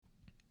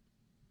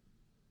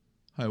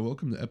Hi,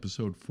 welcome to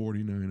episode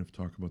 49 of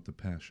Talk About the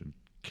Passion.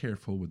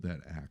 Careful with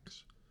that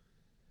axe.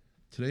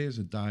 Today is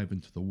a dive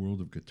into the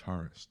world of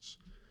guitarists.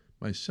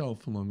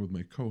 Myself, along with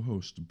my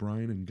co-hosts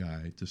Brian and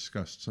Guy,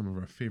 discussed some of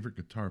our favorite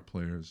guitar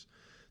players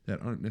that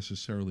aren't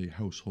necessarily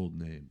household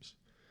names.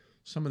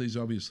 Some of these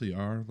obviously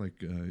are,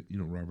 like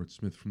Robert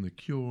Smith from The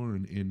Cure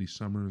and Andy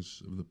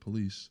Summers of The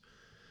Police,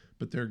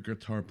 but their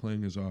guitar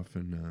playing is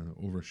often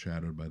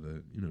overshadowed by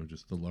the,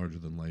 just the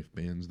larger-than-life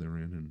bands they're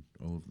in and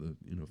all of the,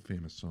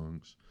 famous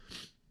songs.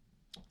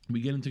 We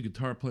get into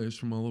guitar players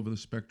from all over the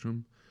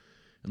spectrum,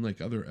 and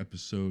like other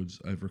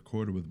episodes I've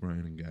recorded with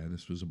Brian and Guy,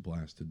 this was a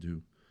blast to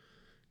do.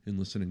 And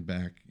listening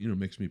back,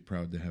 makes me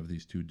proud to have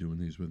these two doing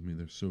these with me.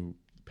 They're so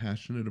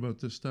passionate about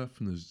this stuff,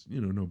 and there's,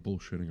 no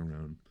bullshitting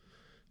around.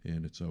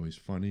 And it's always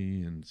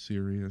funny and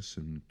serious,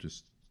 and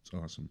just, it's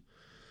awesome.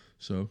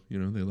 So,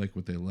 they like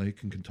what they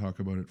like and can talk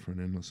about it for an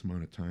endless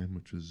amount of time,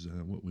 which is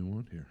what we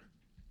want here.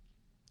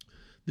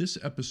 This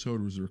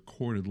episode was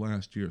recorded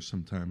last year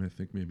sometime, I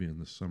think maybe in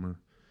the summer.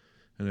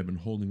 And I've been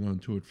holding on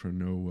to it for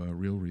no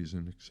real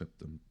reason,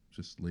 except I'm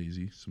just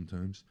lazy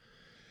sometimes.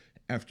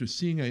 After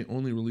seeing I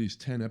only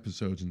released 10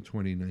 episodes in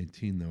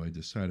 2019, though, I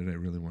decided I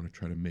really want to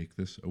try to make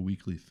this a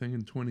weekly thing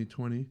in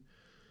 2020.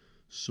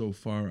 So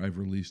far, I've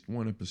released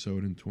one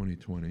episode in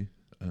 2020,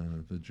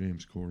 the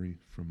James Corey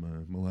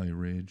from Malaya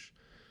Rage.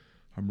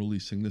 I'm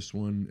releasing this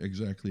one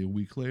exactly a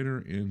week later,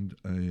 and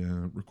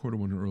I recorded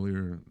one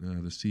earlier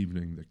this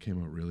evening that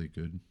came out really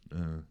good.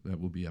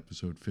 That will be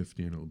episode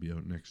 50, and it will be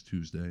out next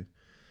Tuesday.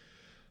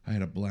 I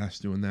had a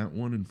blast doing that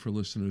one, and for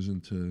listeners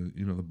into,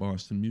 the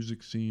Boston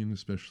music scene,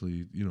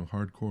 especially,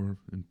 hardcore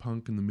and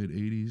punk in the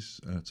mid-'80s,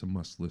 it's a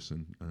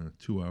must-listen.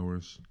 2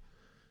 hours,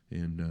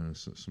 and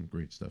some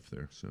great stuff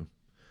there. So,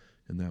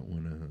 and that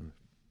one,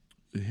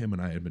 him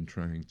and I had been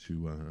trying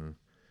to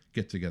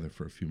get together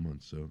for a few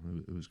months, so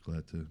I was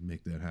glad to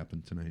make that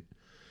happen tonight.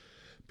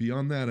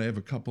 Beyond that, I have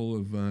a couple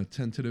of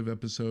tentative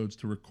episodes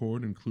to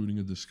record, including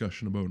a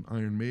discussion about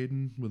Iron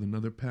Maiden with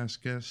another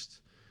past guest.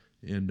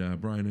 And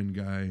Brian and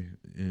Guy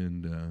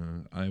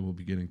and I will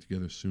be getting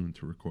together soon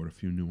to record a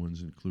few new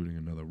ones, including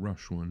another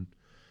Rush one,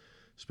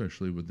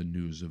 especially with the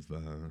news of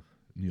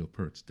Neil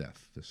Peart's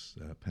death this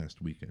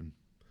past weekend.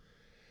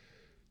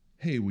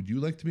 Hey, would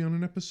you like to be on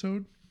an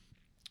episode?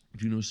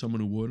 Do you know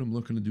someone who would? I'm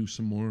looking to do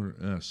some more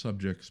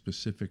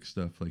subject-specific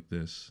stuff like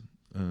this.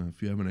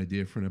 If you have an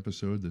idea for an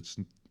episode that's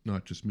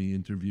not just me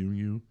interviewing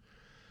you,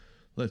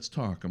 let's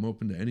talk. I'm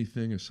open to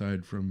anything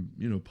aside from,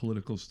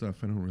 political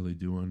stuff I don't really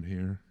do on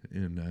here,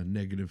 and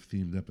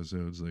negative-themed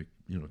episodes like,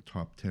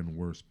 top 10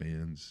 worst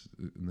bands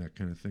and that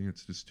kind of thing.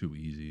 It's just too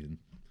easy, and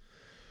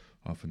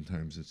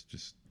oftentimes it's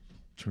just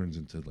turns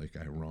into, like,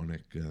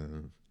 ironic,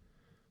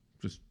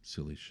 just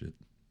silly shit.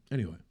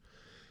 Anyway,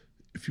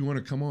 if you want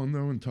to come on,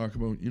 though, and talk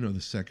about,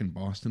 the second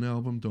Boston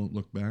album, Don't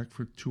Look Back,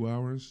 for 2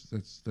 hours,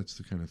 that's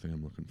the kind of thing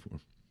I'm looking for.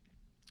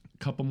 A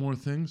couple more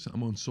things.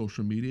 I'm on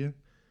social media.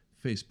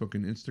 Facebook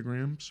and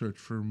Instagram. Search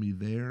for me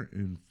there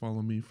and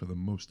follow me for the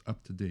most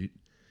up-to-date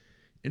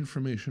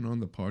information on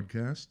the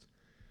podcast.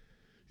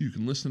 You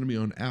can listen to me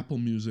on Apple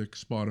Music,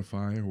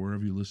 Spotify, or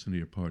wherever you listen to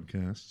your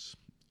podcasts.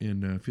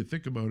 And if you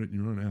think about it and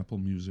you're on Apple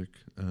Music,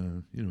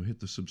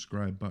 hit the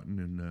subscribe button.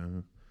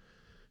 And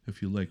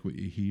if you like what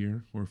you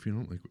hear, or if you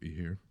don't like what you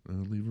hear,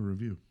 leave a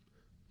review.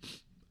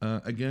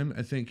 Again,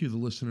 I thank you, the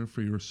listener,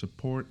 for your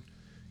support.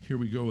 Here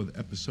we go with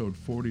episode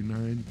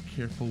 49,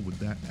 Careful with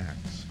That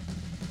Axe.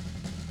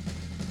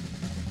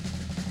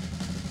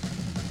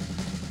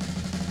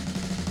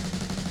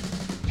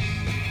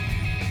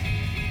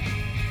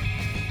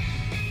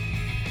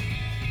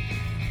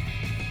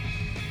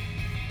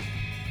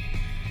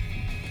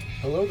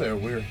 Hello there,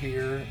 we're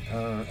here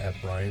at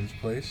Brian's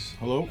place.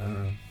 Hello.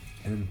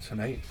 And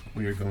tonight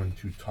we are going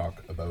to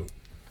talk about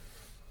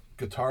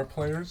guitar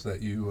players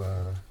that you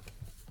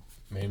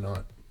may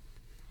not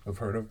have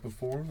heard of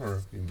before,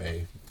 or you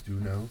may do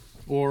know.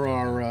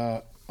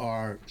 Or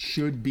are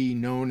should be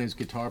known as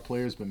guitar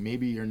players, but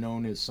maybe you're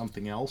known as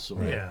something else.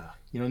 Or,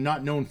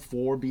 not known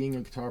for being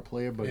a guitar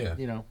player, but,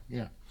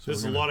 So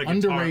there's a lot of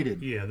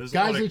underrated. There's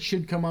guys that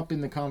should come up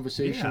in the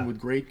conversation Yeah. with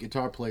great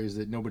guitar players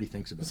that nobody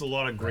thinks about. There's a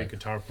lot of great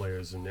guitar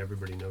players, and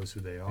everybody knows who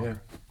they are. Yeah.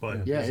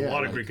 But Yeah. there's a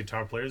lot of Right. great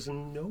guitar players,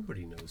 and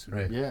nobody knows who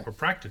Right. they are. Yeah. Or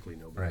practically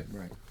nobody.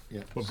 Right.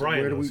 Yeah. But So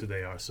Brian where do knows we- who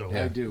they are, so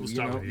I do. we'll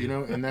start with you.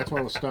 And that's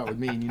why we'll start with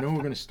me. And you know who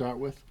we're going to start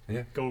with?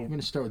 Yeah. Go. We're going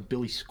to start with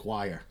Billy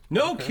Squier.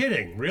 No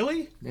kidding,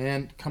 really?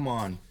 Man, come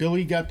on.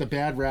 Billy got the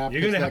bad rap.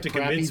 You're gonna It's have that to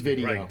crappy convince me,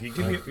 video. right? You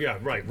give me,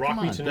 Rock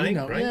Come Me on, Tonight,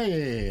 Billy, right?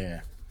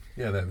 Yeah.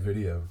 Yeah, that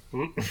video.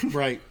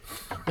 Right.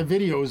 The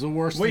video is the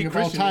worst Wait, thing of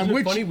all Christian, time. isn't it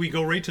Which, funny? We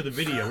go right to the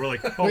video. We're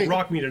like, oh, Wait,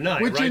 Rock Me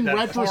Tonight, which right? in That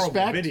horrible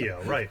retrospect-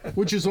 video, right?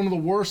 which is one of the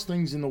worst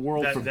things in the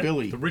world for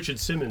Billy. The Richard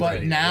Simmons But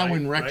video, now, right?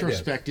 in Right?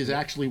 retrospect, is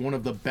actually one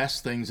of the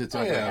best things that's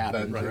ever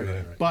happened.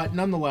 Right. But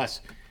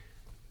nonetheless,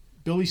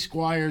 Billy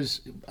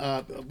Squier's.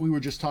 We were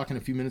just talking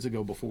a few minutes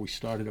ago before we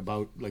started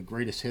about like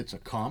greatest hits or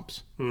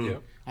comps. Yeah.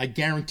 I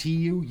guarantee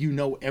you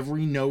know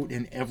every note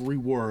and every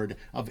word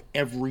of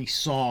every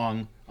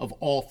song of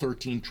all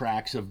 13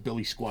 tracks of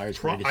Billy Squire's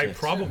greatest I hits.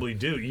 probably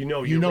do.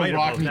 You're You know right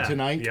Rock about Me that.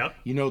 Tonight. Yep,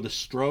 You know The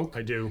Stroke.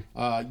 I do.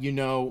 You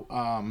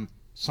know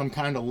Some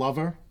Kind of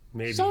Lover.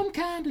 Maybe. Some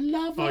Kind of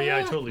Lover. Oh yeah,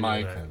 I totally My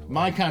know that. kind of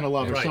My Kind of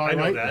Lover. Right, Sorry, I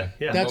know right? that.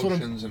 Yeah. That's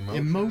Emotions what and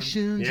I'm.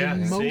 Motion. Emotions Yeah,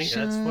 and see,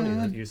 motion. that's funny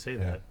that you say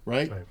that.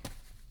 Right?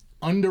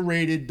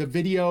 Underrated. The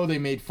video, they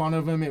made fun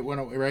of him. It went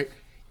away, right?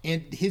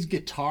 And his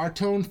guitar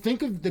tone.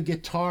 Think of the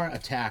guitar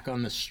attack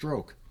on The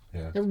Stroke.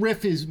 Yeah. The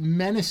riff is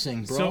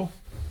menacing, bro. So,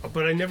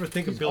 but I never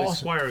think of Billy awesome.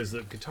 Squire as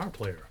the guitar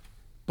player.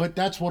 But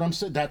that's what I'm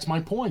saying. That's my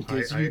point.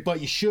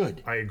 But you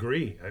should I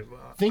agree.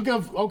 think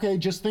of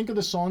just think of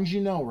the songs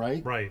you know,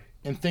 right? Right.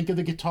 And think of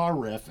the guitar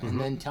riff, and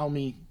then tell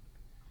me.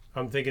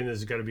 I'm thinking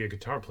there's got to be a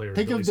guitar player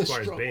Think in of Billy the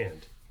Squire's Stroke.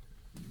 band.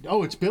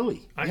 Oh, it's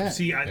Billy. I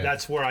see.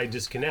 That's where I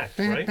disconnect.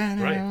 Right.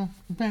 Right.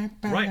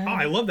 Right. Oh,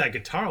 I love that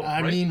guitar.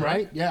 I mean,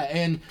 right? Yeah,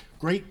 and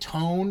great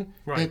tone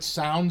Right. that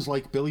sounds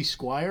like Billy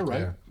Squire, right?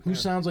 Yeah. Who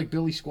sounds like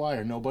Billy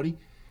Squire? Nobody.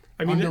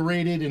 I mean,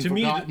 Underrated and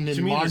forgotten and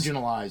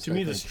marginalized. To I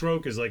me, the think.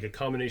 Stroke is like a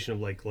combination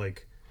of like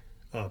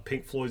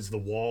Pink Floyd's The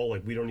Wall,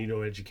 like We Don't Need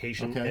No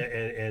Education,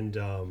 Okay. and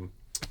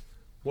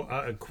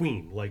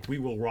Queen, like We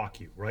Will Rock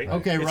You, right?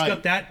 Okay, It's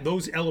right. got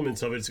those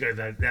elements of it. It's got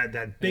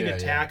that big Yeah,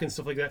 attack and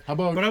stuff like that. How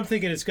about- But I'm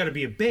thinking it's got to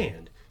be a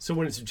band. So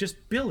when it's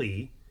just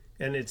Billy,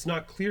 and it's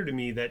not clear to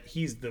me that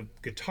he's the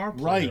guitar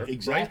player, Right,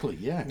 exactly,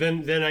 yeah.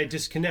 Then I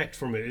disconnect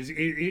from it.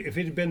 If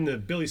it had been the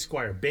Billy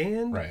Squire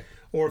band, Right.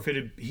 or if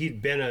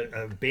he'd been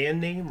a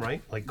band name,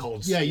 right, like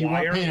called Yeah, Squire, you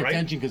weren't paying right?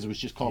 attention because it was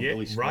just called Yeah,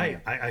 Billy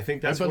Squire. right. I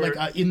think that's but where.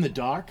 like In the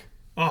Dark.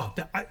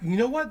 You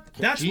know what?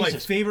 That's my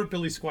Jesus. favorite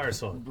Billy Squire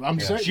song. I'm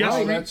saying, Just-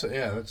 Oh, right. that's a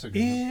good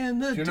one. In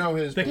the, Do you know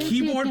his the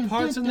keyboard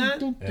parts in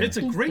that? It's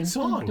a great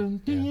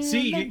song.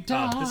 See,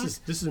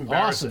 this is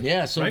embarrassing. Awesome,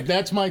 yeah. So right?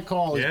 that's my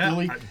call. Is Yeah,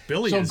 Billy.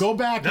 Billy So is- go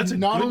back that's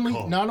and a not good only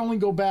call. not only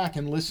go back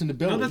and listen to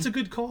Billy. No, that's a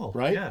good call.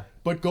 right? Yeah.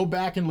 But go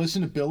back and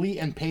listen to Billy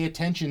and pay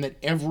attention that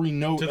every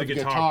note To the of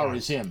guitar, guitar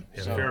parts. is him.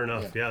 Yeah, So, fair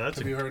enough. Yeah, that's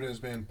Have you heard his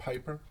band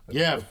Piper?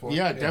 Yeah, Before?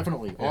 yeah,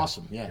 definitely.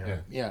 Awesome.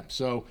 Yeah.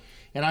 So,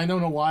 and I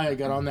don't know why I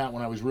got on that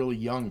when I was really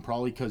young.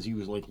 Probably because he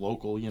was like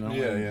local, you know,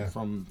 Yeah.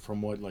 from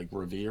what, like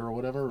Revere or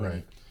whatever.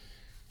 Right.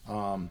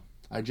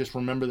 I just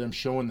remember them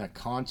showing that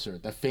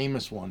concert, that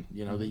famous one,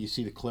 you know, that you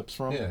see the clips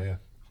from. Yeah.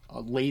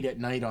 Late at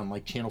night on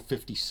like channel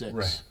 56.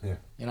 Right. Yeah.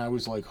 And I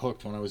was like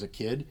hooked when I was a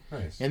kid.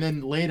 Nice. And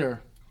then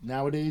later,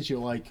 nowadays, you're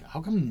like,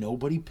 how come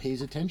nobody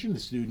pays attention to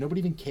this dude? Nobody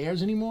even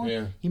cares anymore?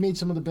 Yeah. He made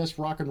some of the best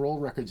rock and roll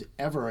records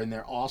ever, and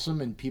they're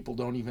awesome, and people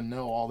don't even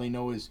know. All they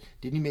know is,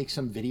 didn't he make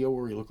some video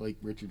where he looked like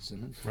Richard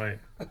Simmons? Right.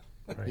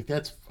 Like,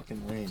 that's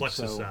fucking lame.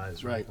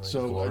 Plexus-sized, Right. like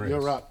So Glorious.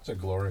 you're up. It's a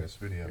glorious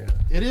video.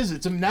 It is.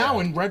 It's now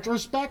in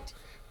retrospect.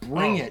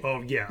 Bring it.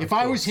 Oh, yeah, If of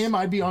I was course. him,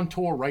 I'd be on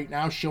tour right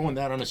now showing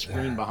that on a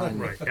screen behind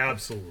me. Right.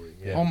 Absolutely.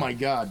 Yeah. Oh my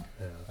God.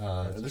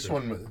 This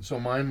one, so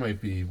mine might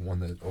be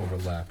one that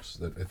overlaps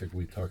that I think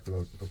we talked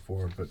about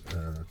before, but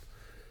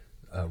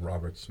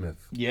Robert Smith.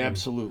 Yeah,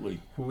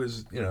 absolutely. Who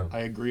is, you know, I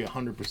agree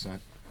 100%.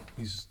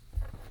 he's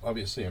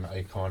obviously an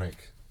iconic,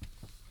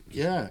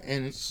 Yeah,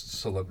 and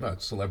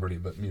not celebrity,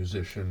 but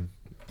musician,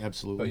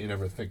 absolutely. but you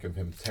never think of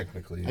him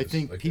technically. I as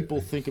think like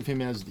people think of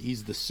him as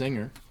he's the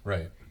singer,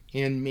 right.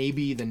 and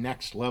maybe the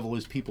next level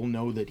is people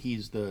know that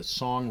he's the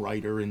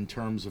songwriter in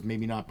terms of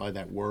maybe not by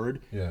that word,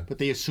 Yeah. but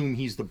they assume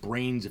he's the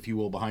brains, if you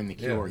will, behind the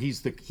Cure. Yeah.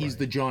 He's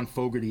the John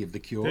Fogerty of the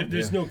Cure.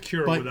 There's no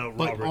Cure but without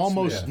but Robert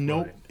almost Smith.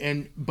 no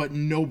Right. but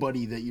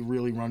nobody that you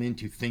really run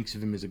into thinks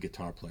of him as a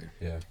guitar player.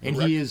 Yeah. And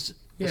The he is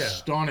Yeah.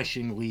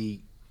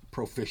 astonishingly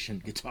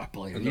proficient guitar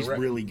player. And He's the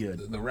really good.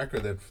 The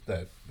record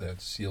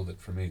that sealed it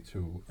for me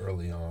too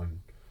early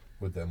on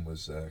with them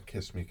was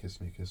 "Kiss Me,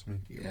 Kiss Me, Kiss Me."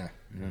 Yeah.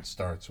 It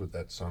starts with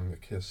that song, "The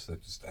Kiss,"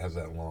 that just has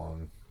that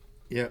long,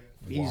 Yeah.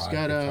 He's wide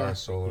got guitar a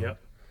solo Yep.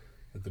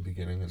 at the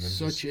beginning, and then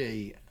such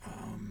a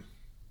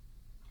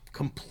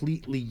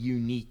completely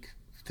unique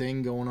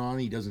thing going on.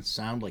 He doesn't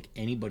sound like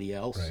anybody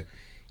else. Right.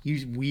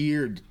 He's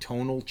weird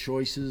tonal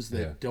choices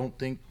that Yeah. don't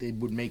think they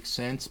would make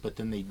sense, but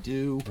then they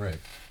do. right.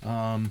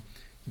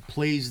 He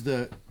plays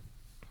the.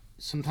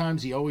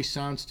 Sometimes he always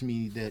sounds to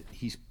me that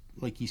he's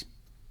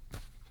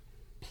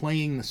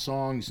playing the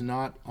songs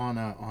not on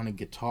a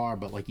guitar,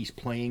 but like he's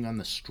playing on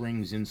the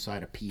strings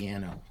inside a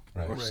piano.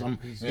 Right. Or Right. some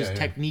He's- his yeah.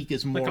 technique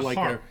is more a like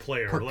harp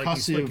player, like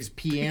percussive he's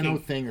piano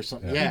picking- thing or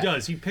something. Yeah. Yeah, He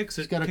does. He picks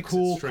it. He's got a picks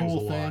cool- its strings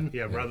cool a lot. thing.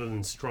 Yeah, rather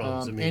than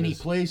strums. I mean, and he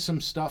there's- plays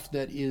some stuff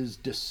that is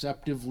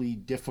deceptively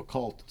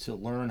difficult to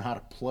learn how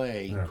to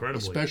play, Incredibly,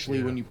 especially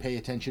yeah. when you pay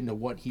attention to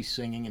what he's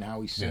singing and how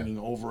he's Yeah. singing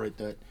over it.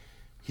 That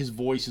his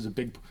voice is a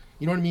big,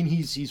 you know what I mean?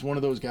 He's one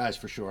of those guys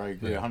for sure. I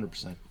agree Yeah.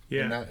 100%.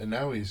 Yeah. And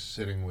now he's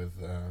sitting with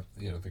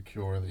the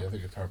Cure. The other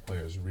guitar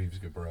player is Reeves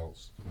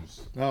Gabrels.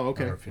 Who's, Oh, I okay.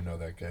 don't know if you know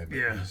that guy, but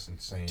Yeah. he's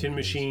insane. Tin He's-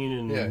 Machine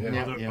and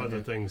Yeah. other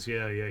Yeah. things.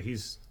 Yeah.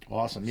 He's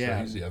Awesome. So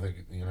Yeah, he's the other,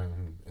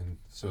 and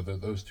so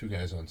those two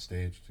guys on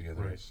stage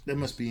together. Right. is- that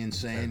must be is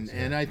insane. intense, yeah.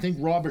 And I think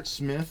Robert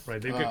Smith.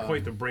 right. They've got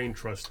quite the brain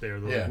trust there.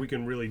 They're yeah. like, we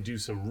can really do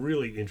some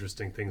really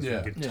interesting things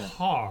Yeah. with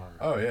guitar,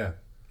 Oh yeah.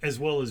 as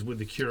well as with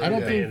the Cure I don't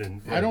band.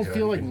 think And I don't yeah,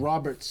 feel you like can-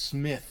 Robert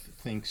Smith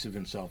thinks of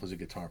himself as a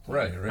guitar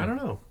player Right. I don't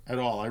know. at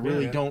all. I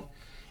really Yeah. don't.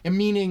 And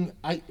meaning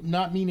I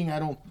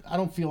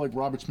don't feel like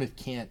Robert Smith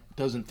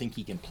doesn't think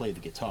he can play the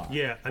guitar.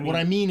 Yeah, I mean, what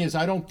I mean is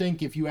I don't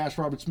think if you ask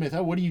Robert Smith,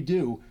 "Oh, what do you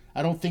do?"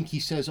 I don't think he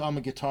says, "I'm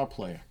a guitar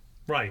player."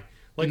 Right.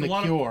 Like In a The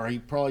lot Cure, he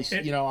probably,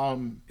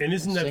 and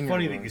isn't that singer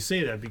funny or- that you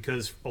say that,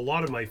 because a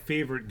lot of my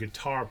favorite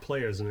guitar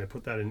players, and I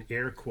put that in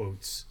air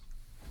quotes,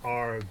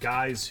 are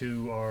guys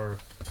who are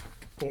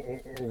or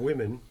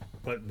women,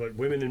 but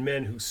women and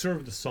men who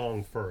serve the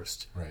song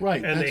first,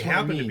 Right, and they that's what I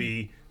happen to mean.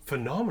 be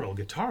phenomenal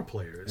guitar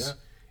players,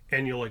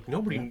 and you're like,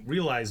 nobody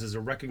realizes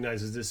or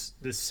recognizes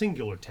this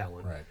singular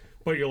talent, Right.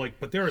 But you're like,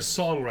 but they're a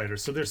songwriter,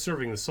 so they're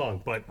serving the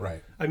song. But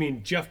Right. I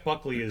mean, Jeff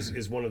Buckley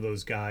is one of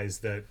those guys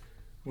that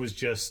was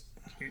just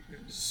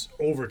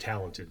over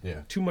talented.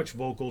 Yeah. Too much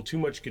vocal, too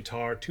much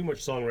guitar, too much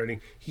songwriting.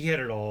 He had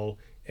it all,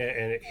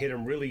 and it hit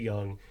him really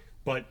young.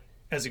 But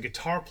as a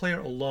guitar player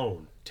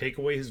alone, take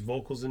away his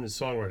vocals and his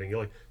songwriting, you're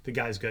like, the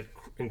guy's got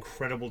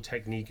incredible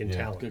technique and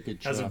talent. Good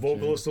As a chops,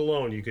 vocalist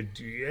alone, you could,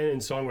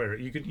 and songwriter,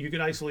 you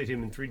could isolate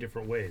him in 3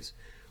 different ways.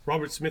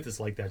 Robert Smith is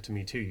like that to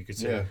me too. You could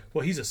say,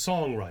 well, he's a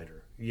songwriter.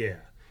 Yeah.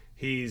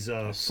 He's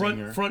a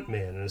front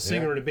man and a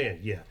singer in a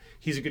band. Yeah.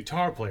 He's a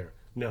guitar player.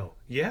 No.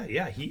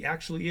 Yeah, he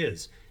actually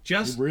is.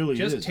 Just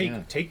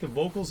take the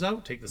vocals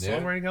out, take the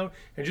songwriting out,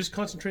 and just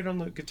concentrate on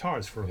the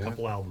guitars for a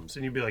couple albums,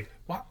 and you'd be like,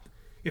 wow.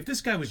 If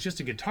this guy was just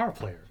a guitar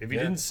player, if he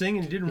didn't sing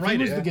and didn't write he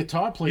was it, the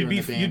guitar player in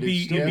the band, you'd it's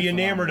be still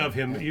enamored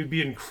phenomenal. of him. You'd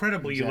be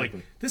incredibly like,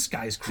 this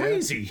guy's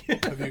crazy.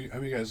 Have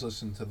you guys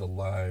listened to the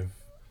live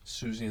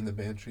Susie and the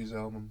Banshees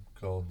album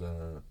called?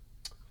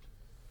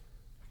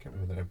 I can't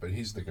remember the name, but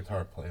he's the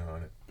guitar player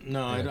on it.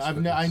 No,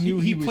 Yeah, I knew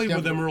he was played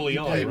with them definitely- early he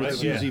on, played with right?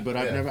 Susie, Yeah. but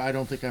I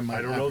don't think I might.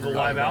 I don't have know the heard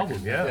live of it.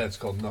 album. Yeah, it's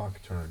called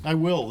Nocturne. I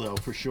will though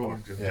for sure.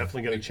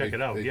 definitely got to check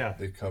it out.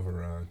 They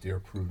cover Dear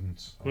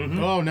Prudence.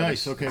 Oh,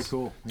 nice. Okay,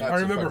 cool.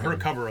 I remember her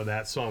cover of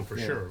that song for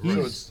sure.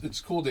 So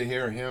it's cool to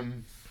hear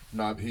him.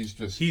 He's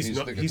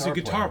a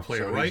guitar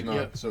player, so right? He's not,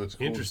 Yeah. So it's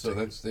cool. Interesting. So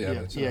that's Yeah,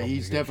 that's an album he's you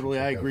guys should definitely.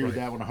 I check out. agree with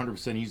that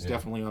 100%. He's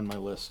definitely on my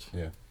list.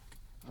 Yeah.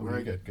 What do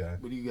you got, Guy?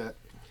 What do you got?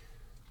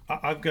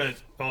 I've got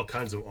all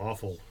kinds of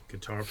awful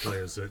guitar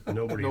players that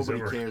nobody's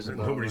ever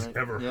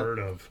heard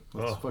of.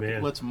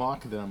 Man, Let's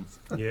mock them.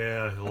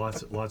 yeah,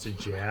 lots of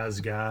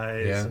jazz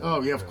guys. Yeah.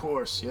 Oh yeah, of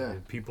course. Yeah.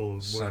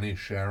 People. Sonny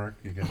Sharrock.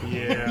 You got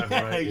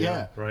Yeah, right.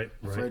 Yeah. Right.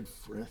 Fred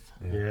Frith.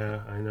 Yeah,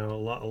 I know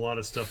a lot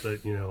of stuff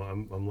that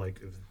I'm like,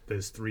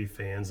 there's 3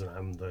 fans and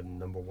I'm the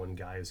number 1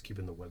 guy who's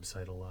keeping the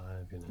website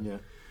alive. Yeah.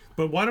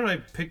 But why don't I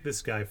pick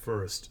this guy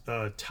first?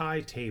 Ty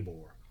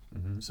Tabor.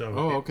 So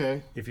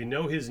okay. if you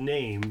know his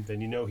name, then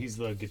you know he's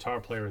the guitar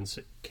player in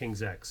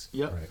King's X.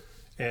 Yep. Right.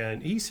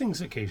 And he sings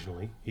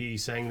occasionally. He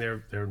sang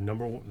their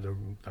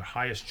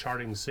highest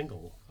charting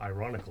single,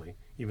 ironically,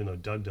 even though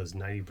Doug does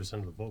 90%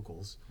 of the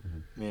vocals.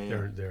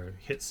 Yeah. Their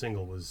hit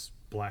single was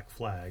Black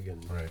Flag,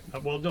 and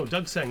Right. well, no,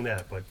 Doug sang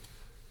that, but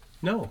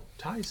no,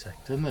 Ty sang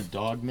that. Didn't the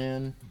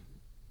Dogman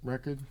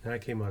record?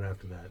 That came out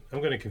after that. I'm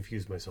going to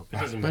confuse myself.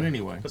 It doesn't But matter.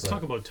 anyway. Let's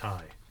talk about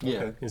Ty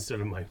Yeah.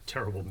 instead of my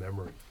terrible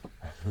memory.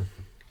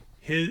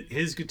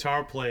 His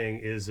guitar playing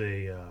is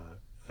an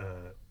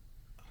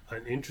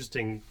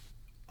interesting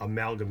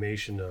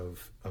amalgamation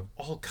of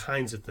all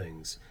kinds of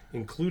things,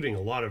 including a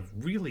lot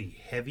of really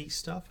heavy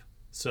stuff.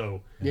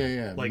 So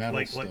Yeah. like metal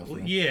like stuff, like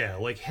right? yeah,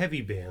 like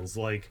heavy bands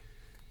like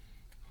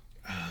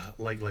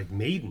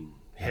Maiden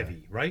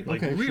heavy, right?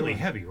 Like Okay, really sure.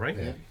 heavy, right?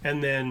 Yeah.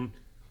 And then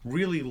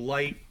really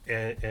light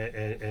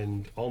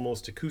and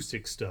almost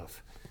acoustic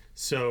stuff.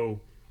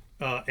 So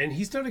and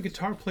he's not a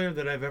guitar player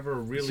that I've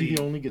ever Is really he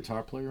the only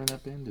guitar player in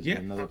that band? Is there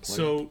another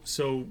player?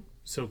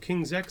 So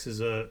King's X is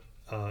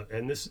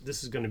and this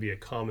is going to be a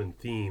common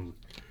theme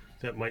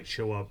that might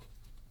show up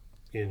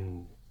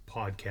in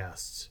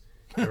podcasts.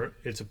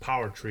 It's a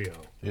power trio.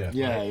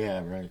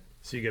 Yeah, right.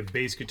 So you get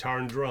bass, guitar,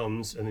 and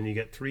drums, and then you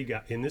get 3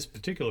 guys in this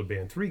particular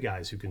band. 3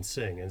 guys who can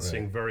sing and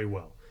sing very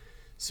well.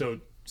 So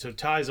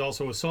Ty's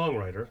also a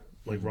songwriter,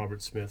 like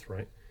Robert Smith,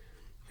 right?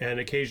 And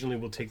occasionally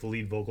will take the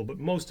lead vocal, but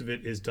most of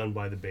it is done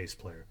by the bass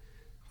player.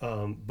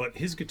 But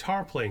his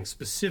guitar playing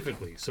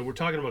specifically, so we're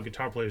talking about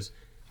guitar players.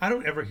 I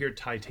don't ever hear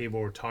Ty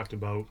Tabor talked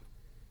about.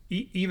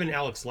 Even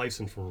Alex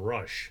Lifeson from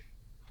Rush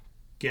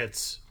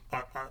gets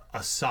a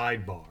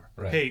sidebar.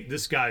 Right. Hey,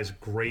 this guy's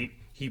great.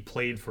 He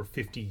played for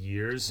 50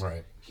 years.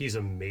 Right. He's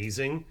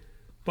amazing,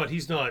 but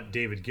he's not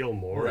David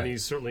Gilmour, Right. and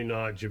he's certainly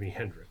not Jimi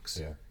Hendrix.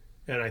 Yeah.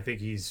 And I think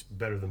he's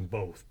better than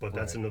both, but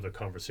that's Right. another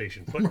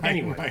conversation. But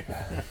anyway,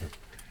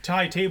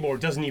 Ty Tabor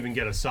doesn't even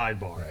get a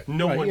sidebar. Right.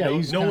 No Right, one, yeah, no,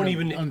 he's no kind one of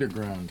even.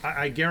 underground.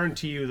 I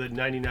guarantee you that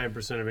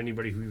 99% of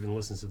anybody who even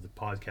listens to the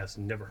podcast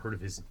and never heard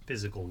of his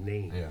physical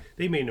name. Yeah.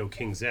 They may know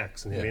King's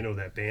X and they Yeah. may know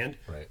that band.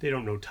 Right. They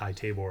don't know Ty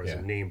Tabor as Yeah.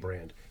 a name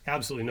brand.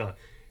 Absolutely not.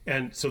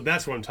 And so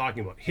that's what I'm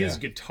talking about. His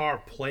Yeah. guitar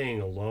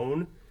playing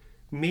alone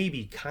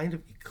maybe kind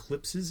of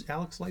eclipses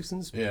Alex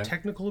Lifeson's Yeah.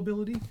 technical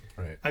ability.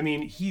 Right. I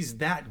mean, he's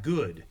that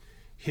good.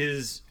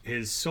 His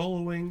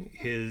soloing,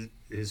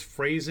 his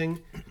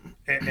phrasing,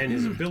 and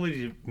his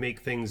ability to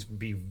make things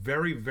be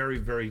very, very,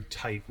 very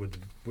tight with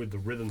the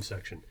rhythm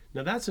section.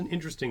 Now that's an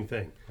interesting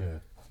thing. Yeah.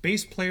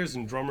 Bass players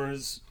and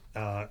drummers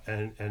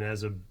and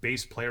as a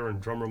bass player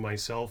and drummer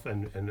myself,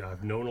 and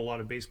I've known a lot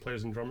of bass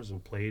players and drummers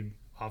and played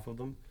off of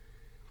them,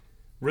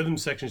 rhythm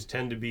sections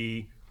tend to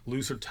be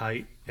loose or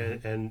tight,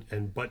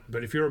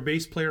 but if you're a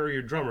bass player or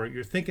you're a drummer,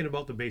 you're thinking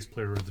about the bass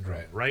player or the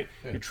drummer, right?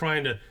 Yeah. You're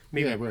trying to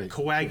maybe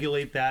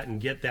coagulate that and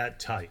get that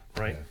tight,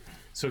 right? Yeah.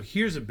 So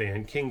here's a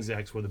band, King's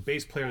X, where the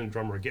bass player and the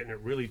drummer are getting it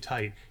really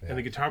tight, and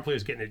the guitar player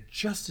is getting it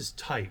just as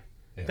tight.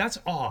 Yeah. That's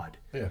odd.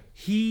 Yeah.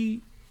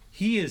 He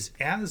is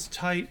as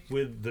tight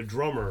with the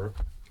drummer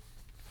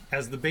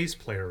as the bass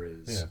player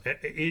is. Yeah.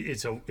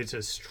 It's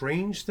a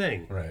strange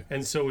thing. Right.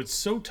 And so it's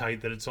so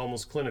tight that it's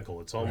almost clinical.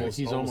 It's almost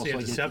he's almost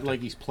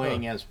like he's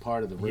playing as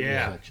part of the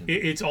rhythm section.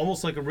 It's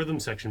almost like a rhythm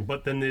section,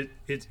 but then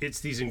it's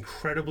these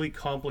incredibly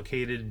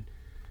complicated,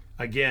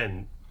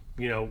 again,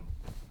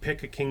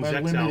 pick a King's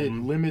X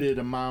album. Limited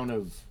amount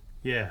of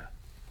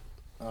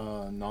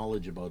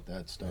knowledge about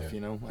that stuff. I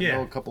know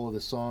a couple of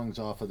the songs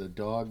off of the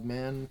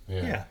Dogman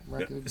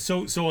record.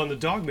 So on the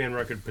Dogman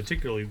record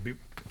particularly,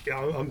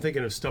 I'm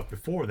thinking of stuff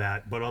before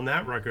that, but on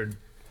that record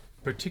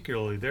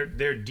particularly, they're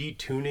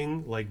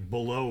detuning like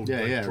below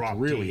drop it's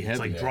really D. Heavy. It's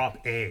like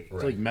drop A.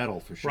 It's like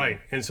metal for sure. Right.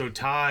 And so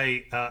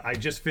Ty, I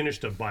just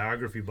finished a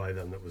biography by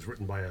them that was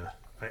written by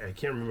I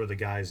can't remember the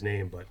guy's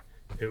name, but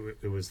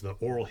it was the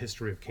oral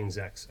history of King's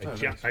X.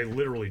 I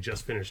literally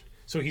just finished.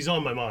 So he's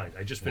on my mind.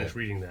 I just finished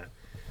reading that.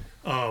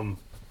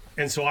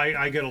 And so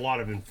I get a lot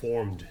of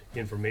informed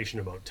information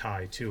about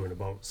Ty too, and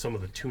about some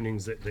of the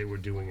tunings that they were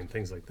doing and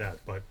things like that.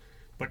 But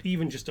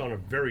even just on a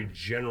very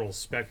general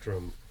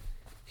spectrum,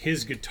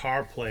 his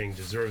guitar playing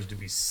deserves to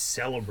be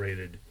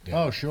celebrated.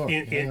 Oh, sure.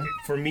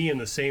 For me, in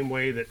the same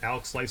way that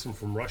Alex Lifeson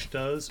from Rush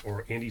does,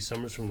 or Andy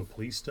Summers from The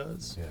Police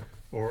does,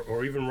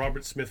 or even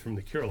Robert Smith from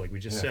The Cure, like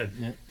we just said.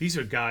 Yeah. These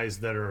are guys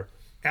that are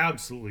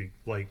absolutely,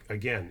 like,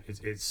 again,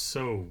 it's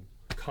so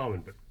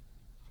common, but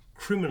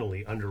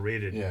criminally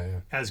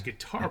underrated as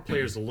guitar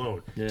players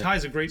alone.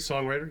 Ty's a great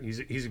songwriter.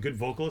 He's a good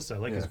vocalist. I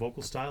like his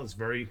vocal style. It's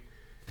very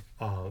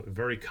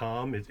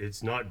calm.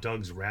 It's not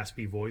Doug's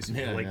raspy voice. If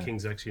you like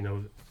King's X,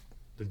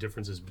 the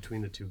differences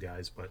between the two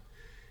guys.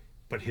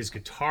 But his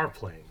guitar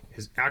playing,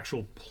 his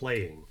actual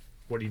playing,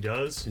 what he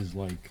does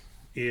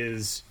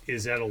is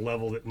at a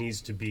level that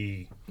needs to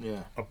be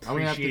appreciated. I'm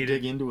gonna have to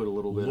dig into it a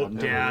little bit. Looked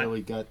I've never at,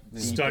 really got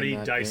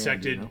studied,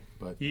 dissected. Band,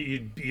 but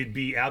you'd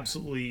be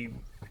absolutely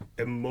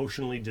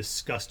emotionally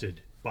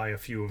disgusted by a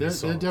few of his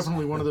songs. They're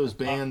definitely one of those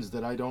bands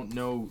that I don't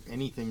know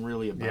anything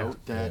really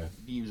about that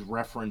he's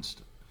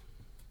referenced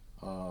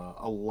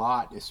a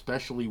lot,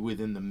 especially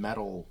within the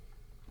metal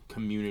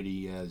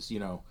community, as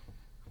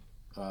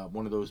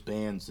one of those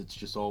bands that's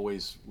just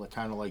always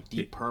kind of like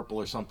Deep Purple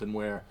or something,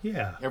 where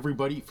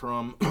everybody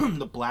from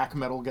the black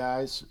metal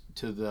guys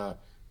to the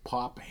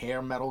pop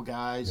hair metal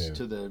guys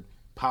to the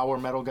power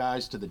metal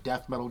guys to the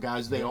death metal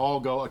guys, they all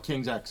go a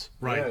King's X.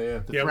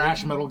 Right. The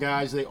thrash metal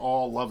guys, they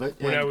all love it.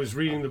 When I was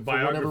reading the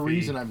biography, for whatever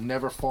reason, I've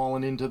never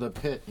fallen into the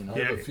pit. I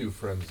have a few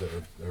friends that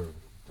are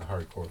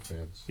hardcore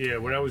fans. Yeah,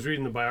 when I was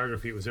reading the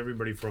biography, it was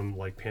everybody from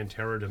like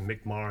Pantera to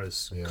Mick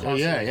Mars.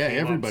 Everybody.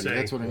 Saying,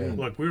 that's what I mean.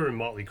 Look, we were in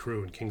Motley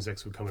Crue, and King's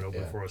X would come and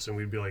open for us, and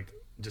we'd be like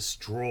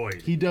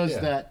destroyed. He does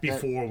that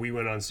before we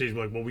went on stage.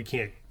 We're like, well, we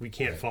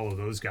can't follow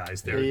those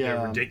guys.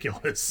 They're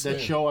ridiculous. That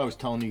show I was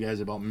telling you guys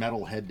about,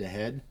 Metal Head to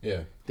Head.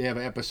 Yeah, they have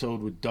an episode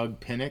with Doug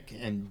Pinnick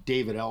and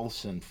David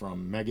Ellison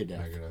from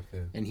Megadeth,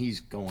 and he's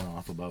going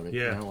off about it.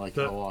 Yeah, how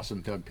awesome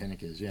Doug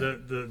Pinnick is. Yeah,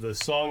 the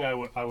song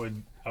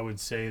I would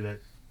say that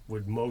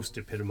would most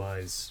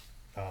epitomize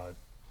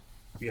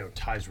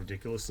Ty's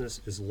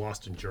ridiculousness is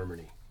Lost in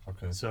Germany.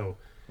 Okay. So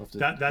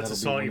that's a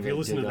song, if you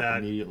listen to that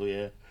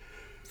immediately,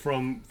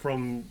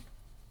 from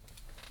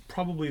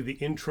probably the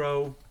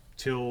intro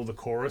till the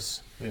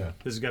chorus,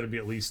 there's got to be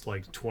at least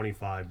like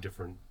 25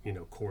 different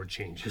chord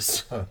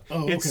changes.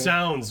 It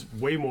sounds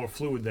way more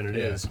fluid than it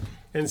is.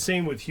 And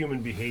same with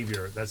Human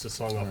Behavior. That's a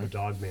song off of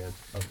Dogman.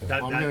 Okay.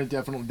 I'm gonna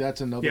definitely.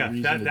 That's another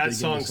reason. That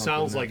song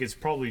sounds like it's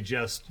probably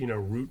just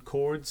root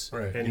chords,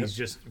 and he's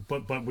just.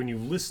 But when you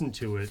listen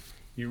to it,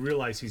 you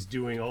realize he's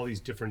doing all these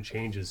different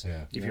changes.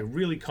 If you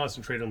really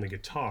concentrate on the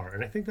guitar,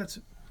 and I think that's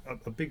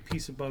a big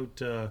piece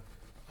about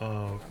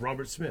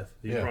Robert Smith.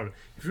 If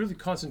you really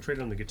concentrate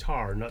on the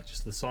guitar, not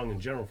just the song in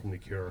general from The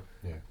Cure.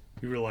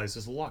 You realize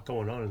there's a lot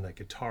going on in that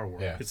guitar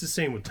work. It's the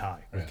same with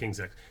Ty, with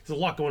King's X. There's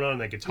a lot going on in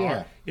that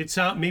guitar. It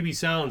maybe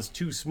sounds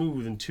too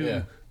smooth and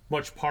too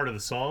much part of the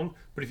song,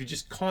 but if you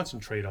just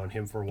concentrate on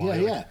him for a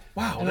while,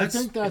 wow, and I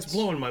think that's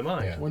blowing my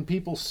mind. When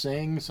people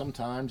sing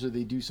sometimes or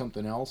they do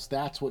something else,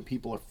 that's what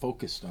people are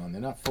focused on.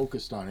 They're not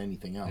focused on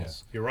anything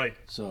else. You're right.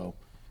 So,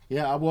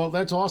 well,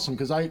 that's awesome,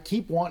 because I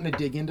keep wanting to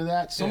dig into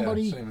that. Same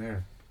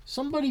here.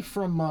 Somebody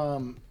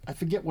from, I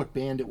forget what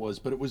band it was,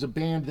 but it was a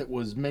band that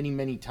was many,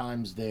 many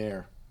times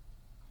their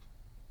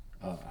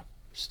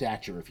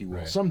stature, if you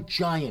will. Some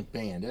giant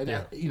band.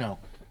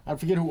 I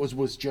forget who it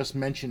was just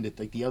mentioned it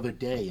like the other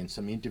day in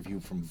some interview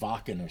from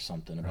Wacken or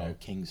something about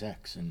King's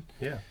X. And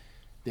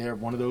they're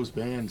one of those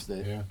bands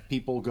that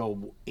people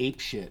go ape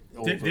shit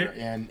over.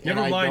 And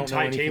never I mind don't know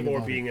Ty anything Tabor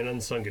about being it. an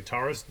unsung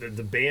guitarist.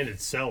 The band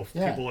itself,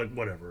 people like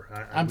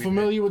whatever. I'm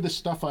familiar with the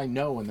stuff I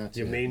know, and that's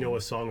You it. may know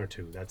a song or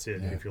two. That's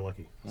it, if you're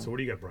lucky. So what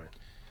do you got, Brian?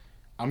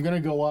 I'm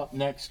gonna go up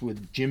next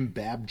with Jim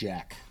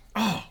Babjack.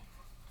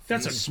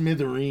 That's The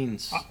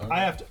Smithereens.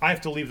 I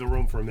have to leave the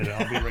room for a minute.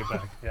 I'll be right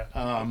back. Yeah,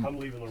 I'm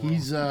leaving the room.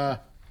 He's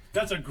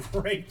That's a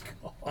great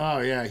call. oh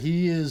yeah,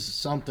 he is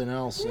something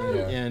else,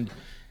 and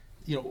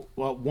you know,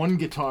 well, one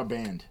guitar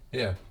band.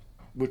 Yeah.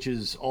 Which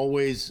is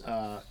always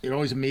it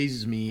always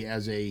amazes me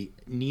as a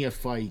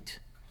neophyte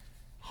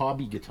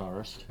hobby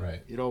guitarist.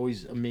 Right. It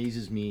always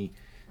amazes me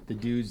the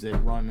dudes that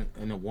run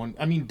in a one.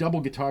 I mean, double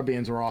guitar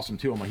bands are awesome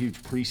too. I'm a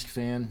huge Priest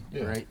fan,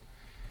 right?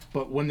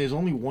 But when there's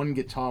only one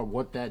guitar,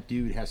 what that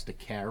dude has to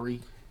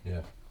carry.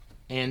 Yeah.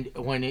 And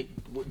when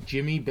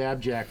Jimmy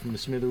Babjack from the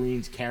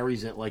Smithereens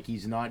carries it like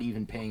he's not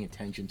even paying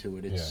attention to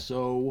it. It's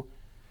so.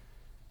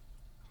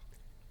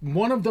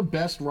 One of the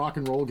best rock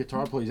and roll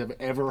guitar players I've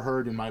ever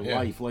heard in my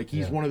life. Like,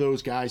 he's one of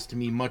those guys to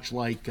me, much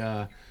like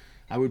I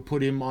would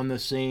put him on the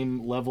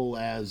same level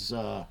as.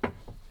 Can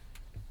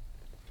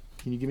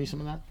you give me some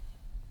of that?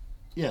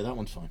 Yeah, that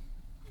one's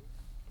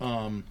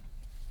fine.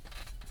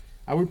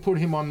 I would put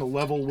him on the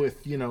level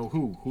with, you know,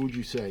 who? Who would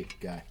you say,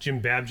 guy?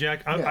 Jim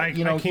Babjack.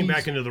 I came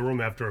back into the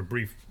room after a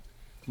brief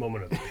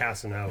moment of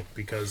passing out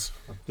because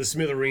the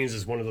Smithereens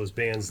is one of those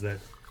bands that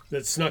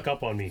snuck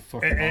up on me,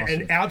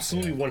 and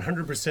absolutely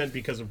 100%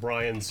 because of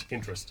Brian's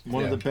interest.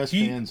 One of the best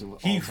bands of all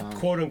He time.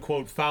 quote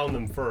unquote found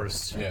them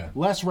first. Yeah.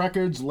 Less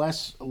records,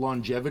 less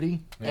longevity.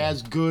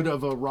 As good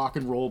of a rock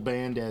and roll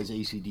band as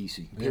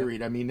AC/DC.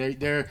 Period. I mean,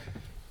 they're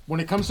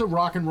when it comes to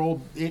rock and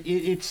roll,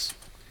 it's.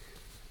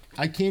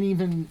 I can't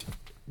even.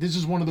 This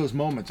is one of those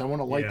moments. I want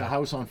to light the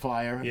house on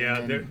fire. Yeah,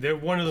 and they're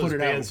one of those put it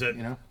bands out, that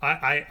you know?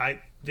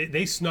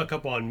 they snuck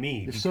up on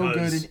me. They're so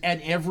good,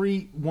 and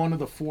every one of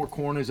the four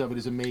corners of it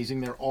is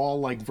amazing. They're all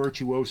like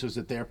virtuosos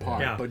at their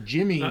part. Yeah. But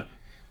Jimmy,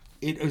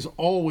 it has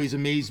always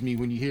amazed me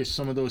when you hear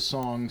some of those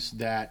songs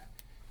that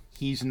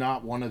he's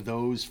not one of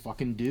those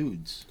fucking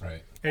dudes.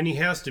 Right. And he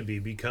has to be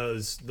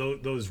because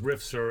those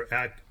riffs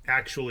are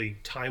actually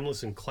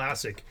timeless and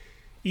classic,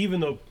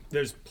 even though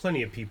there's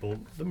plenty of people,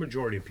 the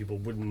majority of people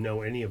wouldn't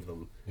know any of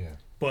them. Yeah.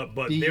 But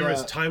they're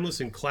as timeless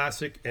and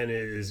classic, and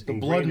it is The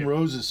Blood and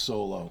Roses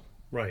solo.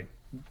 Right.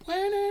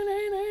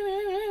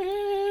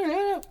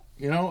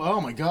 You know,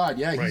 oh my God,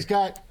 yeah, he's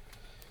got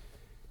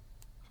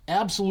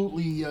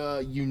absolutely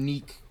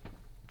unique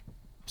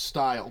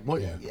style.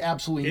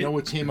 Absolutely know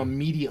it's him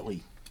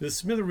immediately. The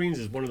Smithereens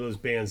is one of those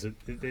bands that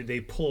they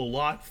pull a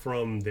lot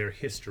from their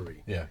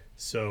history. Yeah.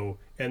 So,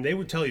 and they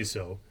would tell you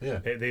so. Yeah.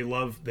 They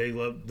love the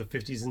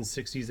 50s and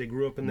 60s. They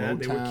grew up in that. Motown.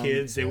 They were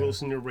kids. They were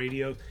listening to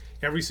radio.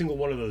 Every single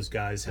one of those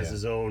guys has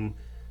his own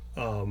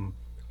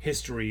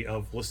history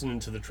of listening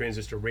to the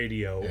transistor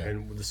radio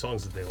and the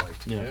songs that they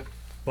liked. Yeah.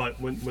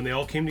 But when they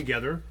all came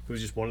together, it was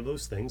just one of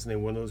those things, and they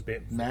were one of those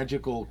bands.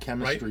 Magical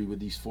chemistry with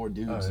these four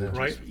dudes that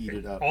just eat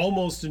it up.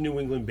 Almost a New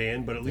England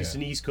band, but at least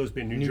an East Coast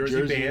band, New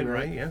Jersey band,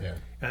 right? Yeah.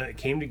 And it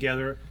came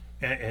together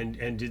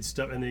and did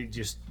stuff, and they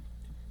just.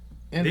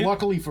 And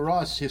luckily for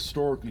us,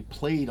 historically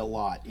played a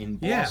lot in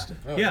Boston.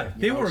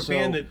 They were a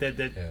band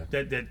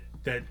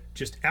that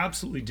just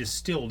absolutely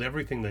distilled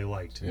everything they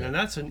liked. And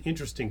that's an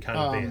interesting kind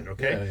of band,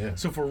 okay?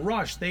 So for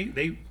Rush,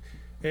 they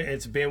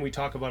it's a band we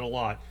talk about a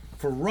lot.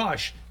 For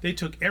Rush, they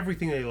took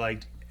everything they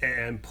liked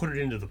and put it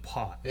into the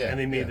pot. And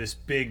they made this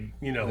big,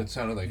 it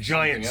sounded like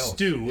giant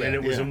stew, and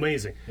it was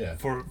amazing. Yeah.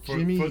 For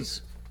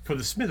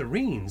the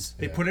Smithereens,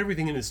 they put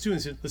everything in the stew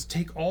and said, let's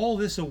take all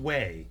this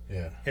away.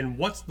 And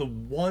what's the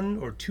one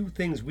or two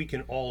things we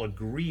can all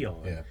agree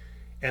on?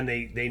 And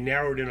they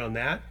narrowed in on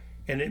that,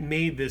 and it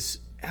made this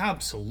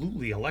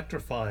absolutely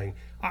electrifying.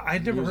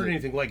 I'd never heard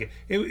anything like it.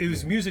 It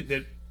was music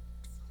that,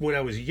 when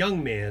I was a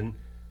young man,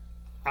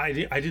 I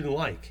didn't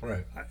like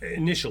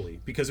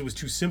initially because it was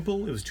too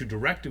simple, it was too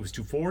direct, it was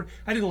too forward.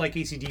 I didn't like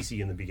AC/DC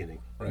in the beginning.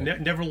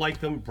 Never liked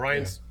them.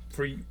 Brian's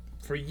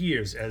for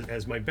years,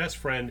 as my best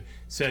friend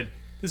said,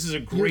 this is a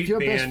great If your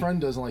band. best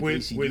friend doesn't like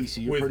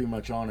AC/DC, you're pretty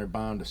much on or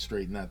bound to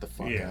straighten that the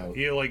fuck out.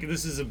 Yeah, like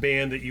this is a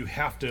band that you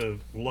have to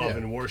love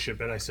and worship.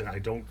 And I said, I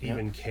don't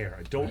even care.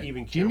 I don't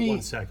even care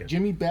 1 second.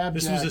 Jimmy Babjack.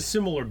 This was a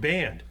similar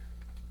band.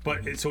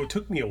 But so it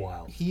took me a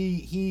while.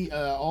 He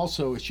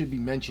also, it should be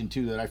mentioned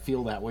too that I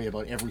feel that way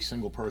about every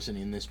single person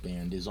in this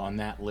band is on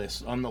that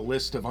list, on the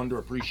list of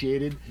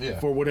underappreciated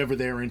for whatever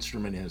their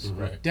instrument is.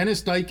 Right.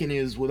 Dennis Dyken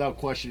is without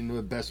question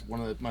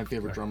one of my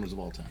favorite drummers of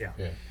all time.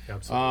 Yeah,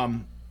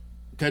 absolutely.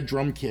 That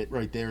drum kit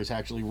right there is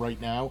actually right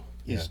now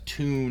is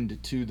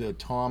tuned to the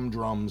tom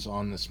drums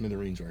on the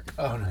Smithereens record.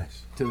 Oh,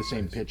 nice. To the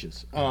same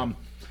pitches.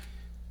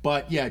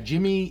 But yeah,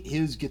 Jimmy,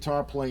 his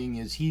guitar playing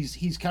is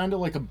he's kind of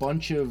like a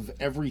bunch of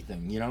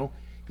everything, you know.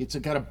 It's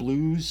got a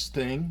blues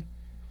thing,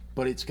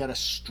 but it's got a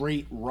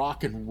straight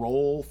rock and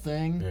roll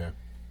thing.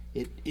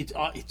 Yeah.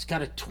 It's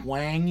got a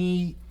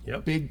twangy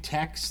big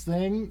Tex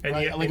thing, And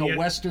right? yet- like and a yet-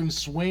 Western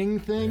swing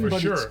thing, For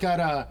but sure. it's got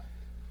a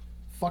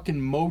fucking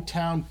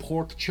Motown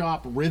pork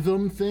chop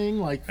rhythm thing.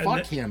 Like,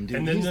 fuck him, dude.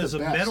 And then He's there's the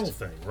a best. metal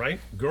thing, right?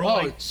 Girl Oh,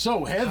 Like it's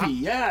so heavy.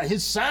 Yeah,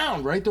 his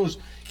sound, right?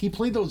 He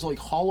played those like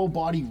hollow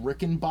body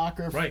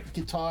Rickenbacker Right.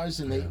 guitars,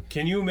 and they.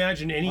 Can you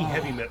imagine any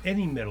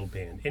any metal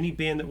band, any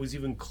band that was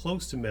even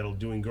close to metal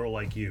doing "Girl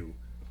Like You,"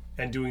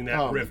 and doing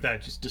that riff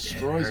that just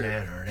destroys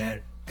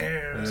it.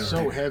 It's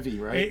so heavy,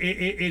 right?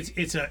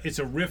 It's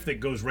a riff that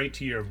goes right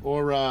to your.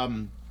 Or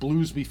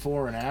Blues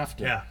Before and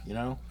After. Yeah. You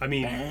know. I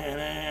mean,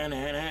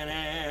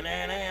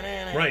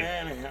 right.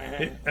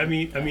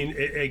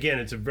 Again,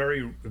 it's a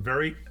very,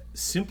 very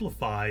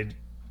simplified,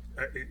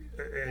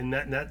 and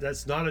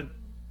that's not a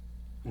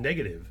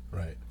negative.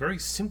 Right. Very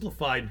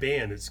simplified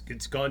band. It's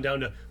gone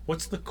down to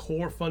what's the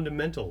core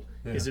fundamental.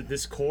 Yeah. Is it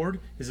this chord?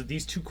 Is it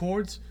these two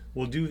chords?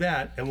 We'll do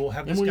that, and we'll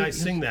have this guy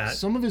sing that.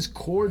 Some of his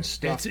chord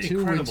stuff It's too,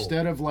 incredible.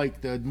 instead of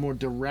like the more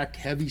direct,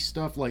 heavy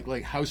stuff,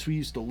 like House We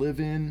Used to Live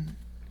In.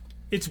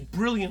 It's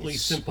brilliantly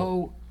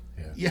simple.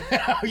 So,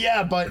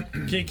 yeah, but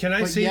Can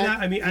I But say yet that?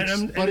 I mean, it's-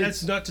 and but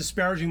that's it's- not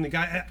disparaging the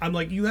guy. I'm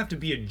like, you have to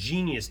be a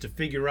genius to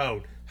figure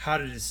out how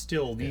to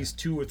distill these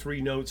 2 or 3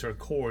 notes or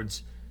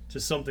chords to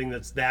something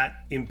that's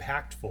that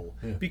impactful.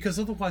 Because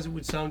otherwise, it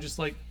would sound just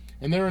like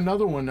and there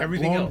another one,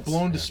 Everything else.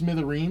 blown to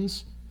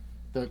Smithereens.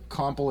 The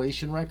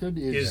compilation record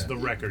is the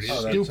record.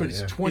 Oh, It- stupid. That's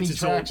it, It's yeah. 20 It's its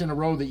tracks own- in a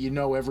row that you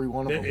know every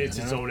one of them. it's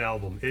you its know? own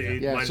album.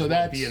 It Yeah, might so as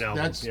well be an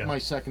album. that's yeah. my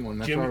second one.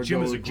 That's where I would Jim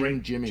go is a with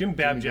great. Jimmy Jim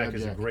Babjack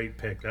is a Babjack. great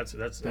pick. That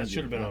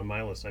should have been on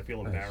my list. I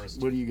feel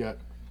embarrassed. What do you got?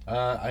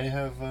 I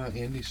have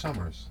Andy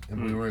Summers,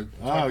 and we were.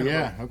 Oh, talking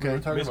yeah, about, okay. We were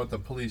talking Mis- about the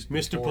police.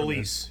 Mr. before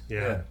Police, this.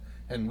 yeah.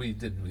 And we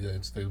did.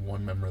 It's the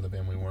one member of the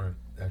band we weren't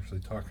actually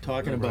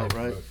talking About,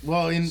 right? but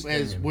Well,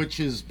 Stinging. which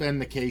has been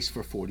the case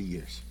for 40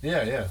 years.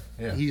 Yeah.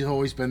 He's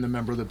always been the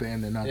member of the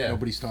band that Yeah.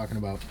 nobody's talking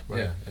about.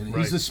 Yeah, and He's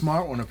Right. the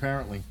smart one,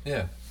 apparently.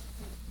 Yeah.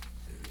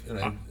 And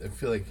I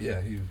feel like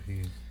he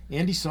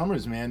Andy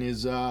Summers, man,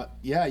 is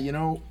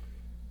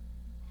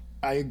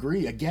I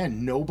agree.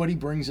 Again, nobody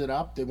brings it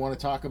up. They want to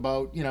talk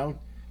about,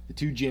 the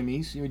two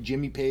Jimmys,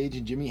 Jimmy Page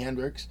and Jimi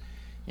Hendrix.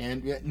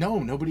 And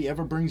nobody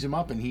ever brings him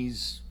up, and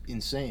he's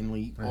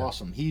insanely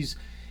awesome. He's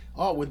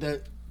with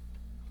the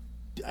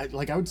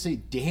I would say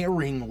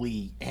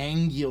daringly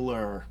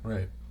angular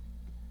right.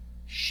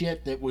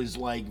 shit that was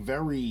like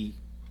very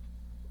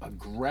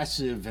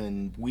aggressive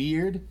and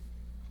weird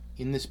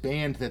in this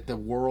band that the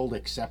world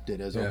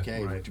accepted as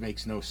okay, right. which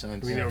makes no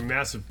sense. I mean, they're a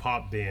massive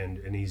pop band,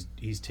 and he's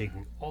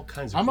taking all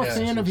kinds of. I'm a risks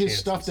fan and of his chances.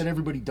 stuff that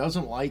everybody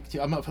doesn't like.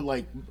 I'm up for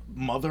like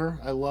Mother.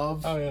 I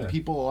love. Oh, yeah.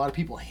 A lot of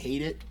people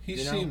hate it. He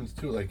you know? seems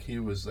too like he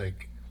was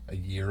like a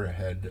year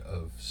ahead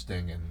of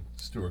Sting and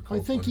Stuart I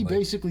Copeland. think he like,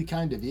 basically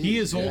kind of is. He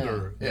is yeah.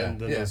 older than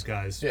those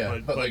guys. Yeah,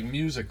 but like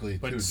musically,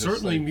 but too, just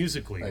certainly like-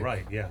 musically, like,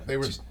 right? Yeah, They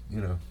were,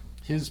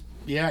 His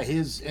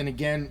and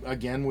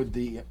again with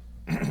the.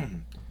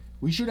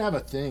 We should have a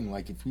thing,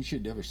 like if we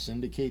should ever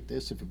syndicate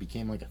this, if it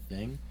became like a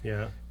thing,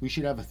 yeah. we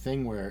should have a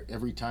thing where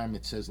every time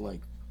it says like,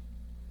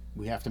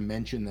 we have to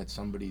mention that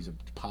somebody's a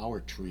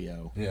power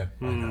trio. yeah.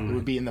 It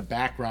would be in the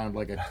background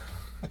like a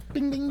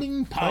ding ding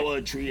ding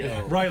power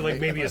trio. Right, like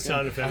maybe a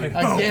sound effect.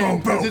 Again,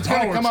 because it's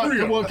going to come up.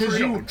 trio, Well, because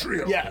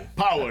trio. yeah,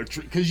 power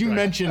trio. Because you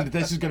mentioned that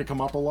this is going to come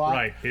up a lot.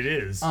 Right, it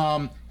is.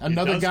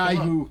 Another does guy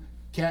come up. who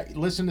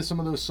listen to some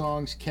of those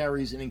songs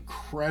carries an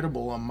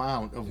incredible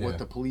amount of what Yeah.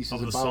 the police is Of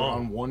the about song.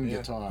 on one Yeah.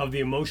 guitar, Of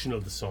the emotion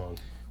of the song.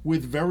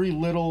 with very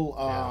little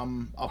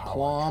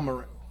aplomb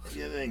or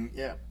anything.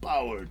 Yeah,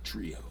 power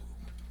trio.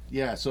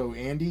 Yeah, so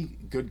Andy,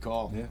 good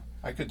call. Yeah.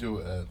 I could do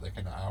like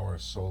an hour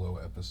solo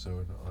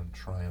episode on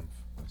Triumph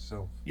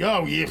myself.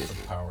 Oh yeah. The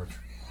power.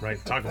 Right,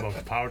 talk about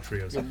the power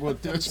trios. Well,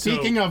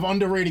 speaking of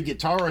underrated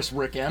guitarist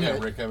Rick Emmett,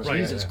 Yeah, Rick Emmett. Right.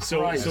 Jesus yeah. So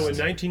Christ. in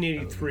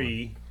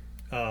 1983,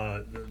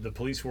 the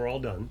police were all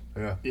done.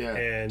 Yeah. yeah,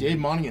 and- Dave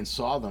Monaghan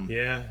saw them.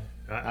 Yeah,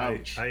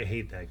 Ouch. I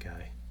hate that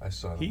guy. I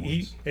saw them He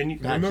once. and you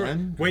Back remember?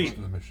 then? Wait,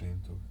 To the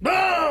machine too.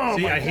 Oh,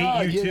 see, my I hate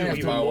God, you too, yeah.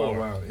 even Wow, more.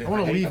 wow. I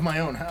want to hate- leave my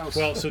own house.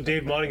 Well, so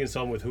Dave Monaghan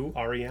song with who?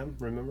 REM.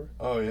 Remember?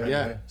 Oh yeah.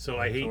 Yeah. So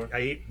I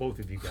hate both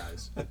of you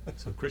guys.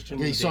 So Christian.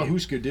 yeah, you and saw Dave.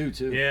 Husker Du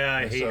too. Yeah,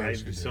 I hate. saw I,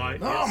 Husker Du. so I,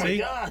 Oh my see,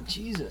 God,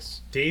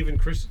 Jesus. Dave and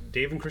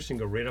Christian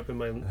go right up in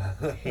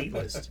my hate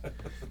list.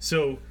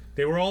 So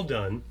they were all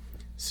done.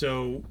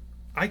 So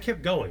I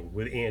kept going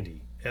with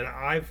Andy, and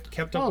I've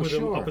kept up Oh, with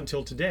him sure. up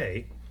until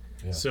today.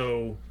 Yeah.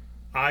 So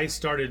I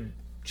started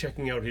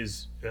checking out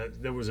his.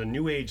 There was a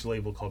new age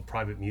label called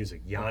Private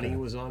Music. Yanni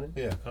was on it,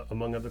 Yeah.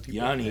 among other people.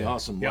 Yanni, Yeah.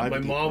 awesome. Yeah, Live my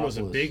at the mom was a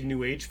Acropolis. big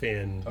New Age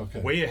fan,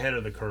 Okay. way ahead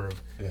of the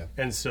curve. Yeah.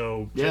 And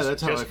so, Yeah,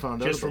 that's how I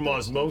found out Just about from that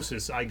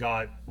osmosis, I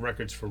got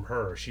records from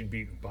her. She'd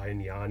be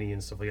buying Yanni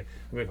and stuff like that.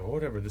 I'm like, oh,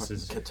 whatever, this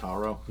is.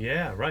 Kataro.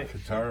 Yeah, right.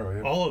 Taro,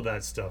 yeah. All of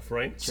that stuff,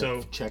 right?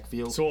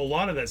 Checkfield. So a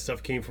lot of that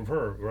stuff came from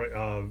her,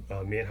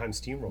 right? Mannheim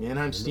Steamroller. Mannheim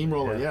remember?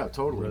 Steamroller, yeah,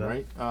 totally,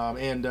 Remember right?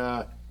 And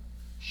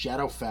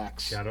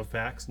Shadowfax.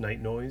 Shadowfax, Night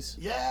Noise.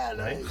 Yeah,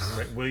 Right? nice.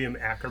 Right. William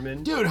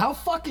Ackerman. Dude, how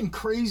fucking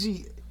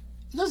crazy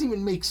It doesn't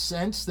even make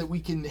sense that we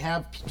can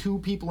have two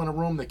people in a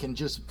room that can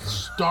just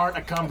start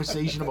a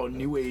conversation about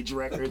new age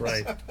records.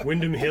 Right.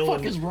 Wyndham Hill. What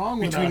the fuck is wrong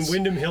with between us?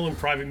 Wyndham Hill and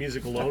Private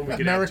Music alone, we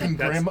could American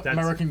have that's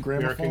American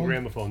Gramophone. American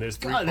Gramophone. There's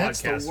 3 God,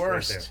 podcasts that's the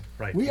worst. right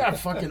there. Right. We are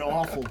fucking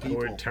awful people.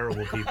 We're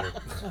terrible people.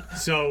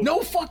 So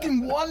No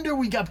fucking wonder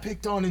we got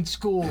picked on in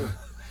school.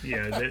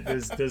 yeah,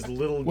 there's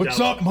little. What's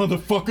doubt. up,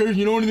 motherfucker?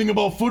 You know anything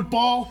about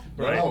football?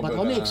 Right. No, But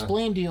let me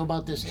explain to you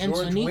about this George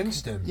Ensonique.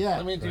 Winston. Yeah,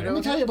 I mean, do you let know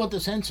me tell that? you about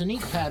this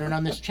Ensonique pattern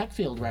on this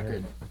Checkfield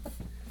record.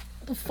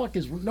 What the fuck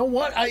is? No,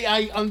 what?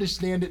 I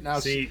understand it now.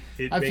 See,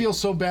 it I make- feel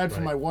so bad for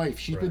right, my wife.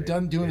 She's been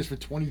right. doing this for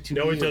 22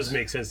 No, years. it does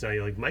make sense now.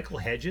 You're like Michael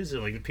Hedges, or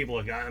like people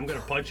are like, I'm gonna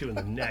punch you in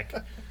the neck.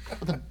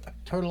 The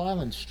Turtle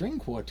Island String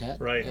Quartet.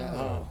 Right.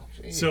 Oh,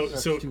 So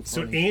that's so too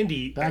so funny.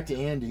 Andy, Back to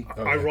Andy.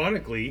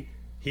 ironically,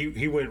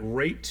 he went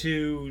right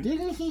to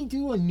Didn't he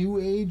do a new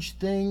age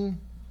thing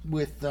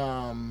with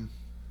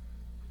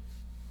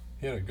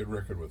He had a good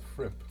record with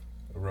Fripp,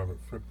 Robert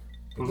Fripp.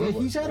 Yeah,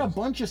 he's had a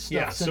bunch of stuff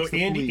yeah. since So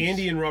the Andy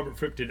police. and Robert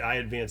Fripp did I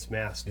Advance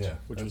Masked, Yeah,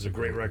 which that's was a a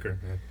great great record.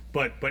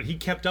 record, But he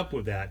kept up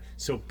with that.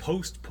 So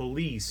post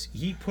Police,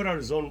 he put out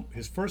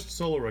his first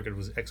solo record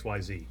was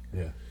XYZ,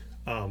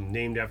 Yeah.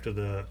 named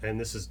after and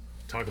this is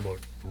talk about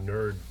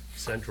nerd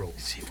central,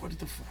 See, what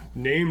the fuck?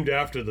 named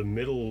after the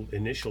middle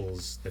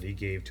initials that he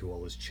gave to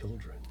all his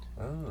children.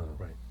 Oh.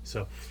 Right.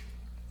 So,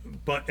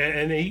 but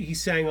and he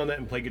sang on that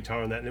and played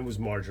guitar on that, and it was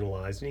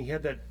marginalized, and he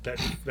had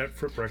that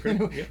Fripp record.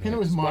 Yeah. And it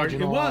was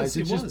marginalized. It was.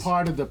 It's It just was.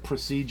 part of the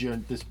procedure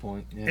at this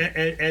point. Yeah.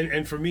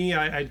 And for me,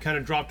 I'd kind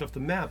of dropped off the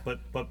map, but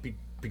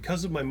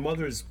because of my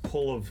mother's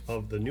pull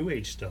of the new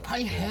age stuff.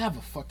 I have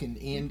a fucking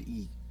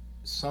Andy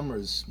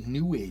Summers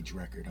new age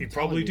record. I'm You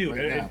probably telling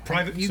you do. right And now.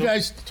 private- You so-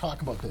 guys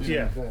talk about this.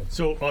 Yeah.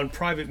 So on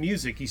Private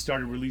Music, he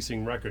started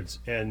releasing records,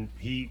 and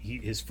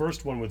his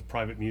first one with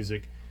Private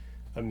Music,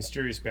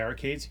 Mysterious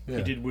Barricades, he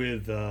Yeah. did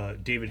with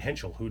David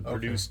Henschel, who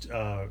produced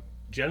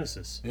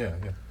Genesis. Yeah,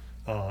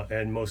 yeah.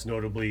 And most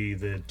notably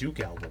the Duke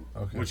album,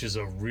 Okay. which is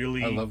a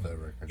really I love that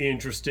record.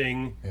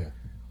 interesting Yeah.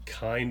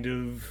 kind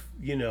of,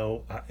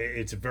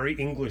 it's a very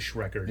English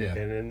record, Yeah.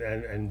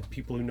 and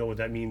people who know what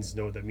that means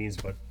know what that means.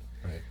 But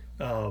Right.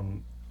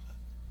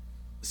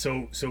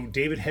 so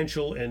David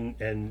Henschel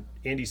and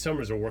Andy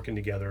Summers are working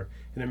together,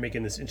 and they're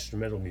making this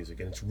instrumental music,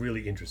 and it's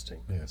really interesting.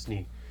 Yeah. It's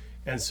neat.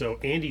 And so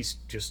Andy's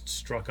just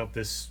struck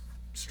this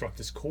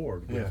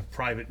chord with Yeah.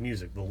 Private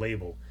Music, the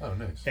label. Oh,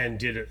 nice. And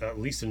did at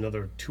least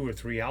another 2 or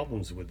 3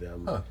 albums with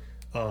them.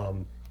 Huh.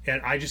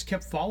 And I just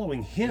kept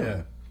following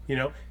him.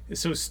 Yeah.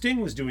 So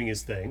Sting was doing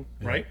his thing,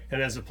 right?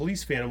 And as a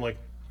Police fan, I'm like,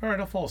 all right,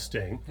 I'll follow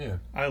Sting. Yeah.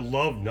 I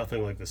love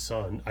Nothing Like the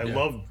Sun. I Yeah.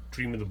 love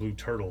Dream of the Blue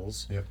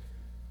Turtles. Yep.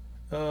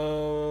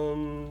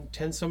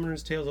 10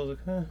 Summoner's Tales. I was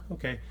like,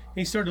 okay. And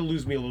he started to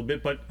lose me a little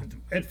bit, but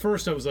at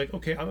first I was like,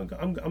 okay, I'm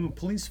a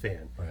Police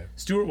fan. Right.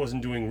 Stewart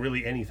wasn't doing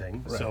really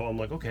anything, so Right. I'm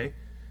like, okay,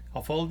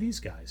 I'll follow these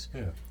guys.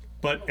 Yeah.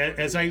 But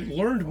as I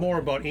learned more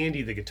about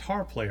Andy, the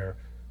guitar player,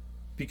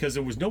 because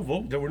there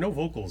were no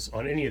vocals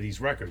on any of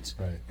these records,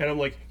 Right. and I'm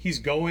like, he's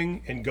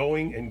going and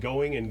going and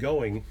going and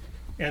going,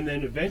 and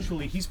then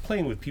eventually he's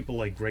playing with people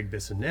like Greg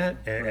Bissonette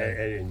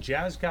and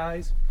jazz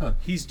guys.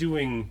 He's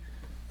doing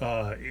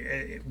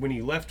when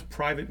he left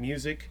Private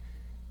Music,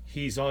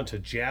 he's onto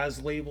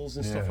jazz labels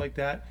and stuff Yeah. like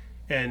that,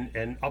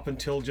 and up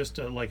until just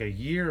like a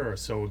year or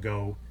so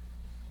ago.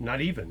 Not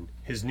even.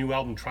 His new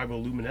album,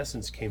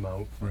 Triboluminescence, came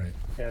out. Right.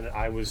 And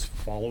I was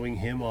following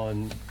him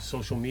on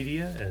social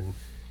media and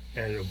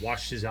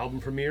watched his album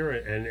premiere,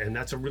 and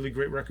that's a really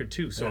great record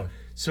too. So Yeah.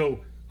 so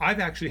I've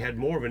actually had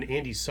more of an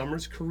Andy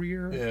Summers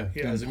career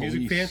Yeah. as a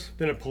music fan Police.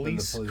 than a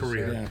Police, Police,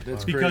 career. Yeah,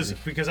 that's because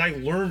crazy. because I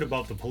learned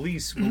about the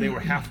Police when they were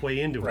halfway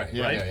into Right. it,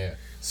 Yeah, right? yeah, yeah.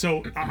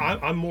 So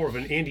I'm more of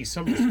an Andy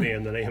Summers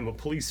fan than I am a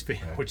Police fan,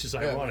 which is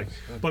ironic.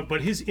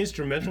 But his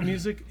instrumental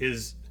music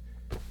is.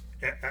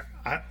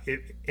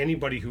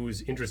 Anybody who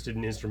is interested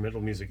in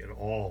instrumental music at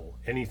all,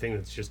 anything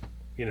that's just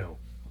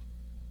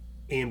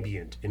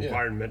ambient,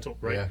 environmental,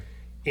 right? Yeah.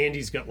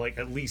 Andy's got like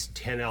at least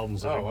 10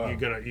 albums that Oh, wow.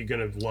 you're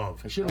gonna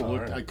love. I should have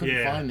looked. alright. I couldn't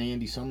Yeah. find the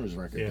Andy Summers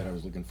record Yeah. that I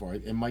was looking for.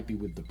 It might be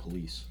with the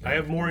Police. I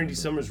have more Andy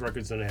Summers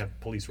records than I have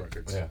Police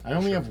records. Yeah. I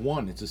only have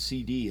one. It's a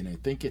CD, and I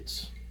think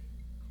it's.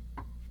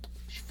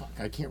 Fuck,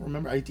 I can't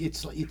remember.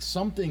 It's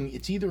something.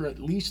 It's either at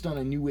least on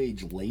a new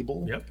age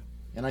label. Yep.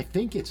 And I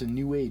think it's a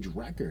new age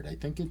record. I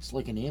think it's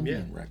like an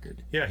ambient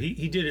record. Yeah,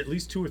 he did at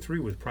least 2 or 3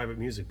 with Private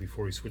Music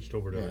before he switched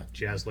over to Yeah.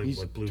 jazz labels He's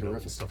like Blue Note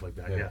terrific. and stuff like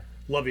that. Yeah. Yeah.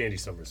 Love Andy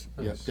Summers.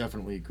 Yeah,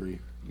 definitely agree.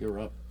 You're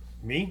up.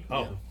 Me?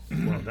 Oh,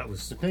 well, that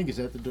was. I think is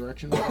that the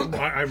direction we're going?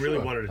 I really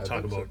Sure, wanted to I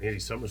talk think so. about Andy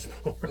Summers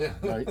more. Yeah.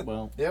 Right.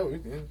 Well, Yeah.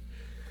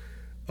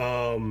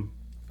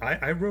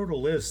 I wrote a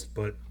list,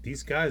 but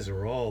these guys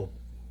are all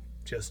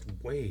just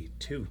way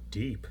too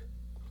deep.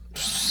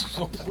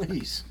 oh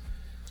please.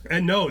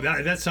 And no,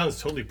 that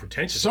sounds totally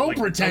pretentious. So I'm like-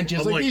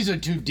 pretentious. I'm like these are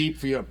too deep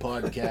for your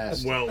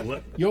podcast.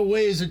 well, Your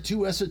ways are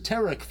too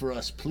esoteric for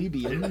us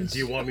plebeians. do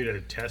you want me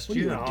to test What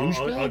are you? you, a I'll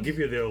douchebag? give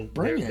you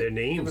Bring their it.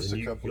 names, us a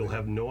and couple, you'll yeah.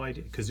 have no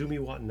idea. Kazumi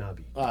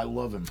Watanabe. I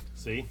love him.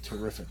 See?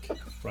 Terrific.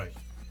 Right.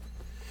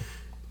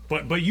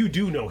 But you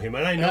do know him,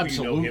 and I know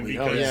you know him Absolutely.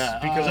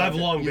 because because I've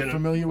long You're been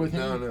familiar with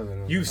him.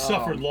 No. You've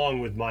suffered long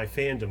with my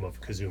fandom of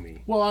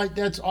Kazumi. Well,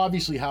 that's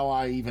obviously how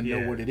I even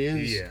Yeah, know what it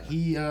is. yeah.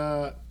 He,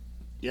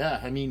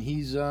 I mean,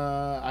 he's, you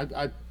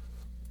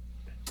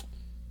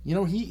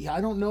know,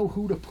 I don't know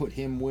who to put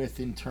him with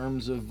in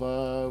terms of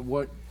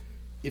what.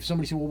 If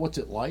somebody said, "Well, what's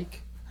it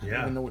like?" I don't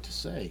Yeah. even know what to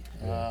say.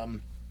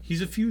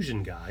 He's a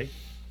fusion guy.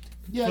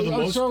 Yeah, For the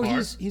most so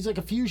part. he's like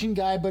a fusion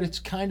guy, but it's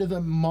kind of the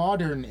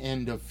modern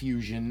end of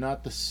fusion,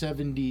 not the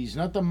 '70s,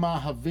 not the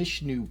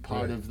Mahavishnu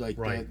part Right, of like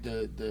right.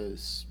 the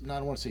I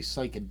don't want to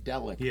say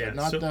psychedelic, Yeah, but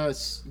not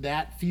so-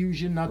 that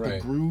fusion, not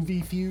Right. the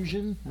groovy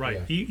fusion. Right.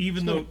 Yeah.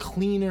 Even It's though a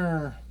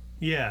cleaner.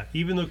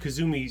 even though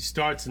Kazumi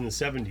starts in the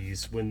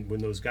 70s when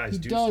those guys He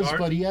do does, start.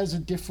 but he has a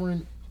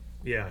different.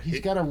 Yeah. He's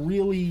got a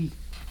really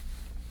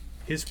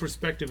his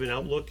perspective and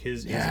outlook,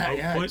 his yeah.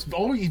 output. It's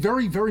always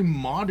very very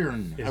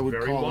modern. It's I would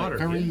very call modern, it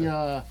very.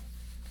 yeah.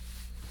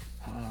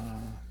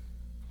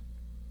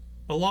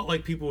 A lot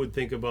like people would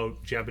think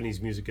about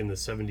Japanese music in the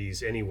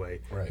 70s anyway.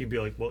 Right. You'd be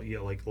like, well, yeah,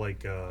 like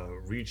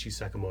Ryuichi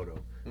Sakamoto,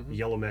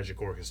 Yellow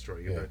Magic Orchestra.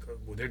 You'd be Yeah. like,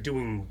 well, they're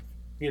doing,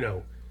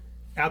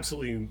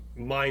 absolutely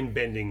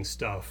mind-bending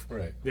stuff.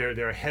 Right.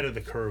 They're ahead of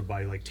the curve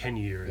by like 10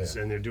 years,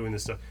 Yeah. and they're doing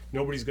this stuff.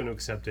 Nobody's going to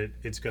accept it.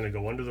 It's going to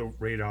go under the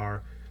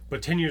radar.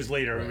 But 10 years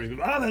later, everybody's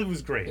going, that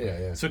was great. Yeah,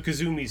 yeah. So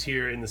Kazumi's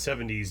here in the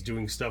 70s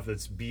doing stuff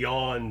that's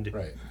beyond,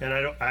 Right. and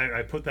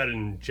I put that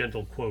in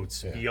gentle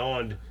quotes, Yeah.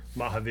 beyond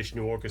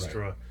Mahavishnu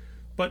Orchestra,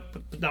 but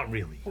not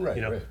really. Right,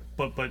 you know.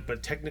 right.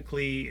 But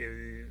technically,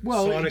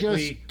 Well, sonically, it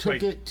just took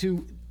right, it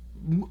to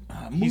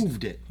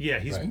moved it. Yeah,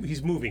 he's Right.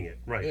 he's moving it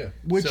right. Yeah.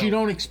 Which So- you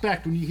don't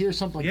expect when you hear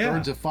something like Yeah.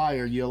 Birds of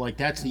Fire. You're like,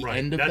 that's the Right,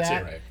 end of that's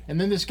that. it. Right.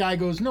 And then this guy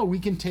goes, no, we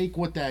can take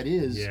what that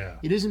is. Yeah.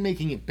 It isn't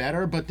making it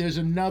better, but there's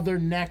another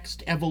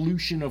next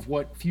evolution of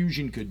what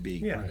fusion could be.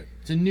 Yeah. Right.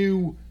 It's a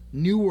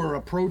newer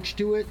approach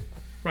to it.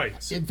 Right.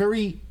 So, It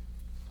very.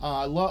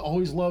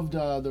 Always loved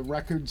the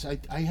records.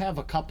 I have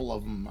a couple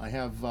of them. I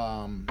have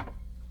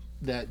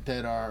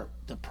that are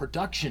the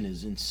production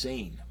is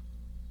insane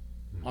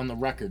on the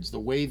records. The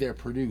way they're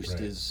produced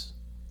Right. is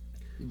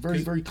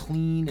very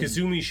clean. And,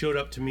 Kazumi showed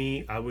up to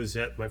me. I was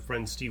at my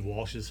friend Steve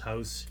Walsh's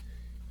house.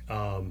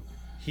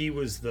 He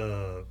was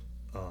a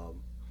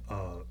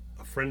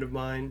friend of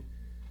mine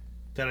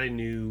that I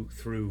knew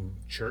through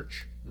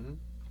church,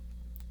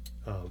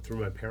 through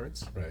my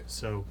parents. Right.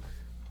 So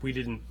we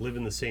didn't live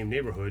in the same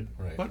neighborhood,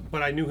 Right.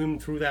 but I knew him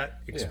through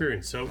that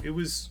experience. So it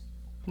was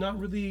not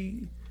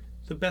really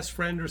the best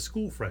friend or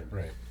school friend.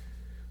 Right.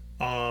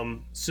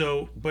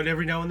 But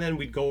every now and then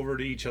we'd go over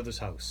to each other's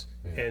house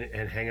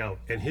and hang out.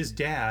 And his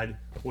dad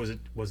was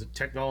a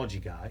technology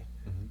guy.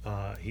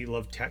 He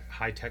loved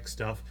high tech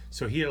stuff.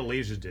 So he had a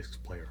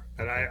Laserdisc player,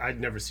 and I'd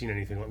never seen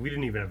anything like. We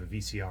didn't even have a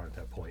VCR at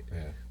that point.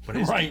 Yeah. But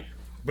his, Right.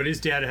 But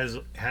his dad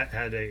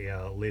had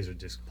a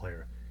Laserdisc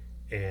player,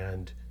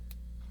 and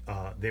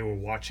they were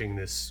watching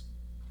this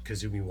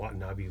Kazumi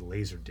Watanabe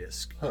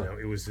Laserdisc. You know,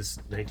 it was this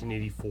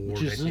 1984.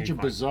 which is such a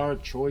 1985. bizarre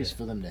choice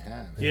for them to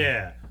have.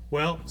 Yeah.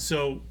 Well,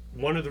 so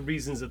one of the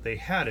reasons that they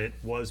had it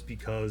was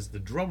because the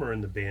drummer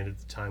in the band at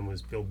the time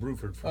was Bill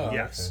Bruford from Oh,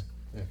 Yes,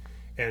 okay.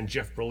 and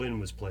Jeff Berlin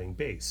was playing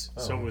bass.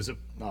 So it was a.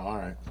 Oh, all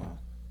right. Well,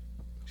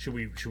 Should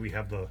we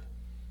have the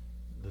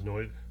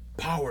noise?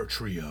 Power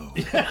trio.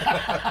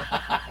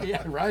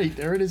 yeah, right.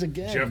 There it is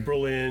again. Jeff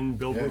Berlin,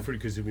 Bill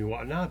Bruford, Kazumi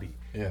Watanabe.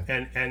 Yeah.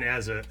 And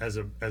as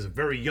a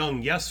very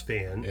young Yes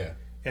fan. Yeah.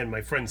 And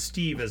my friend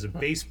Steve as a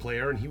bass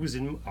player, and he was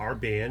in our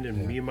band,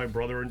 and me and my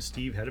brother and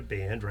Steve had a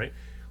band, right?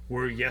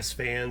 We're Yes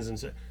fans, and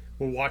so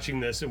we're watching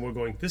this, and we're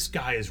going, "This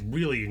guy is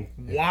really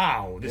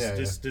wow!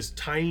 This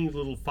tiny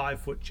little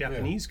 5-foot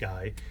Japanese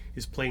guy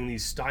is playing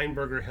these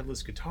Steinberger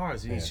headless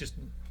guitars, and he's just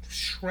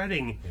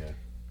shredding,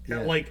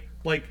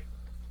 like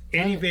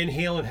Eddie Van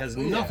Halen has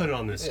nothing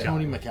on this guy."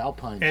 Tony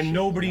McAlpine. And shit.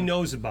 nobody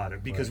knows about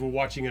it because we're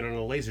watching it on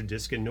a laser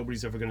disc and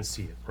nobody's ever going to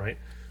see it, right?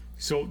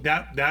 So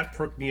that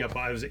perked me up.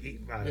 I was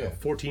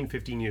 14,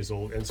 15 years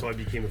old, and so I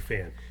became a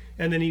fan.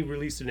 And then he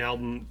released an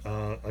album,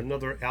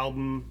 another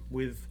album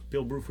with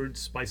Bill Bruford,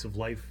 Spice of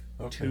Life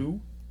 2.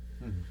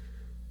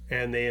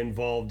 And they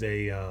involved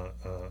a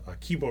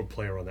keyboard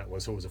player on that one,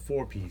 so it was a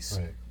 4-piece.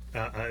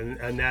 Right.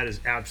 And that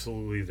is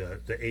absolutely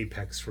the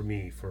apex for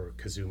me for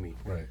Kazumi.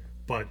 Right.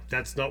 But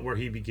that's not where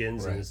he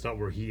begins, and Right. it's not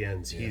where he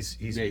ends. He's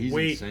he's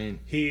way insane.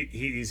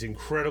 he's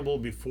incredible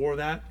before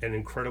that, and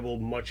incredible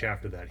much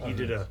after that.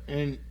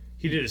 And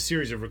He did a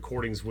series of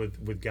recordings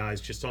with guys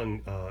just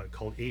on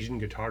called Asian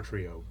Guitar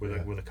Trio with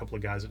a couple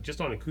of guys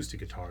just on acoustic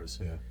guitars.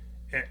 Yeah.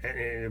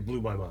 And it blew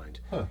my mind.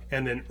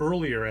 And then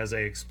earlier, as I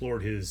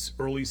explored his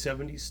early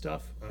 '70s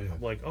stuff, I'm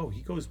like, oh,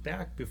 he goes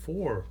back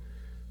before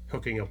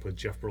hooking up with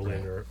Jeff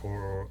Berlin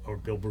or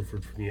Bill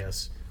Bruford from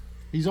Yes.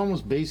 he's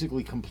almost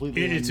basically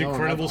completely It's unknown.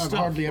 incredible I've stuff,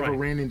 hardly ever right.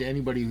 ran into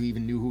anybody who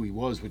even knew who he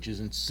was, which is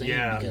insane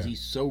because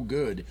he's so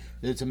good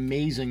that it's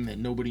amazing that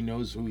nobody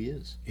knows who he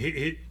is.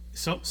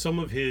 Some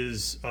of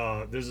his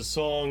there's a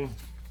song.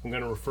 I'm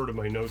going to refer to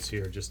my notes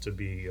here just to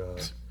be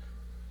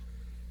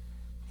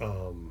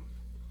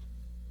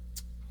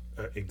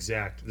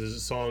exact. There's a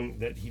song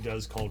that he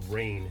does called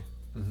Rain.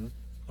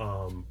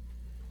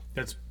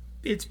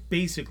 It's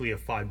basically a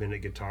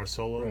 5-minute guitar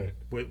solo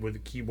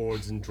with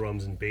keyboards and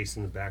drums and bass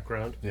in the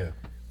background. Yeah.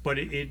 But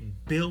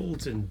it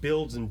builds and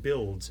builds and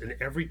builds, and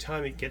every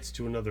time it gets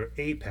to another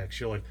apex,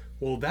 you're like,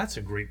 well, that's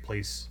a great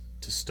place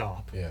to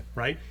stop. Yeah.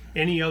 Right?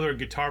 Any other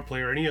guitar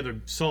player, any other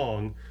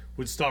song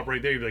would stop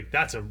right there. You'd be like,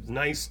 that's a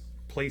nice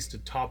place to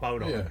top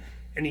out on. Yeah.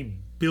 And he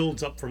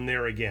builds up from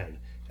there again.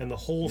 And the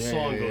whole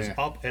song goes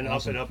up and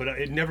up and up and up.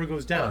 It never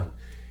goes down.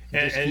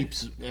 It And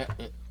keeps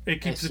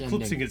it keeps ascending.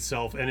 eclipsing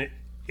itself, and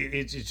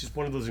it's just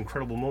one of those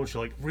incredible moments.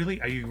 You're like, really?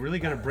 Are you really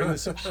going to bring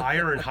this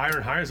higher and higher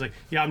and higher? It's like,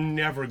 yeah, I'm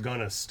never going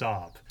to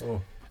stop.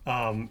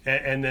 And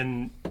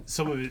then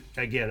some of it,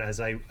 again, as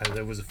I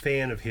was a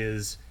fan of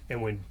his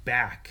and went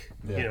back,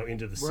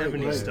 into the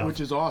 70s stuff. which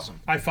is awesome.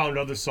 I found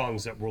other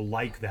songs that were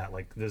like that.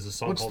 Like there's a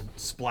song called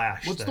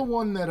Splash. What's the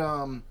one that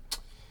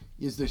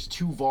there's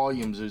 2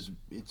 volumes?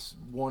 It's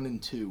 1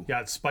 and 2.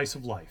 Yeah, it's Spice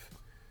of Life.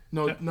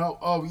 No.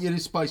 Oh, it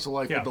is Spice of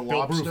Life Yeah, with the Bill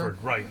lobster.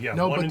 Bruford, right? Yeah.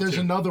 No, 1 but and there's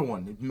 2. another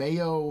one.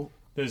 Mayo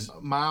There's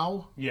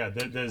Mao.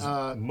 there's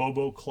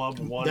Mobo Club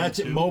 1 That's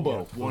and 2. it.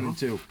 Mobo Yeah. 1 and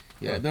 2.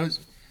 Yeah, those.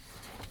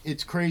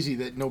 It's crazy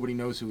that nobody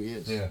knows who he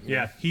is. Yeah.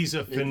 Yeah, he's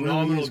a really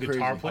phenomenal is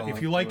guitar crazy. player.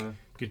 If you like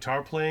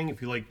guitar playing,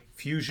 if you like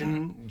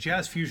fusion,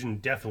 jazz fusion,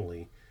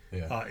 definitely.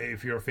 Yeah.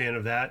 If you're a fan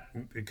of that,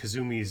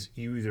 Kazumi's,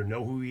 you either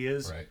know who he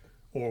is, Right.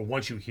 or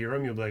once you hear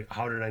him, you'll be like,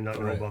 how did I not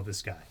know Right. about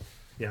this guy?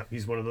 Yeah,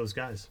 he's one of those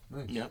guys.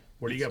 Yep.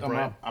 What do you got,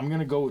 Brian? I'm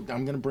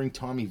gonna bring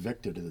Tommy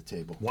Victor to the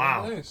table.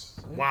 Wow. Nice.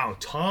 Wow,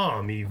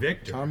 Tommy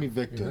Victor. Tommy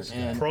Victor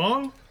and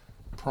Prong?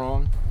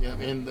 Prong. Yeah,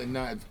 and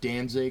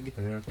Danzig.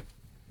 Yeah.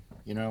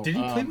 You know. Did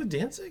he play with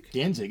Danzig?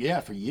 Danzig? Yeah,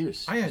 for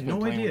years. I had He's been no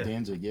playing idea. with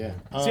Danzig, yeah.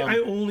 See, I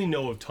only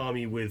know of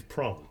Tommy with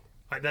Prong.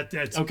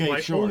 That's Okay,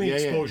 my sure. only yeah,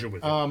 exposure yeah.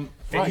 with him. And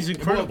Right. he's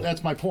incredible. Well,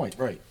 that's my point.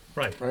 Right.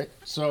 right.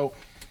 So,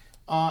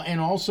 and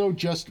also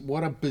just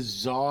what a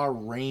bizarre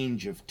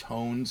range of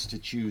tones to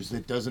choose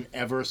that doesn't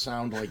ever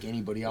sound like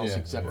anybody else Yeah,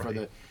 except for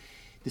right.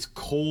 this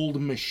cold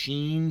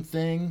machine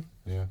thing.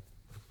 Yeah.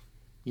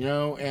 You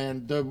know,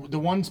 and the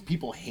ones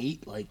people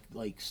hate, like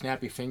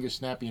Snap Your Fingers,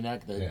 Snap Your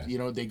Neck, that Yeah. you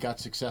know they got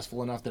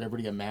successful enough that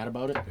everybody got mad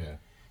about it. Yeah.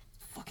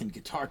 Fucking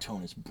guitar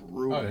tone is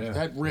brutal. Oh, yeah.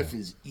 That riff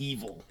is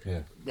evil.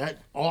 Yeah. That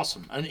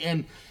awesome,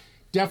 and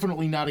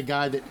definitely not a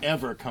guy that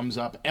ever comes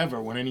up ever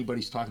when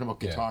anybody's talking about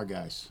guitar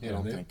guys. Yeah. I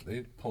don't they, think. they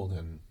pulled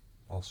in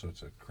all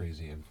sorts of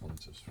crazy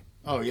influences. From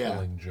Oh, yeah.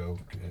 Killing Joke.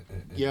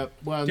 Yep.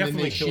 Well, and then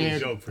Definitely they Killing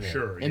shared, Joke for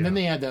sure. and then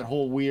they had that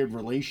whole weird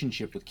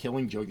relationship with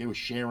Killing Joke. They were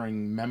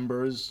sharing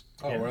members.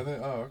 Oh, were they?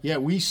 Oh, okay. Yeah,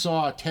 we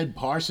saw Ted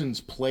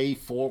Parsons play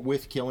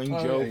with Killing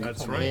Oh, Joke. yeah,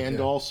 That's right, And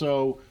yeah.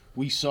 also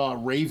we saw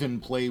Raven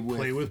play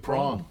with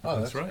Prong. Oh,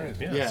 That's that's right.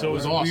 crazy. Yeah. Yeah, So it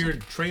was it a was awesome.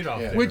 weird trade-off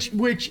Yeah. there.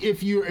 Which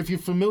if you're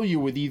familiar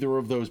with either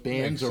of those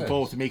bands Makes or sense.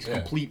 both, it makes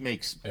Yeah.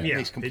 makes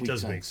yeah, complete it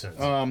does sense. make sense.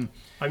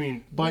 I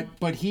mean,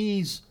 But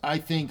he's, I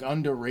think,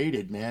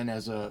 underrated, man.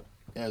 I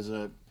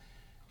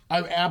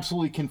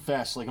absolutely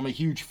confess, like I'm a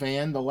huge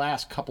fan. The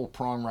last couple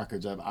Prong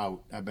records I've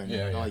been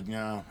Yeah, yeah. like,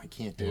 no, I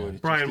can't do Yeah. it.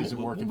 It Brian, just isn't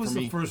what working was for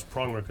the me. first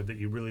Prong record that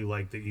you really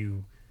liked that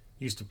you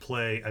used to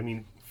play? I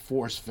mean,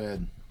 Force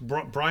fed.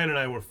 Brian and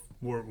I were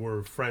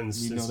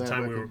friends You since know the that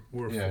time record?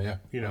 we were Yeah,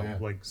 yeah.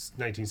 like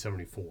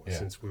 1974, Yeah.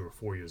 since we were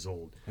 4 years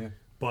old. Yeah.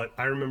 But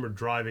I remember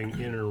driving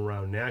in and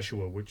around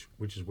Nashua, which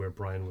is where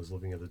Brian was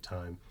living at the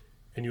time,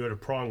 and you had a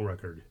Prong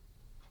record.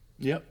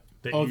 Yep.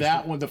 That Oh, used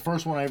that to- one, the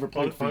first one I ever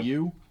played for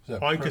you, Is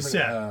that On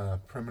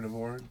cassette. Primitive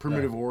Origins.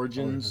 Primitive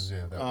Origins,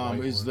 yeah, that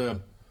white is one. the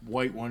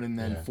white one, and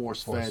then Yeah,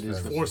 Force Force Fed is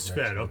Fed the was Force the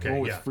Fed, next one. okay, one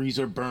with yeah.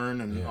 Freezer Burn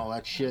and Yeah. all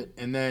that shit.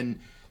 And then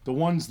the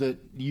ones that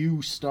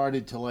you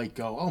started to like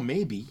go, oh,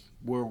 maybe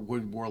were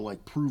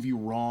like Prove You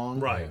Wrong,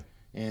 Right.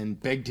 and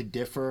Beg to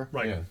Differ.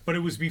 Right. Yeah. But it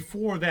was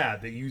before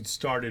that you'd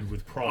started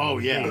with Prong. Oh,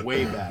 yeah, You're-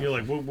 way back. You're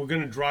like, we're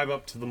going to drive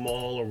up to the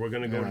mall, or we're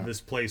going to go Yeah. to this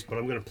place, but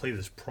I'm going to play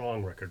this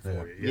Prong record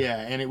for you. Yeah,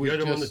 and it was you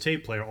had them on the just-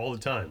 tape player all the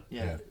time.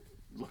 Yeah.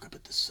 Look up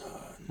at the sun.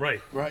 Right.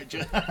 Right.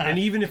 And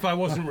even if I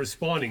wasn't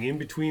responding, in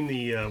between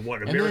the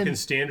American then-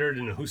 Standard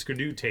and the Husker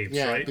Du tapes,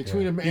 Yeah, right?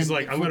 between them He's and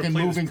like, I'm going to fucking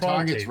play this Moving Prong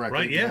Targets tape, record.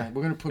 right? Yeah.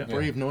 We're gonna put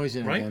Brave Noise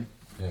in Right? again.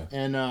 Yeah.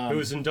 And It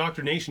was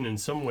indoctrination in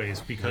some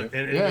ways, because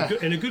and Yeah.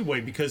 in a good way,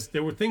 because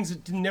there were things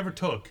that never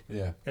took,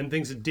 Yeah. and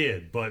things that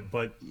did. But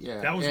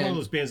Yeah, that was one of and-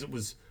 those bands that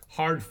was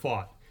hard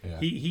fought.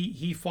 Yeah.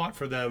 He fought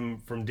for them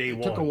from day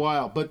one. took a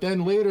while, but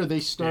then later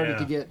they started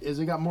to Yeah. get, as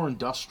they got more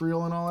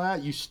industrial and all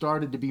that, you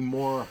started to be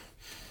more.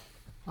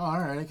 Oh, all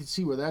right, I can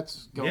see where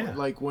that's going. Yeah.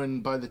 Like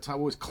when by the time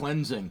it was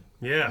Cleansing,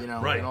 Yeah, you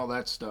know, right. and all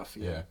that stuff.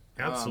 Yeah.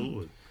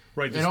 Absolutely.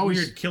 Right, this always-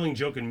 weird Killing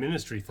Joke and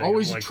Ministry thing.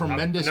 always I'm a like,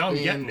 tremendous now I'm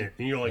band. getting it.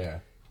 And you're like, Yeah.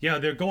 yeah,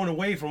 they're going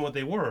away from what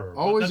they were.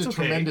 but Always that's a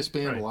okay. tremendous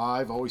band Right.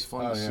 live, always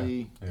fun Oh, to yeah.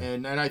 see, Yeah.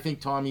 and I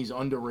think Tommy's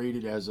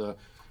underrated as a.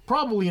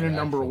 Probably in a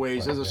number of actual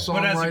ways, player, as a yeah.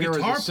 But as a songwriter,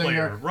 guitar as a singer,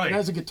 player, right. and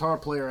as a guitar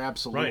player,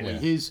 absolutely. Right, yeah.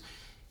 His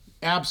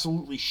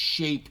absolutely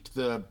shaped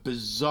the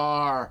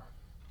bizarre,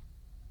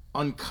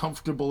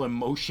 uncomfortable,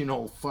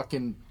 emotional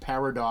fucking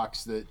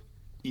paradox that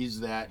is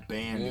that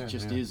band. Yeah, It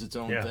just yeah. is its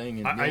own Yeah. thing.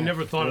 And I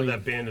never thought of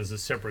brilliant. that band as a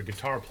separate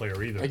guitar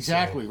player either.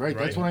 Exactly, so, right.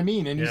 That's what I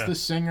mean. And he's Yeah. the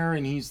singer,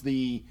 and he's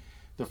the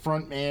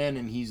front man,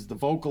 and he's the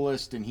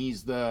vocalist, and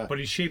he's the. But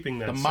he's shaping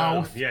that The sound.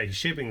 mouth. Yeah, he's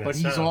shaping that But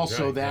sound. he's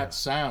also right, that yeah.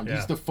 sound. Yeah.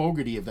 He's the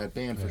Fogerty of that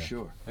band for Yeah.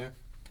 sure. Yeah.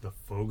 The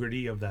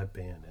Fogerty of that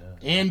band.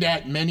 Yeah. And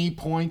at many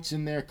points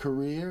in their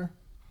career,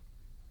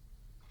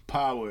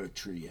 power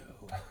trio.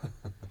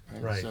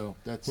 Right. So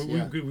that's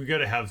We got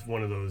to have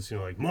one of those,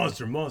 like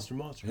monster, monster,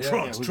 monster, Yeah.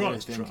 trucks, we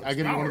trucks, gotta think. trucks. I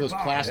get one of those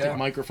power, plastic Yeah.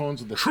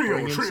 microphones with the Trio,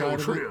 string trio, inside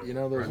trio. of it. You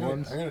know those I'm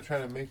ones. gonna try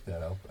to make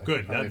that.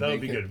 Good. Probably That'll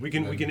make be it, good. We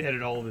can and then-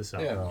 edit all of this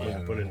out. Yeah, no, Yeah,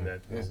 no, put no, in no.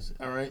 that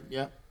All right.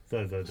 Yeah. the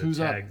Who's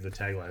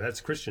tagline. That's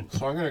Christian.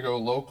 So I'm gonna go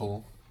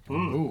local.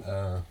 Ooh.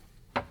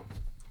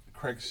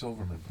 Craig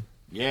Silverman.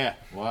 Yeah.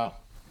 Wow.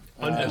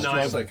 Undeniable.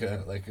 It's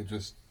like a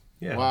just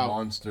Yeah. Wow.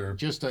 monster.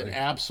 Just an like,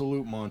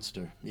 absolute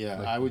monster. Yeah,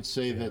 Like- I would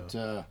say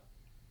that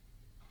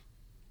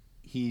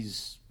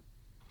he's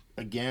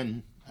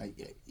again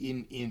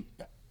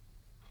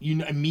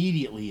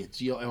immediately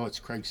it's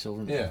Craig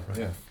Silverman. Yeah,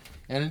 yeah,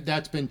 And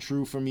that's been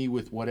true for me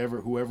with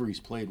whoever he's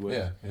played with.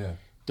 yeah, yeah.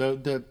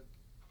 The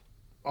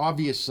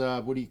obvious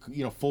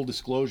full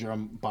disclosure,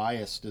 I'm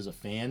biased as a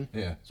fan.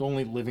 Yeah. It's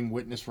only Living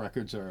Witness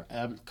records are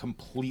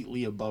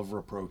completely above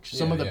reproach.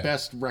 Some of the yeah.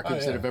 best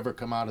records that yeah. have ever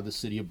come out of the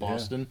city of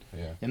Boston.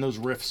 yeah. And those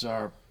riffs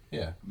are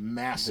Yeah. They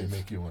massive.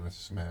 make you want to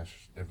smash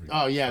every.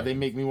 Oh yeah, they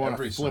make me want to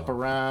every flip song.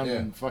 around Yeah.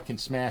 and fucking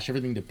smash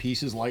everything to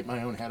pieces, light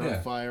my own head Yeah.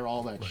 on fire,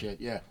 all that shit.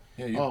 Yeah.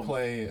 Yeah, you Oh,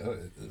 play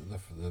the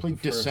play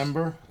first-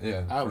 December.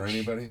 Yeah, for Ouch.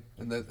 anybody,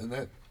 and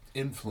that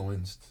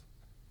influenced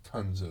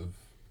tons of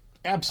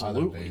other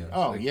Absolutely. bands,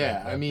 Oh like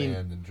yeah. that I mean,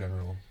 band in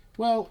general.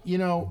 well,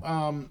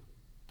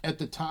 at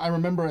the time, I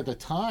remember at the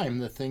time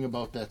the thing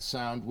about that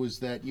sound was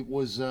that it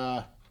was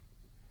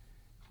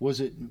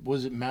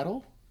it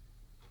metal,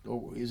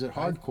 or is it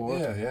hardcore?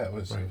 Yeah, it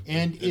was.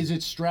 And is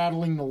it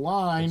straddling the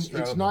line? It's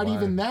straddling It's not the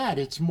even line. that.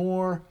 It's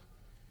more.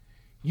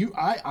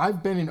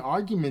 I've been in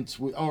arguments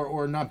with,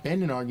 or not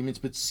been in arguments,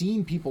 but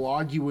seen people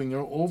arguing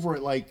over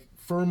it, like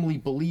firmly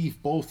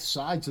believe both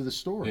sides of the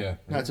story. Yeah,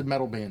 That's a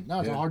metal band. No,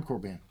 it's a Yeah. hardcore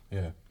band.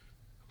 Yeah,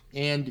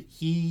 And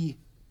he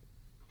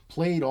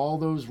played all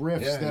those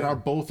riffs Yeah, that yeah. are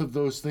both of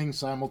those things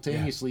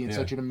simultaneously in yeah.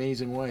 such an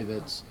amazing way.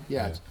 That's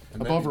it's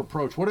And above then-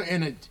 reproach.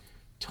 And a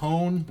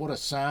tone, what a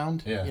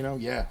sound.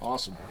 Yeah.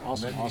 Awesome. and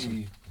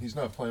then he's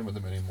not playing with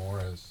them anymore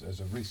as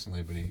of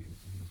recently, but he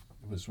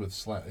was with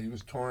he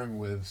was touring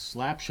with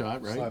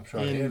Slapshot, right?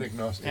 Slapshot and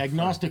Agnostic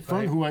Agnostic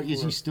Front, Front. right?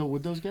 Is he still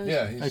with those guys?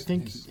 Yeah, I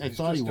think he's I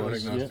thought he just doing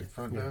was. Yeah. Agnostic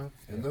Front now,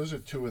 and those are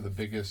two of the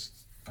biggest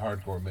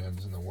hardcore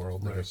bands in the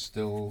world that are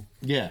still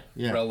Yeah.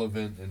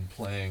 relevant and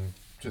playing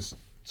just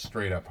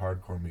straight up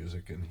hardcore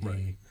music.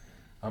 And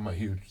I'm a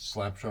huge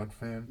Slapshot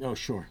fan, Oh,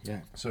 sure.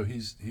 Yeah. so he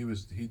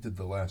did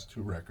the last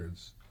two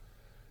records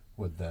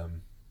with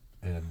them,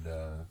 and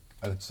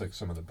it's like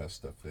some of the best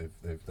stuff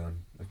they've done.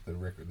 Like the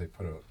record they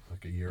put out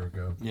like a year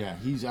ago Yeah.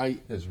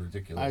 is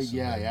ridiculous. I And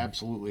then-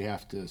 absolutely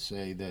have to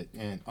say that,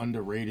 and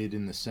underrated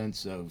in the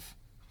sense of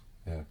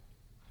yeah,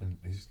 and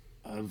he's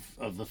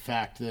of the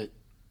fact that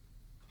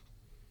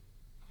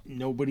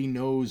nobody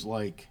knows,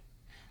 like,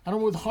 I don't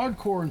know, with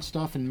hardcore and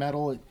stuff and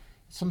metal, it's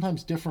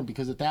sometimes different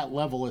because at that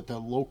level, at the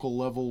local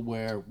level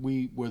where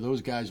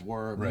those guys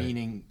were, Right.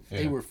 meaning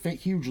they Yeah. were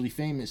hugely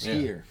famous yeah,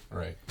 here,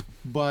 right.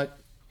 but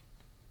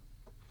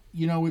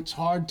it's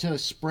hard to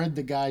spread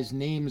the guy's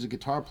name as a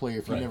guitar player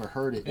if you Right. never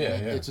heard it. Yeah,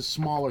 yeah. It's a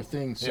smaller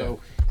thing. So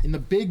in the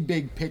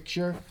big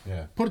picture,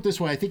 Yeah. put it this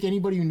way, I think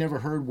anybody who never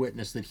heard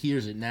Witness that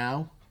hears it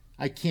now,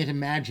 I can't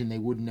imagine they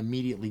wouldn't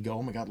immediately go,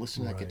 "Oh my God,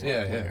 listen to that guitar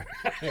Yeah, player."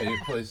 yeah, you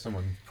play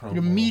someone promo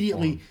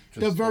Immediately,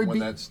 form, just when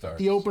that starts.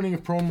 the opening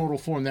of Promodal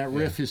Form, that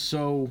riff is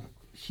so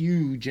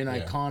huge and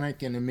Yeah.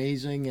 iconic and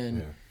amazing, and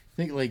Yeah. I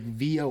think like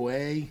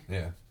VOA,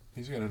 Yeah,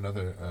 he's got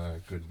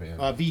another good band.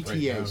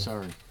 VTA, right now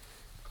sorry.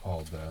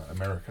 called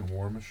American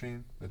War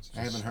Machine. That's just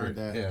I haven't heard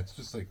that. Yeah, it's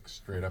just like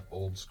straight up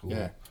old school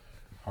Yeah.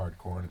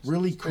 hardcore. And it's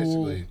Really it's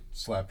cool. Basically,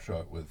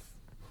 Slapshot with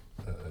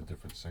a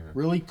different singer.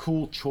 Really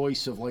cool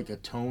choice of like a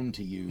tone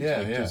to use. Yeah,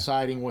 like yeah.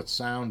 deciding what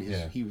sound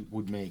Yeah. he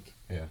would make.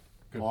 Yeah,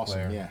 good Awesome,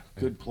 player. yeah.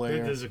 Good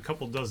player. There's a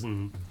couple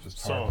dozen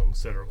Just hard.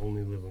 songs that are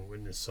only Living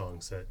Witness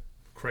songs that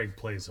Craig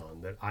plays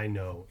on that I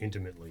know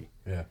intimately,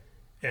 Yeah,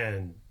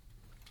 and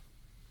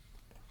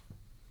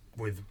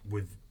with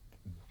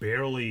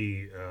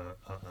barely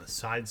a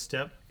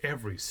sidestep,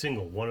 every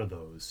single one of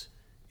those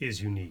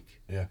is unique.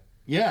 yeah,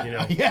 Yeah, You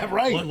know, yeah,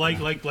 right.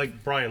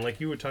 Like Brian, like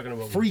you were talking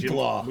about Freak with Jim,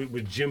 Law.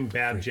 with Jim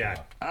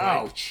Babjack.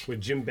 Ouch.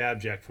 With Jim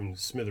Babjack from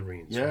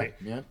Smithereens, Yeah, right?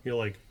 yeah.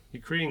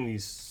 You're creating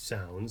these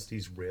sounds,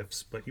 these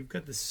riffs, but you've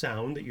got the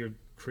sound that you're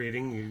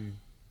creating. You're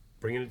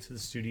bringing it to the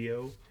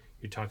studio.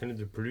 You're talking to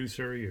the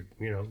producer. You're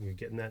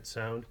getting that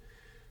sound.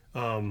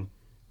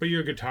 But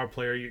you're a guitar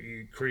player.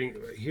 You're creating.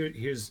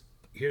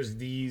 Here's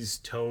these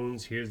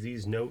tones. Here's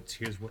these notes.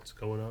 Here's what's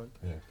going on.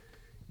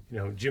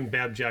 yeah. Jim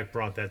Babjack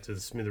brought that to the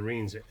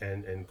Smithereens,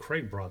 and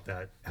Craig brought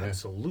that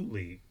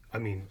absolutely. I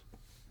mean,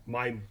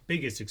 my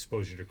biggest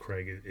exposure to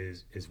Craig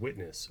is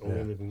Witness,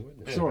 Only Living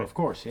Witness. Sure, right? of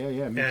course.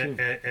 Yeah, me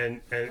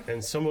too.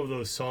 And some of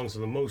those songs are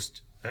the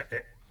most,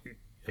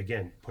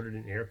 again, put it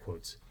in air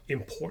quotes,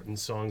 important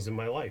songs in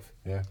my life.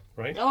 Yeah.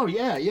 Right? Oh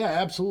yeah,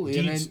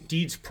 absolutely.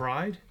 Deeds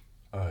Pride.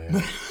 Oh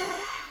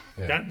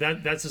yeah.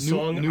 That's a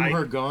song. Knew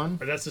Her Gone.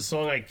 That's a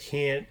song I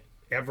can't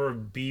ever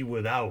be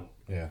without.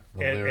 Yeah.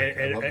 And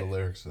I love the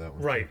lyrics of that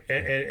one. Right,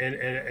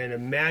 and a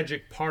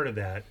magic part of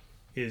that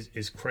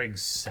is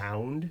Craig's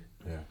sound.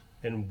 Yeah.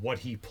 And what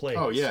he plays.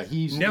 Oh yeah,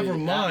 he's never the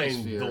mind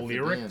atmosphere the of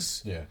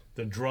lyrics, Yeah.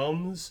 the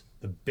drums,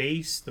 the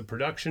bass, the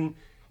production,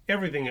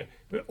 everything.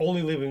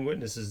 Only Living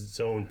Witness is its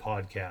own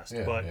podcast,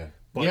 Yeah, but yeah.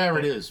 but Yeah,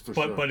 but, it is, for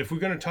but, sure. But if we're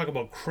going to talk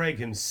about Craig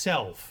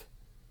himself,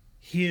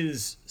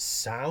 his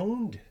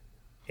sound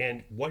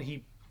and what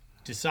he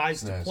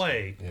decides to Nice.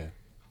 play Yeah.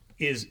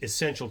 is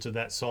essential to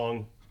that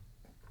song,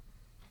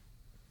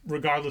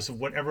 regardless of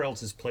whatever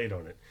else is played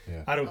on it.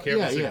 Yeah. I don't care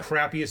if it's Yeah. the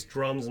crappiest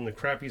drums and the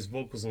crappiest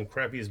vocals and the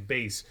crappiest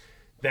bass.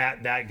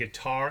 That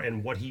guitar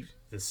and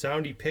the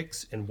sound he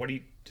picks and what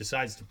he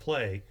decides to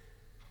play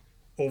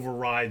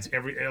overrides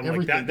everything.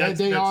 Everything. That's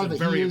They are a the,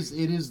 very. it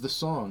is the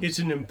song. It's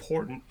an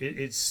important.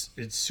 It's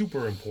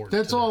super important.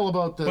 That's to all that.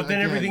 about the. But then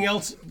again, everything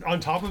else on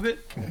top of it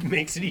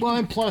makes it even. Well,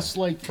 and plus,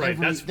 like Right,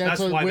 that's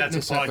that's a why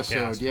witness that's a podcast,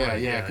 episode. Yeah,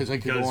 right, yeah, because I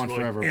could go because, on like,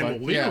 forever. and But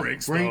the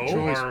lyrics, great though,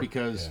 choice are-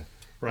 because I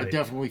Right.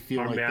 definitely feel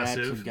Are like that's a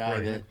massive, guy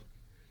right.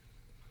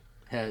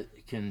 that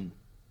can.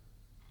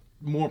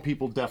 More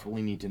people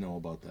definitely need to know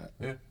about that.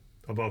 Yeah.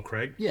 About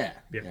Craig. Yeah,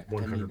 Yeah, I mean,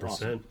 100%.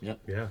 awesome. Yep.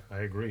 Yeah,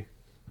 I agree.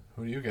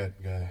 Who do you got,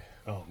 guy?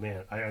 Oh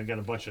man, I got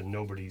a bunch of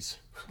nobodies.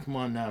 Come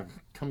on now,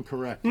 come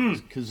correct. Hmm.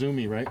 It's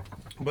Kazumi, right?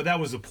 But that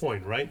was the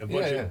point, right? A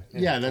bunch of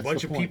Yeah, a that's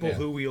bunch the of point, people yeah.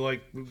 who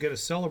we get to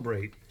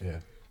celebrate. Yeah.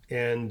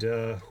 And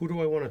who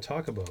do I want to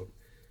talk about?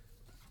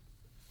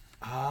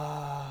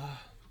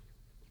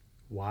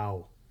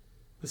 Wow,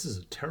 this is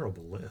a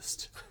terrible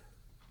list.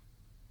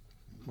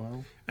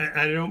 Well,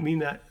 I don't mean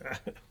that.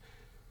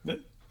 But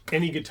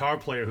any guitar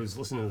player who's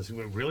listening to this,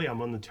 really,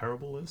 I'm on the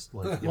terrible list.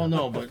 Like, well,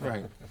 no, but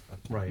right.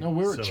 right? No,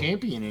 we're so,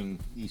 championing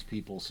these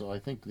people, so I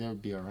think they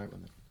would be all right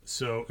with it.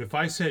 So if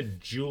I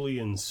said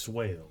Julian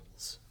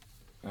Swales,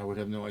 I would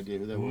have no idea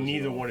who that was.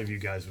 neither at all. one of you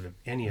guys would have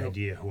any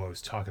idea who I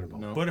was talking about.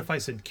 No. But if I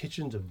said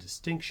Kitchens of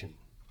Distinction,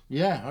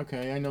 Yeah,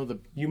 okay, I know the.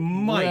 you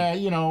might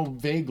Yeah,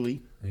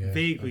 vaguely. Yeah.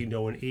 vaguely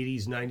know an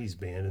 80s, 90s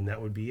band, and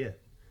that would be it.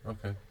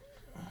 Okay.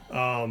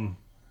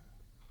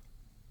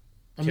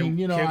 I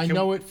mean, I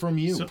know it from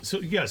you.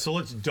 So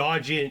let's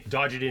dodge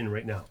it in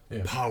right now.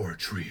 Yeah. Power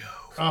Trio.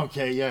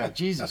 Okay, yeah,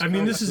 Jesus. I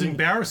mean, this Christ. is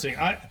embarrassing.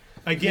 You're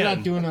Again,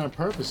 not doing it on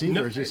purpose either.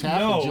 No, it just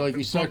happens. no,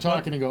 You start but-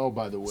 talking and go, oh,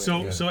 by the way.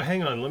 so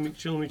hang on. Let me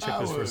check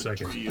this for Power a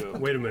second. Trio.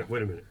 Wait a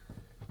minute.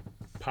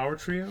 Power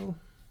Trio.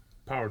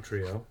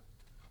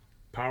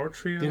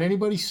 Did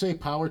anybody say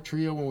Power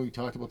Trio when we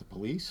talked about the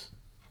Police?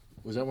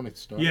 Was that when it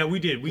started? Yeah, we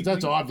did.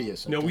 That's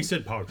obvious. I No, we think.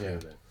 said Power Trio Yeah.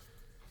 then.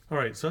 All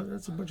right, so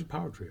that's a bunch of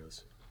power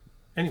trios.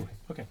 Anyway,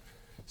 okay.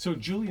 So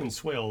Julian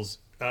Swales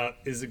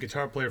is a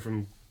guitar player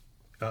from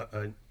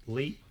a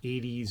late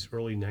 80s,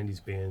 early 90s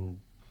band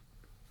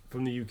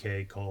from the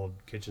UK called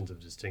Kitchens of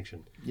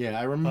Distinction. Yeah,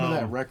 I remember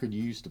that record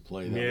you used to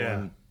play. That yeah.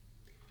 one.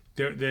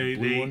 They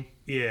one?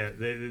 yeah,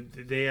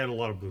 they had a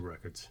lot of blue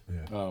records.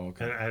 Yeah. Oh,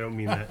 okay. And I don't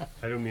mean that.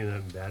 I don't mean that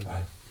in a bad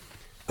way.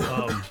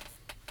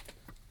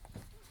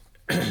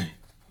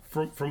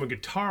 From a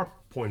guitar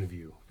point of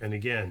view, and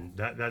again,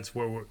 that's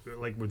where we're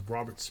like with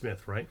Robert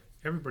Smith, right?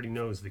 Everybody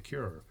knows The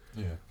Cure,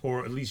 Yeah.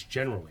 or at least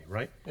generally,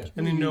 right? Yeah.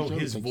 And they know I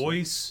his think so.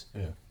 voice,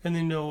 Yeah. and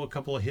they know a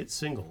couple of hit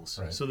singles,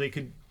 Right. so they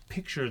could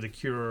picture The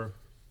Cure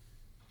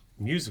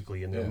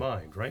musically in their Yeah.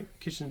 mind, right?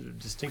 Kitchen of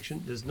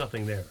Distinction, there's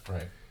nothing there.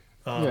 Right.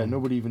 Yeah,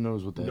 nobody even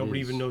knows what that is.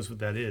 Nobody even knows what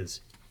that is.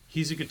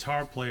 He's a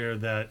guitar player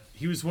that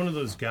he was one of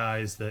those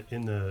guys that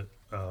in the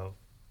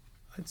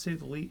I'd say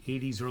the late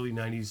 80s, early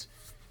 90s,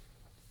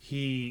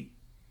 he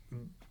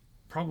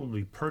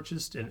probably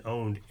purchased and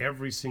owned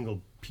every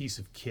single piece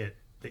of kit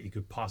that you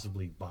could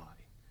possibly buy.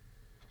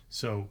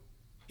 So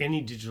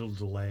any digital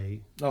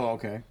delay, Oh,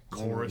 okay. I know what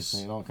you're Chorus.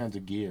 saying, all kinds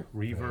of gear.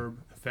 reverb,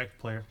 effect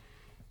player.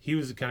 He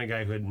was the kind of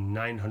guy who had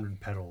 900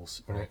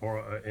 pedals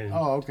and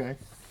Oh, okay.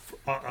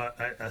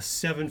 a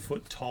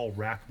 7-foot tall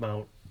rack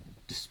mount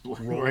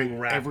Display rolling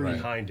rack every.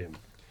 behind him.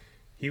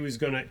 He was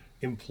going to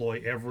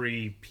employ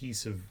every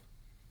piece of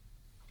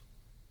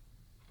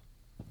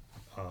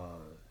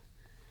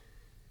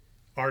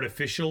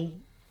artificial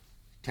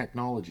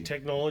Technology.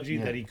 technology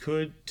Yeah. that he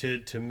could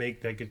to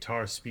make that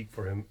guitar speak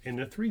for him in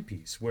a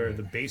 3-piece, where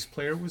the bass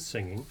player was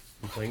singing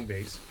and playing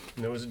bass,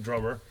 and there was a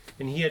drummer,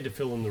 and he had to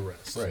fill in the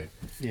rest. Right.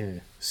 Yeah.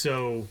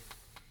 So,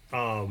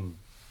 in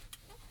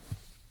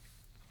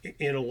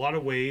a lot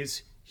of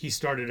ways, he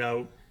started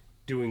out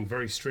doing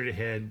very straight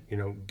ahead,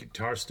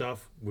 guitar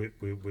stuff with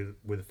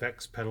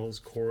effects, pedals,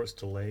 chorus,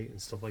 delay,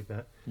 and stuff like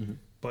that. Mm-hmm.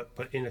 But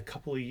in a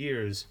couple of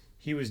years,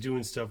 he was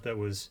doing stuff that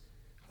was.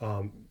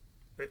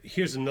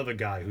 Here's another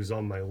guy who's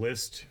on my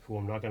list, who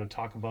I'm not going to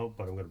talk about,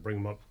 but I'm going to bring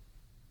him up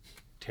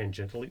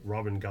tangentially.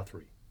 Robin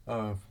Guthrie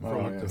From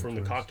yeah. from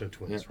the Twins. Cocteau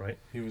Twins, Yeah. right?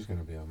 He was going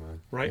to be on mine.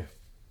 Right.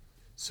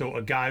 So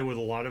a guy with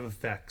a lot of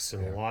effects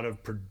and a lot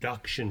of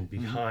production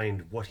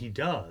behind what he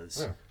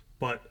does,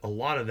 but a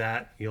lot of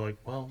that, you're like,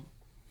 well,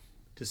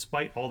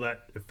 despite all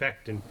that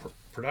effect and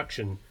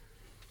production,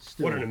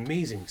 what an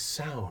amazing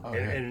sound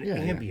and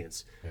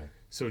ambience. Yeah.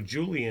 So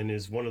Julian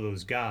is one of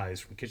those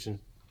guys from Kitchen.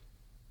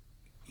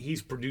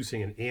 He's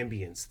producing an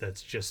ambience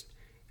that's just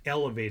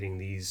elevating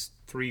these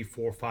 3,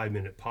 4, 5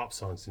 minute pop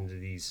songs into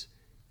these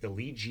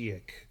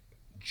elegiac,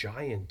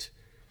 giant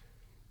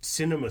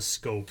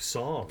CinemaScope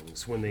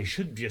songs when they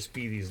should just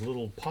be these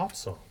little pop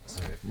songs.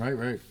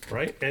 Right.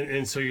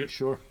 And so you're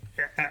Sure.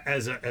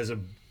 as a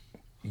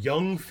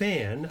young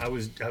fan, I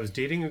was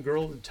dating a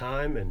girl at the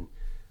time, and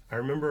I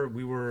remember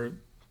we were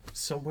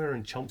somewhere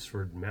in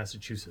Chelmsford,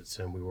 Massachusetts,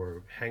 and we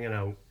were hanging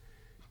out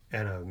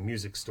at a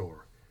music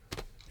store,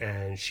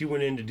 and she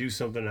went in to do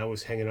something, and I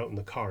was hanging out in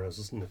the car, and I was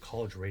listening to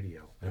college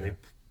radio, and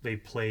they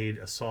played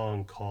a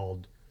song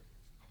called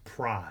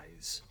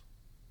Prize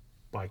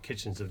by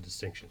Kitchens of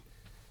Distinction.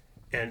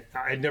 And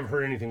I'd never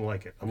heard anything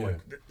like it. I'm like,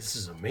 this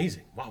is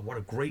amazing. Wow, what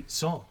a great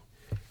song.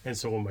 And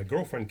so when my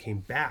girlfriend came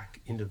back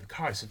into the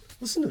car, I said,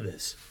 listen to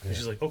this. And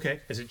she's like, okay.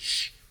 I said,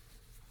 shh.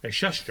 I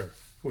shushed her,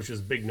 which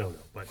was a big no-no.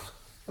 But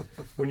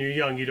when you're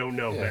young, you don't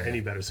know any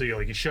better. So you're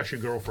like, you shush your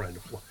girlfriend.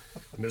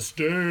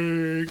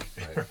 Mistake.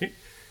 Right?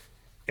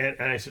 And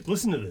I said,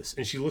 listen to this.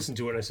 And she listened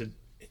to it, and I said,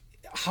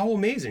 how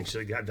amazing. She's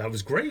like, yeah, that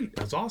was great.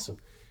 That's awesome.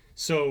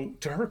 So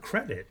to her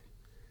credit,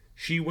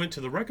 she went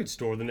to the record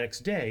store the next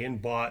day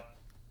and bought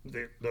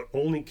the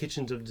only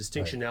Kitchens of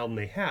Distinction album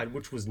they had,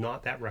 which was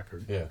not that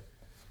record,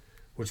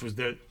 which was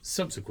the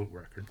subsequent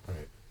record.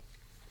 Right.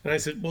 And I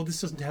said, well, this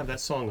doesn't have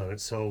that song on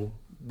it, so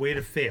way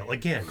to fail.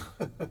 Again,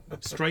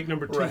 strike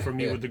number 2 for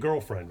me with the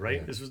girlfriend,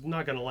 right? This was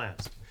not going to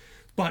last.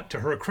 But to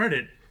her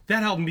credit,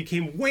 that album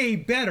became way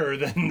better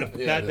than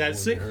that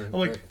single. I'm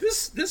like,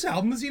 this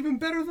album is even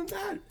better than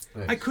that.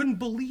 Nice. I couldn't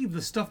believe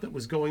the stuff that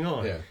was going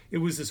on. Yeah. It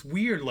was this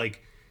weird,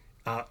 like,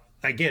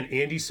 again,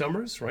 Andy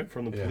Summers, right,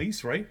 from the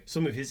Police, right?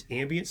 Some of his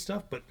ambient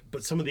stuff,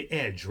 but some of the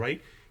edge, right,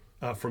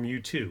 from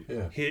U2.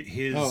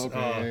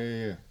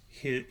 Yeah.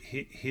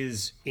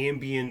 His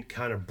ambient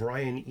kind of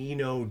Brian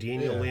Eno,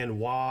 Daniel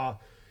Lanois,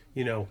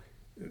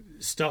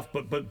 stuff,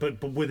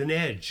 but with an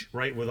edge,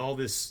 right, with all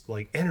this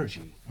like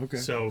energy. Okay.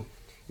 So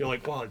you're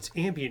like, wow, it's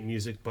ambient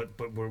music, but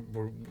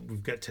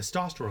we've got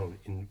testosterone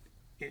in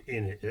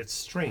it. It's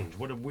strange.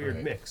 What a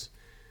weird mix.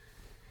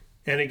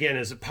 And again,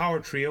 as a power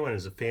trio and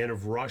as a fan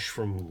of Rush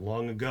from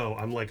long ago,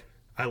 I'm like,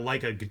 I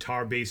like a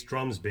guitar-based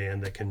drums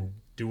band that can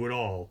do it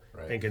all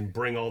and can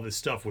bring all this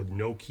stuff with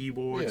no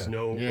keyboards,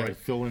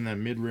 fill in that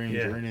mid-range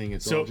or anything.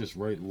 It's all just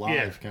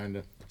live kind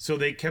of. So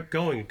they kept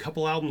going a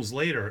couple albums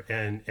later,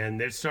 and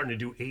they're starting to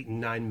do 8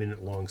 and 9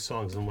 minute long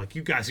songs. I'm like,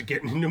 you guys are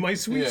getting into my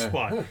sweet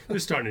spot. They're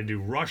starting to do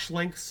Rush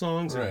length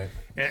songs. Right.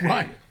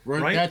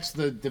 That's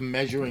the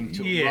measuring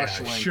to Rush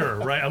length. Sure,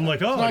 right. I'm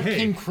like, oh, not hey.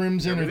 King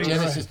Crimson or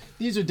Genesis.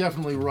 These are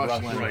definitely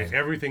Rush length. Right,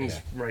 everything's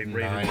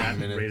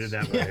rated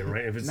that way,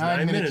 right? If it's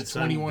 9 minutes,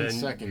 21 then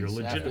seconds. you're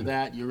legitimate. After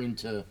that, you're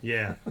into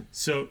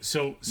So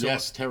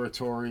yes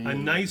territory. A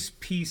nice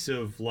piece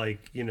of,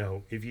 like,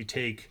 if you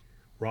take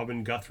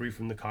Robin Guthrie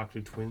from the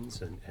Cocteau Twins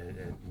and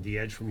The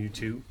Edge from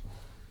U2,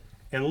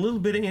 and a little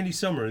bit of Andy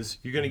Summers,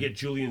 you're going to get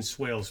Julian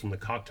Swales from the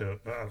Cocteau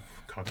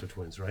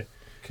Twins, right?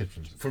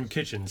 From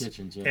Kitchens.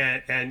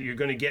 And you're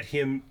going to get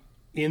him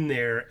in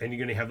there, and you're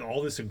going to have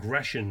all this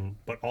aggression,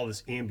 but all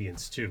this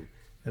ambience too.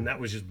 And that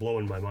was just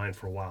blowing my mind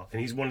for a while.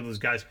 And he's one of those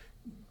guys,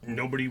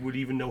 nobody would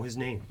even know his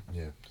name.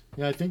 Yeah,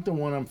 I think the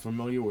one I'm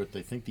familiar with,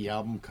 I think the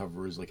album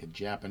cover is like a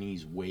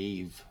Japanese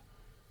wave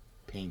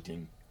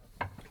painting.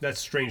 That's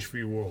Strange for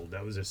Your World.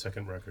 That was his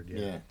second record.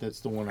 Yeah,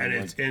 that's the one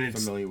I'm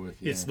familiar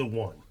with. Yeah. It's the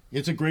one.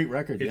 It's a great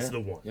record. It's the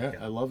one. Yeah,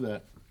 I love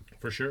that.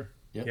 For sure.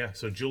 Yep. Yeah,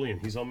 so Julian,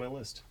 he's on my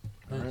list.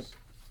 All right.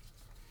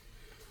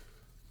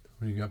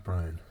 What do you got,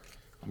 Brian?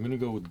 I'm going to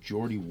go with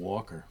Geordie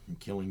Walker from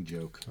Killing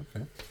Joke.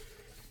 Okay.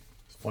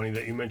 It's funny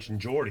that you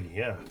mentioned Geordie,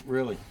 yeah.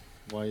 Really?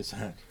 Why is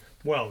that?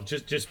 Well,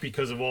 just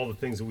because of all the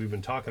things that we've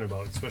been talking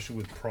about, especially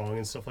with Prong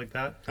and stuff like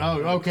that. Oh,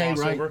 okay,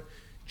 right.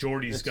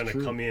 Geordie's going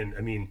to come in.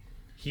 I mean,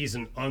 he's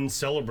an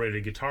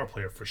uncelebrated guitar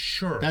player for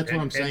sure. That's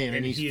what I'm saying,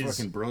 and he's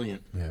fucking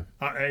brilliant. Yeah.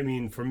 I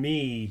mean, for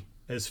me,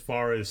 as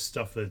far as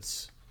stuff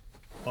that's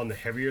on the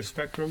heavier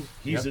spectrum,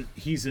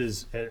 he's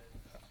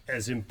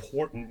as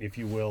important, if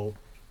you will,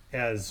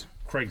 as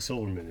Craig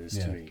Silverman is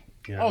to me.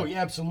 Oh, yeah,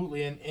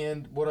 absolutely.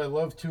 And what I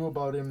love too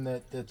about him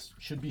that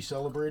should be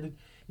celebrated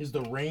is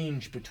the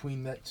range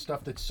between that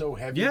stuff that's so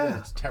heavy that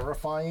it's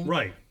terrifying,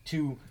 right,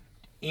 to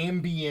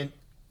ambient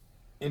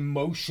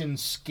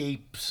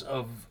emotionscapes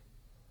of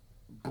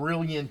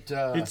brilliant.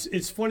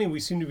 It's funny, we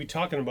seem to be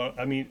talking about,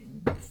 I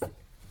mean,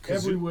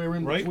 everywhere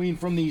in between,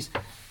 from these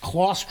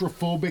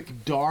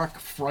claustrophobic, dark,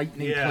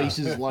 frightening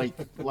places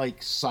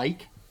like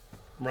Psych,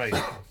 right,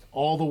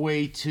 all the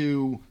way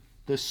to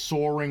the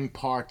soaring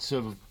parts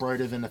of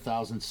Brighter Than a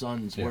Thousand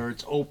Suns, where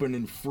it's open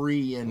and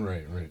free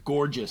and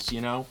gorgeous,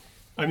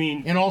 I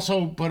mean, and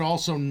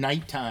also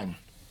nighttime,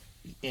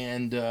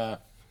 and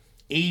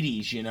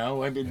 80s, you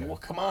know? I mean, well,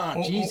 come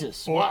on,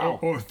 Jesus. Or, Wow.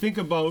 or think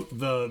about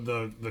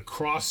the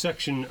cross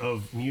section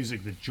of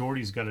music that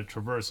Geordie's got to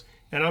traverse.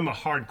 And I'm a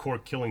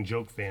hardcore Killing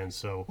Joke fan,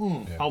 so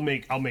I'll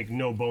make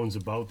no bones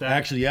about that.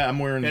 Actually, yeah, I'm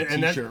wearing a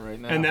and T-shirt right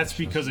now. and that's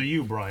because of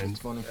you, Brian.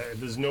 funny.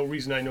 There's no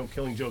reason I know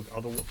Killing Joke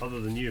other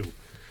than you.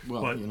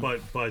 Well, but you know.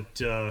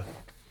 but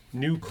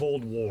New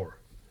Cold War.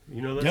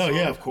 You know that Oh, song?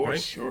 yeah, of course.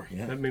 Right? Sure,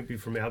 yeah. That may be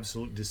from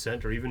Absolute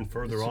Descent or even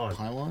further on.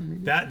 Pylon,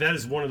 maybe? That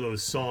is one of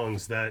those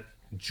songs that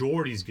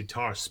Geordie's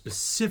guitar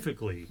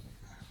specifically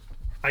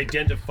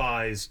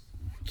identifies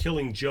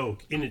Killing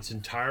Joke in its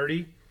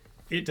entirety.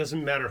 It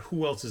doesn't matter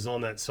who else is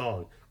on that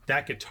song.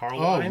 That guitar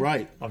line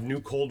right. of New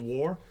Cold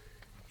War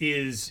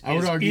is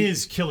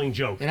Killing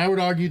Joke. And I would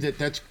argue that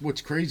that's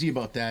what's crazy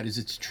about that is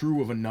it's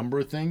true of a number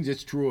of things.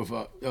 It's true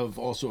of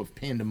also of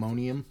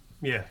Pandemonium.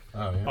 Yeah.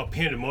 Oh, yeah.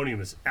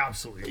 Pandemonium is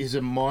absolutely Is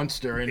a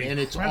monster, and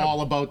it's Incredible.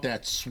 all about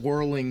that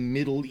swirling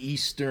Middle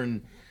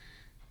Eastern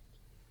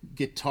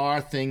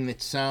guitar thing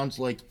that sounds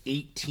like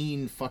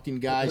 18 fucking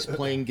guys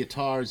playing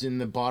guitars in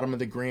the bottom of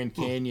the Grand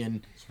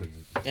Canyon.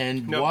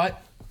 And No.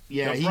 what?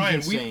 Yeah, Now, he's Brian,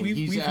 insane. we've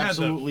He's had the-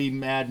 absolutely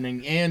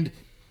maddening. And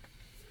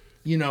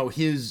you know,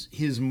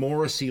 his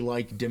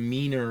Morrissey-like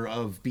demeanor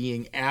of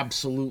being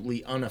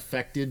absolutely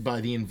unaffected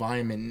by the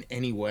environment in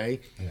any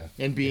way,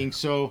 and being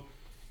so,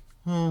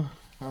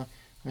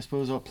 I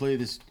suppose I'll play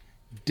this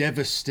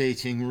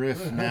devastating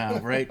riff now,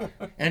 right?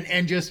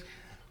 And just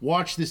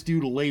watch this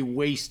dude lay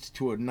waste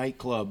to a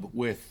nightclub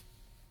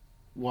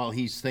while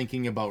he's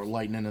thinking about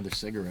lighting another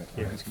cigarette.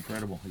 Yeah. It's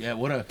incredible. Yeah,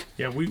 what a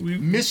we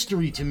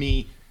mystery to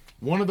me.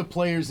 One of the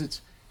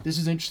players this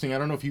is interesting. I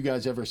don't know if you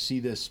guys ever see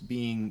this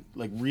being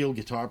like real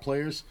guitar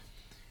players.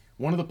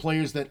 One of the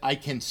players that I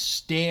can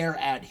stare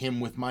at him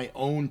with my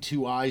own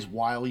two eyes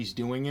while he's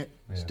doing it,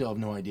 still have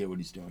no idea what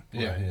he's doing.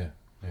 Yeah.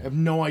 I have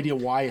no idea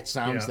why it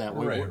sounds Yeah, that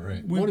way.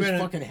 right. What We've is been-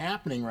 fucking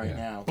happening right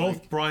now? both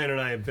Like, Brian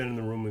and I have been in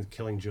the room with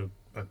Killing Joke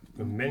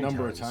many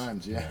number of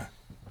times, yeah.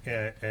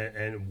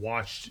 and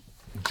watched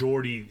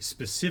Geordie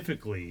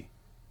specifically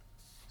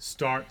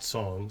start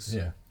songs,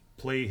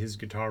 play his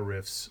guitar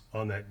riffs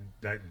on that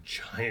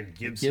giant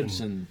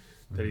Gibson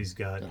that he's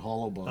got, that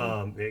hollow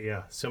body.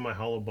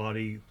 semi-hollow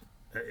body.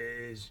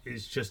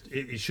 Is just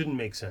it shouldn't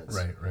make sense,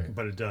 Right.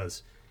 But it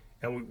does.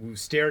 And we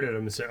stared at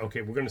him and said,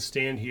 "Okay, we're going to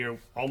stand here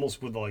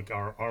almost with like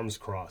our arms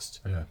crossed,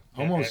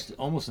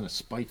 Almost in a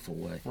spiteful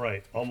way.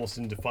 right, almost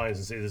in defiance,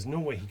 and say, there's no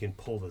way he can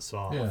pull this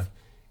off." Yeah.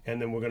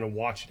 And then we're going to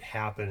watch it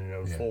happen and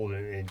unfold,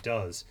 and it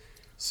does.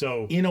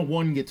 So In a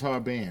one guitar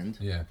band.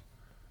 Yeah.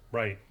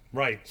 right.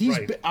 He's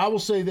I will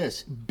say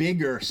this,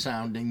 bigger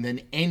sounding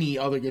than any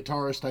other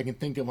guitarist I can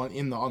think of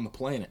on the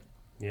planet.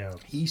 Yeah,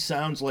 He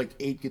sounds like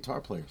 8 guitar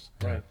players.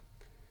 right.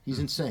 He's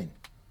insane.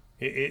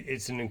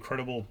 It's an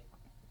incredible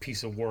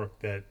piece of work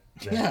that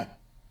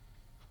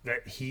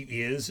he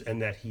is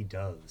and that he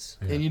does.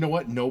 And you know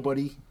what?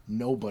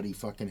 Nobody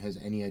fucking has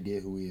any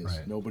idea who he is.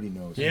 Right. Nobody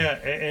knows. Yeah,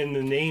 and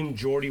the name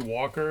Geordie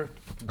Walker,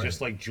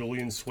 just like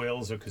Julian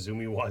Swales or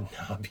Kazumi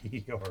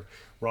Watanabe or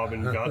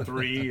Robin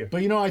Guthrie.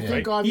 But you know, I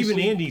think obviously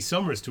even Andy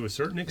Summers to a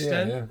certain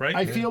extent, yeah. right?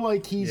 I feel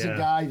like he's Yeah. a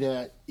guy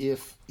that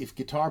if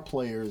guitar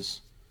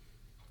players,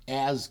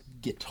 as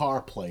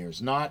guitar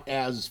players, not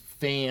as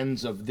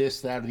fans of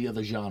this, that, or the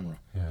other genre,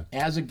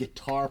 as a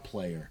guitar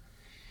player,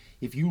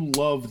 if you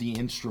love the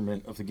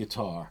instrument of the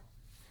guitar,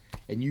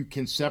 and you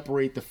can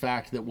separate the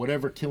fact that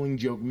whatever Killing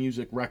Joke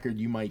music record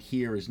you might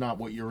hear is not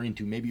what you're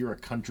into. Maybe you're a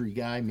country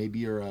guy, maybe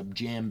you're a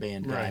jam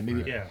band guy,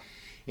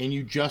 and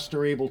you just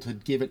are able to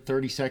give it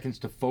 30 seconds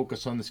to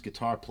focus on this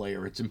guitar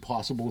player. It's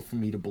impossible for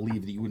me to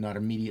believe that you would not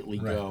immediately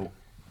go,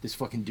 this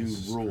fucking dude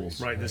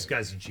rules. Right, this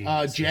guy's a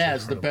genius.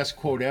 Jazz, the best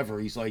quote ever.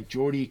 He's like,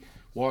 Geordie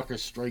Walker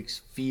strikes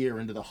fear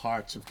into the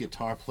hearts of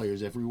guitar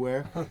players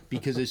everywhere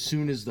because as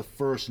soon as the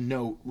first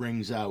note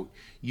rings out,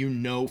 you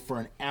know for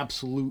an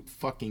absolute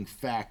fucking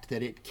fact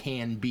that it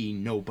can be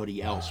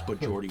nobody else but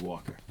Geordie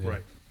Walker.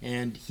 Right.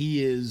 And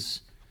he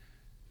is...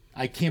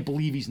 I can't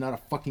believe he's not a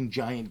fucking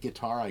giant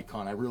guitar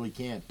icon. I really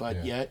can't.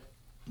 But yet,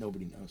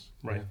 nobody knows.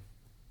 Right.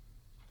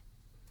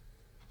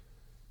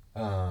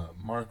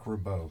 Mark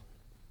Ribot.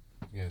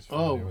 You guys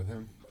familiar with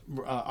him?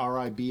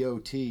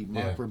 R-I-B-O-T,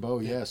 Mark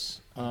Ribot,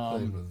 yes.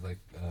 Played with like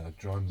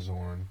John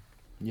Zorn.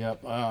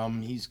 Yep.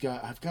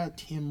 I've got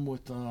him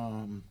with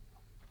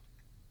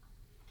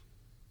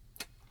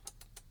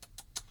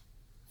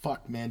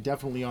fuck man,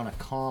 definitely on a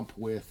comp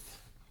with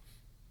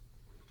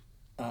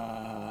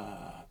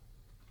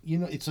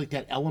it's like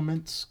that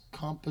Elements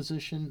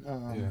composition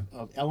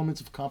of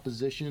Elements of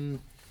Composition.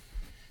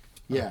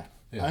 Yeah.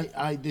 Yeah.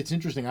 It's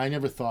interesting. I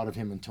never thought of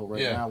him until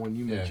right now when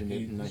you mentioned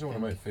it. And He's one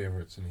of my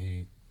favorites, and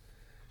he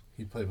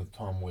played with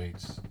Tom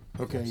Waits.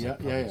 Okay, That's yeah,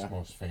 probably yeah, his yeah.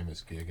 most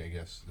famous gig, I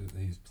guess.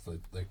 He's played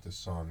like this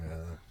song,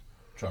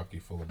 "Chalky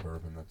Full of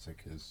Bourbon." That's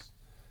like his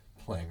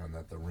playing on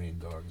that, the Rain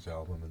Dogs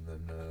album, and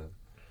then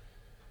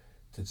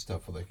did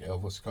stuff with like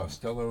Elvis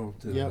Costello,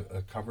 did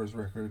a covers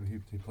record.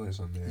 He plays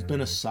on there. He's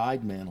been a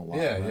sideman a lot.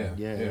 Yeah, right?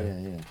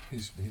 yeah.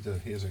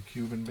 He has a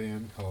Cuban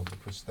band called the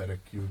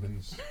Prosthetic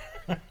Cubans.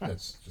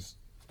 That's just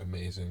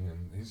amazing,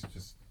 and he's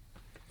just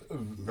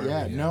very,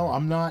 Yeah, no,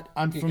 I'm not.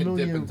 I'm He can dip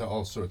familiar. into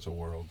all sorts of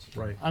worlds.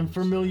 Right. I'm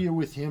familiar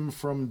with him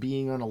from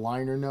being on a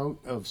liner note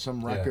of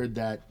some record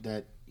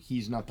that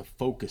he's not the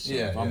focus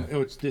Yeah, of. yeah.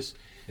 It's this,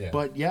 Yeah.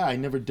 but yeah, I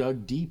never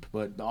dug deep,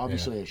 but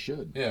obviously I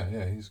should.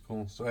 Yeah, he's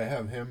cool. So I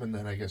have him, and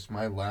then I guess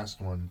my last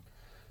one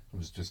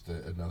was just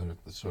another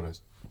sort of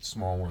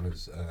small one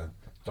is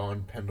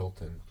Don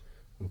Pendleton,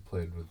 who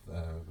played with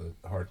the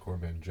hardcore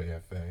band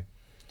JFA.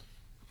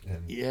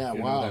 And Yeah, you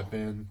know wow. that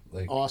band,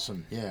 like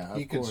Awesome, yeah.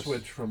 he of could course.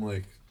 switch from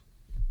like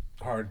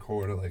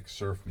hardcore to like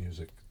surf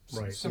music,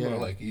 Right. Similar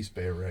Yeah. like East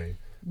Bay Ray,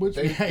 Which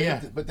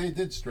yeah. But they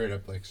did straight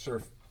up like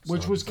surf.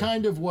 Which was songs, like-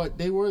 kind of what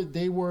they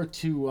were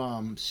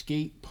to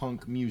skate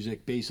punk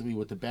music, basically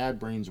what the Bad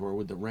Brains were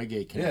with the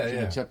reggae connection.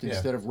 yeah, Except yeah.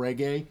 instead of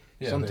reggae,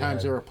 Yeah,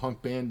 sometimes they they're had- a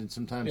punk band and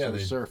sometimes yeah, they're a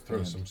they surf throw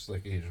band. some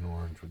like Agent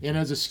Orange. which And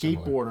as a is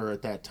similar. skateboarder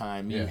at that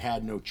time, you Yeah.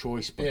 had no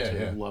choice but Yeah, to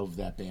yeah. love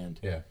that band.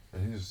 Yeah,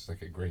 and he's just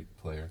like a great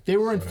player. They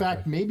were, in So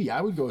fact, I- maybe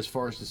I would go as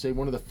far as to say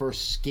one of the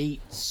first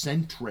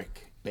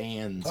skate-centric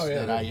bands Oh, yeah,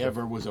 that they I were-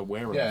 ever was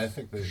aware of. yeah, I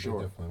think they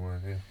sure. definitely were.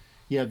 Yeah.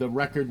 Yeah, the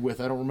record with,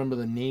 I don't remember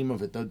the name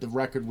of it, the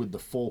record with the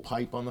full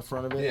pipe on the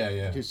front of it.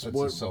 Yeah. Just That's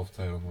what a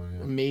self-titled one.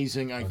 Yeah.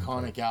 amazing,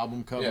 iconic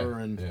album cover.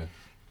 Yeah, And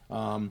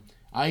yeah.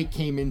 I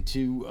came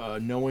into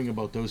knowing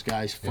about those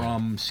guys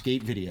from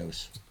skate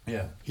videos,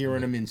 Yeah.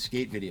 hearing them in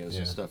skate videos Yeah.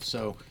 and stuff.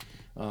 So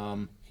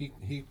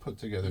He put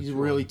together. he's a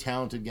two really on-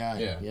 talented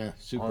guy. Yeah,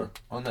 super.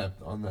 On that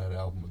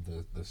album with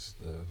the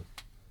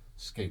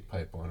skate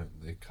pipe on it,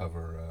 they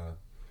cover.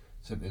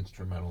 It's an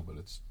instrumental, but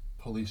it's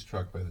 "Police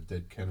Truck" by the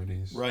Dead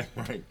Kennedys. Right.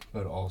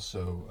 But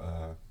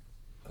also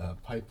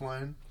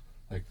 "Pipeline,"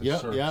 like the Yeah,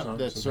 surf yeah, song.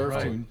 that so surf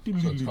they- tune.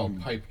 So it's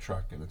called "Pipe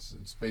Truck," and it's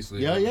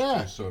basically Yeah, those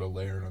yeah. two sort of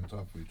layered on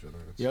top of each other.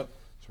 It's, Yep.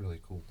 It's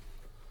really cool.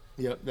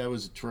 Yep, that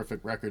was a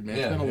terrific record, man.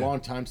 Yeah, It's been a yeah. long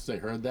time since I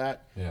heard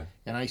that. Yeah.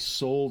 And I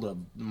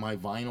sold my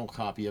vinyl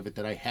copy of it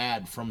that I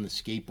had from the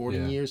skateboarding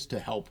Yeah. years to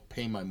help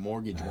pay my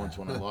mortgage once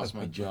when I lost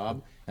my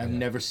job. I've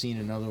never seen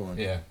another one.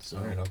 Yeah. So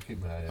All right, I'll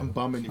keep my eye out. I'm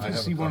bumming. If I you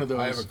have see a one of copy-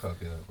 I those, have a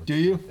copy of that one. do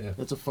you? Yeah.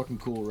 That's a fucking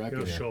cool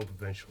record. It'll show up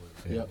eventually.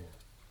 Yep.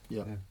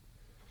 Yep. Yeah.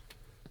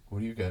 What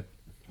do you got?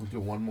 We'll do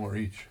one more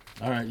each.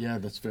 All right. Yeah,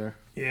 that's fair.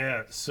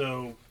 Yeah.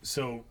 So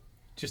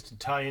just to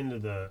tie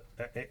into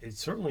it's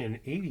certainly an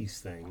 '80s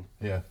thing.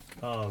 Yeah.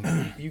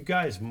 You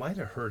guys might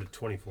have heard of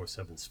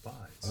 24/7 Spies.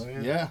 Oh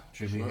yeah. Yeah.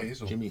 Jimmy sure.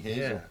 Hazel. Jimmy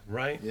Hazel. Yeah,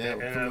 right. Yeah,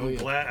 and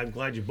familiar. I'm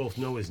glad you both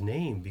know his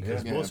name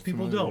because Yeah, most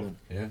people familiar don't.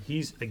 with him. Yeah.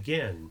 He's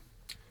again.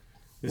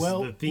 This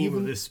Well, is the theme even-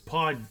 of this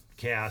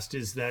podcast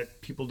is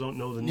that people don't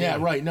know the name. Yeah,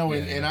 right. No,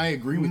 and, Yeah, and yeah. I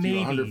agree with you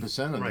Maybe,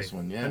 100% on right. this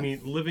one. Yeah. I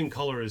mean, Living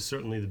Color is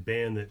certainly the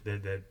band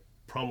that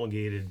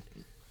promulgated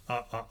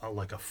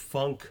like a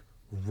funk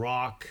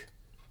rock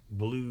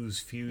blues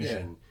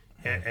fusion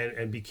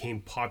and became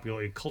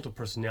popular. Cult of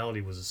Personality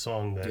was a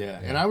song that yeah.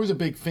 And I was a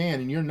big fan,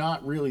 and you're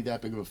not really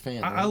that big of a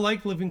fan. I right?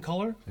 like Living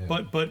Color,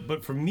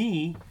 but for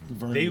me,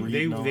 Vernon they Reid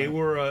and all they that.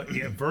 were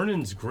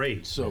Vernon's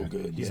great. So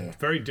good. He's Yeah.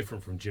 very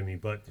different from Jimmy,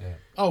 but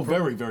Oh,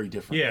 very, very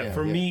different. yeah,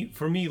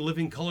 for me,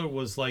 Living Color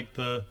was like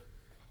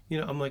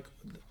I'm like,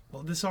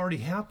 well, this already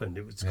happened.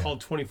 It was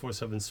called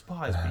 24/7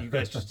 Spies, but you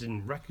guys just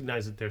didn't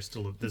recognize that there's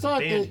a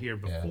thought band that- here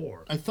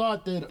before. I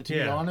thought that, to be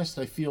Yeah. honest,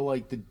 I feel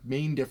like the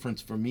main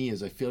difference for me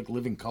is I feel like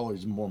Living Color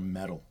is more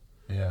metal.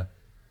 Yeah.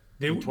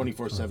 They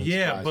 24/7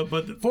 Yeah, Spies.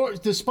 but For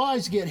the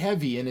Spies get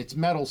heavy and it's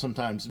metal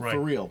sometimes, Right.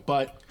 for real.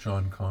 But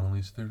John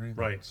Connolly's Theory. that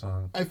Right.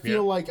 Song. I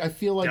feel like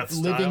Death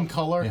Living Style?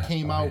 Color Yeah.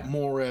 came Oh, out yeah.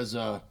 more as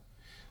a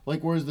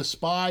whereas the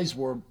Spies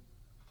were.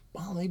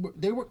 Well,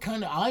 they were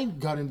kind of. I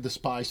got into the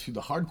Spies through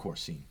the hardcore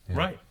scene,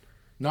 right,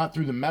 not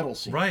through the metal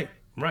scene. right.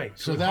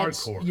 So Through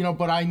that's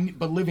hardcore.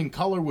 but Living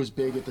Color was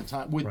big at the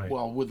time with Right.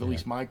 with at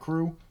least my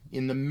crew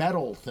in the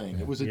metal thing.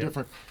 It was a Yeah.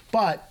 different,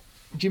 but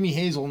Jimmy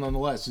Hazel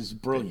nonetheless is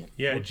brilliant.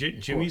 Yeah, Of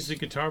Jimmy's the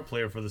guitar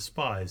player for the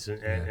Spies,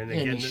 and and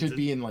again, he should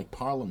be in like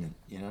Parliament,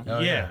 you know. Oh,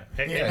 Yeah,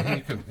 Yeah.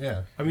 He could.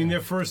 Yeah. I mean, their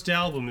first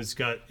album, it's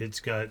got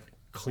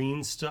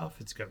clean stuff,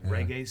 it's got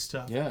reggae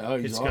stuff. Yeah, oh,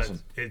 he's it's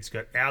awesome. It's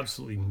got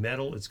absolutely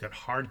metal, it's got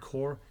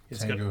hardcore,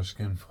 it's Tango got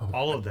Skin Folk.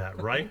 all of that,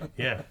 right?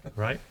 Yeah,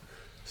 right.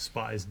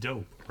 Spies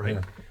dope, right?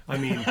 Yeah. I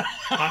mean,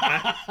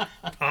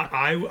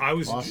 I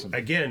was Awesome.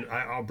 again.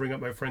 I'll bring up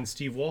my friend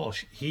Steve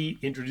Walsh. He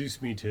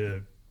introduced me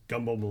to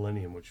Gumbo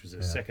Millennium, which was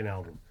his second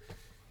album,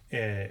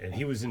 and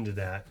he was into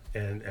that.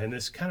 And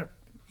this kind of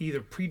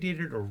either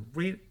predated or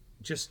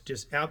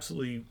just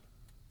absolutely,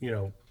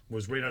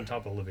 was right on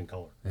top of Living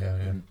Color. Yeah.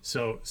 Yeah.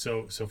 So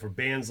for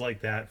bands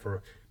like that,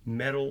 for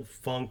metal,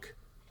 funk,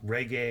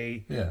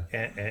 reggae, Yeah.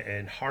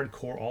 and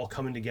hardcore all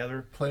coming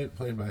together. Played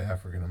by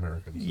African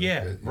Americans.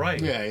 Yeah,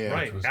 right. Yeah, yeah.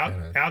 Right. Which was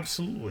kinda-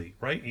 Absolutely.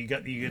 Right. You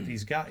get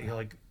these guys, you're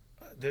like,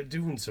 they're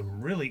doing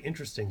some really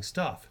interesting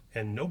stuff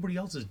and nobody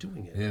else is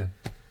doing it.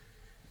 Yeah.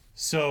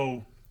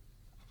 So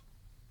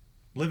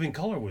Living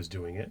Color was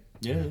doing it.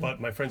 Yeah.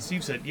 But my friend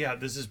Steve said, yeah,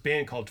 there's this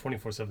band called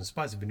 24/7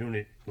 Spies. I've been doing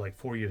it like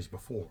 4 years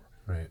before.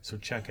 Right. So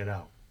check it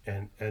out.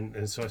 And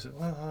so I said,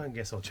 well, I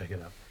guess I'll check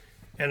it out.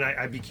 and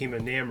I became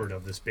enamored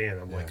of this band.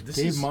 I'm like, this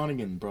Dave is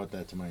Monaghan brought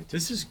that to my attention.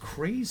 this is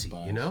crazy,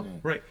 Spies, you know? yeah.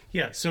 Right?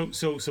 Yeah. So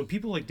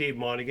people like Dave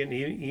Monaghan,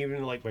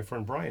 even like my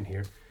friend Brian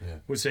here,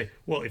 would say,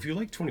 well, if you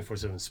like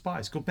 24/7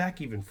 Spies, go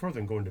back even further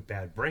and go into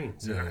Bad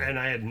Brains. And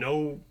I had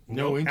no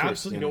interest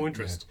absolutely in no it.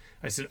 interest.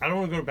 I said, I don't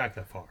want to go back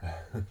that far.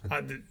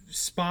 The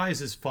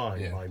Spies is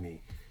fine by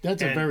me.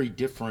 That's a And- very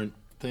different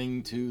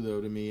thing too,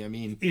 though. To me, I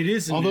mean, It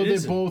is and Although it they're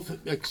isn't.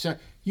 both,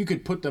 except you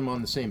could put them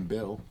on the same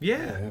bill.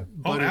 Yeah.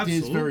 But it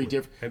is very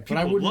different. And But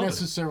I people wouldn't love it.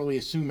 necessarily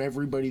assume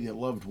everybody that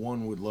loved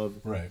one would love.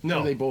 Right. No,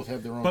 Or they both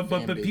have their own. But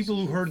fan but bases. people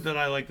who heard that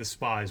I like the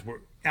Spies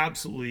were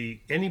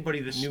absolutely anybody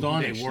that knew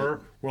who they Astonished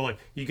were like,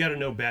 you got to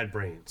know Bad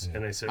Brains.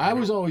 And I said, I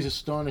was always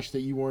astonished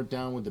that you weren't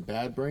down with the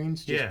Bad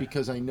Brains, just Yeah.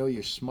 because I know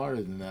you're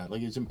smarter than that.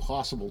 Like, it's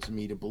impossible to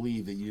me to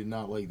believe that you did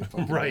not like the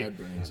fucking right. Bad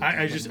Brains. I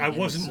It just doesn't I make any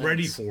wasn't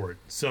ready sense. for it.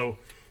 So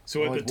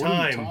Like, at the what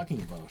are you time,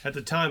 talking about? at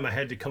the time, I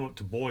had to come up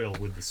to boil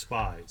with the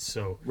Spies.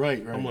 So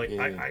Right, I'm like,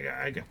 yeah,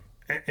 I got,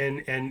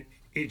 and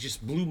it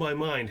just blew my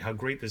mind how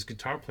great this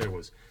guitar player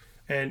was,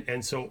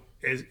 and so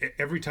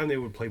every time they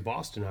would play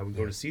Boston, I would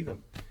go to see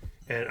them,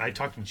 and I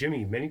talked to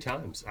Jimmy many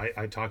times.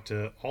 I talked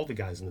to all the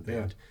guys in the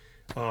band.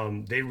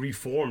 They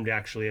reformed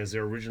actually as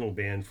their original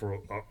band for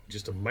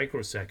just a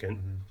microsecond,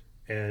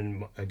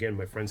 and again,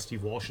 my friend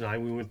Steve Walsh and I,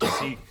 we went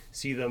to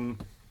see them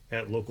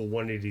at Local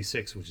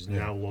 186, which is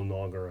now no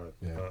longer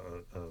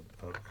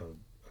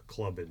a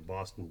club in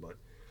Boston. But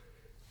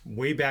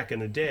way back in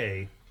the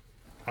day,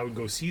 I would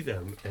go see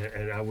them,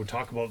 and I would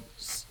talk about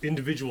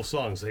individual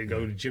songs. They'd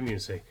go to Jimmy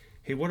and say,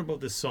 "Hey, what about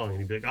this song?" And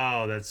he'd be like,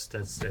 "Oh,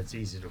 that's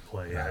easy to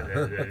play.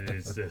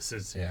 It's this.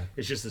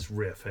 It's just this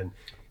riff."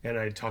 And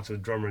I'd talk to the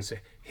drummer and say,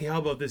 "Hey, how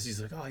about this?" He's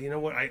like, "Oh, you know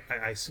what?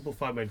 I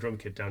simplified my drum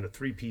kit down to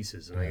 3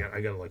 pieces, and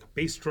I got like a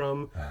bass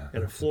drum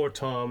and a floor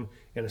tom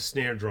and a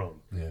snare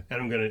drum, and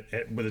I'm gonna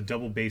with a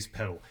double bass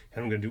pedal,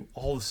 and I'm gonna do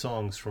all the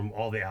songs from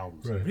all the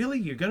albums." Right. Really?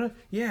 You're gonna?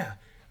 Yeah.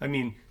 I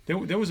mean, there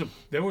was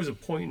a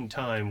point in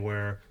time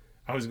where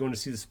I was going to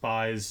see the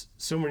Spies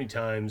so many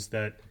times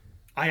that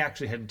I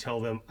actually had to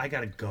tell them I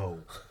gotta go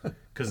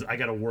because I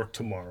gotta work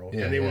tomorrow,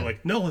 and they were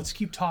like, "No, let's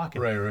keep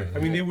talking." Right. I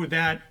mean, they were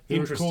that They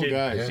were interested cool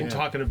guys, in yeah.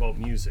 talking about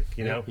music.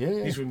 You know, Yeah.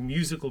 these were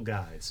musical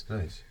guys.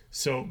 Nice.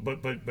 So,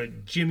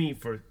 but Jimmy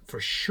for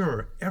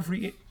sure,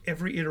 every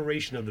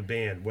iteration of the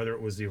band, whether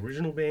it was the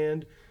original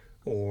band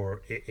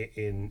or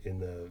in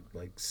the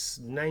like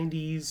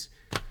 90s,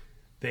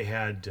 they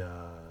had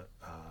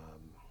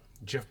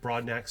Jeff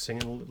Brodnack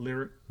singing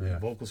lyric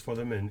vocals for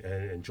them,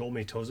 and Joel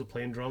Matoza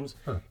playing drums,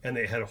 and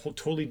they had a whole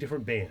totally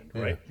different band,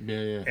 right?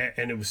 Yeah.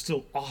 And it was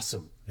still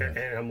awesome. And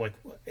I'm like,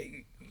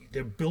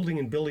 they're building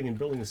and building and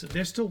building this.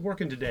 They're still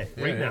working today,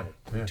 right now,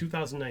 in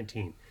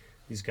 2019.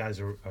 These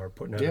guys are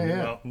putting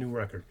out a new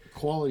record.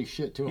 Quality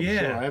shit too. I'm Yeah,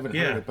 sure. I haven't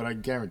yeah. heard it, but I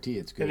guarantee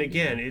it's good. And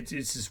again, it's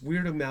this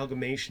weird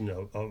amalgamation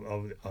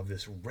of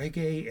this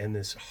reggae and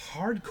this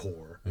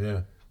hardcore.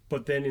 Yeah.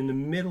 But then in the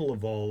middle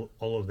of all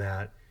of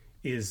that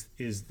is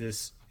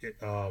this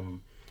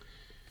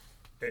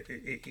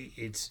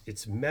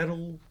it's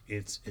metal,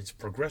 it's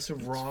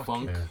progressive rock,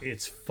 funk.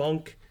 it's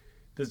funk.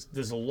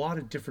 There's a lot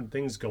of different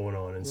things going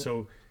on, and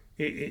so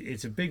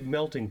it's a big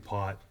melting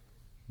pot.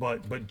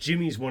 But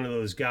Jimmy's one of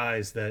those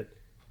guys that,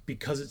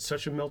 because it's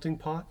such a melting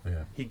pot,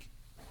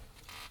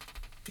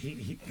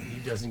 he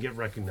doesn't get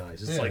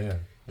recognized. It's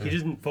he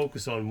didn't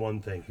focus on one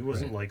thing. He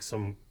wasn't like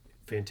some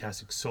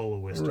fantastic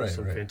soloist or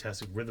some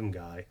fantastic rhythm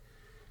guy.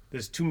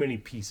 There's too many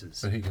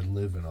pieces. But he could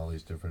live in all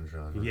these different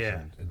genres.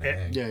 Yeah. And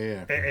hang.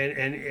 Yeah.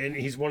 And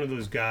he's one of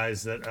those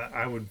guys that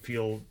I would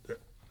feel.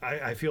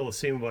 I feel the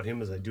same about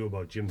him as I do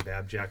about Jim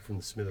Babjack from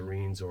the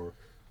Smithereens or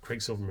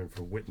Craig Silverman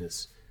for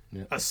Witness.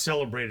 Yeah. A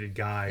celebrated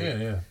guy.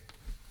 Yeah.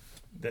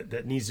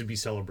 That needs to be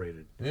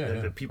celebrated. Yeah,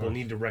 that people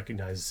need to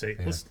recognize and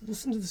say,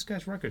 listen to this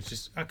guy's records,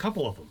 just a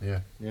couple of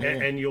them. Yeah.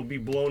 And you'll be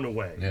blown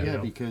away. Yeah. you Yeah,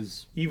 know?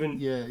 because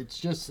even it's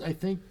just, I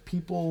think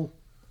people,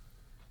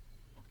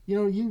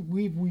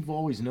 we've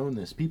always known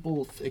this.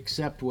 People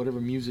accept whatever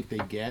music they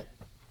get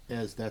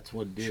as that's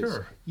what it is.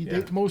 Sure,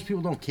 Most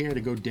people don't care to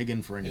go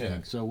digging for anything.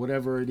 Yeah. So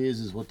whatever it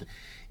is what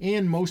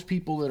and most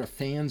people that are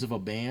fans of a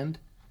band,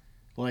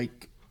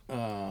 like,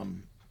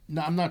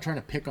 no, I'm not trying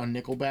to pick on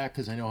Nickelback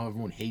because I know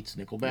everyone hates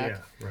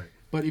Nickelback. Yeah, right.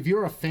 But if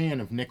you're a fan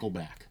of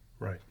Nickelback,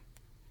 Right.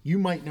 you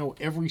might know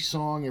every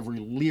song, every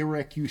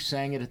lyric, you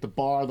sang it at the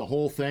bar, the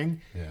whole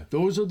thing. Yeah.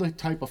 Those are the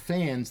type of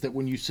fans that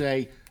when you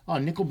say, "Oh,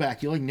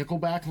 Nickelback, you like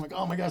Nickelback?" I'm like,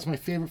 "Oh my God, it's my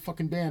favorite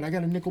fucking band. I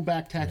got a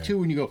Nickelback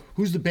tattoo." And you go,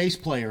 "Who's the bass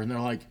player?" And they're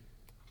like,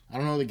 "I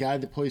don't know, the guy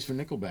that plays for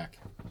Nickelback."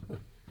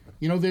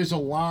 There's a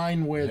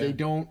line where they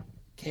don't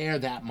care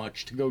that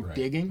much to go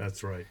digging.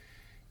 That's right.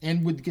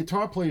 And with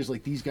guitar players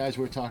like these guys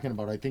we're talking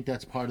about, I think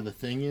that's part of the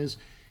thing is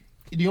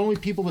the only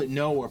people that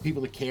know are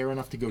people that care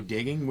enough to go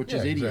digging, which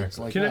is idiots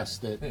like Can I- us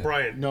that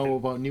Brian, know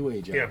about New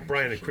Age. Yeah, albums.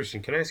 Brian and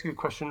Christian, can I ask you a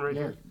question right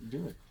Yeah, here?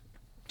 do it.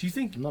 Do you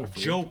think I'm not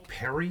afraid. Joe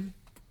Perry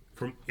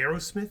from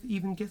Aerosmith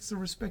even gets the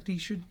respect he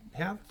should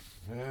have?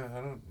 Yeah,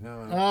 I don't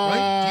know.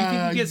 Right? Do you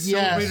think he gets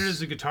yes. celebrated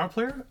as a guitar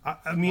player?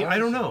 I mean, I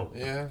don't know.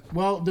 Yeah.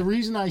 Well, the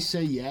reason I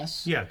say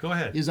yes Yeah, go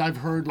ahead. is I've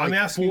heard like I'm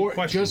asking four,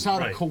 questions, just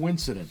out right. of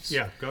coincidence.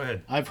 Yeah, go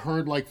ahead. I've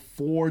heard like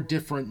 4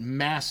 different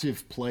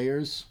massive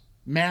players.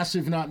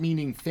 Massive, not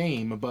meaning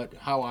fame, but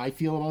how I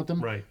feel about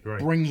them. Right.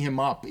 Bring him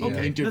up in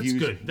Okay, interviews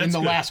that's good. in That's the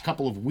good. last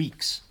couple of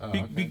weeks.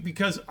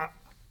 Because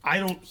I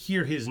don't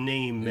hear his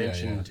name Yeah,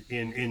 mentioned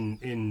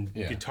in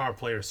Yeah. guitar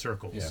player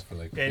circles. Yeah, for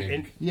like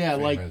and big, Yeah,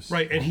 like- famous-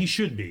 right, and he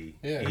should be.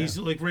 Yeah, He's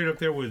like right up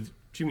there with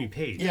Jimmy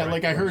Page. Yeah, right?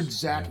 like I heard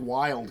Zach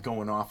Wilde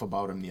going off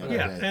about him the other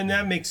Yeah, day. and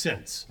that makes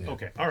sense.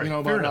 Okay, all right, you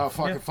know fair about enough.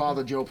 fucking Yeah.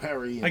 Father Joe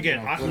Perry. And, Again,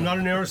 you know, I'm not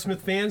an Aerosmith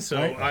fan, so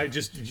Right. I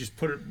just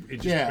put it. It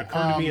just Yeah,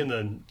 occurred to me in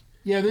the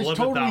yeah, there's 11th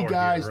totally hour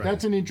guys. here, right.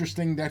 That's an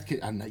interesting. That could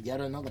yet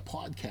another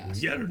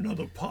podcast. yet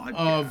another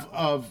podcast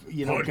Of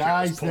you know Podcast,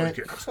 guys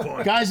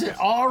podcast. guys that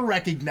are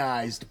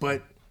recognized,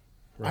 but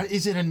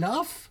is it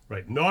enough?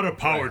 right, not a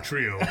power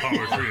trio,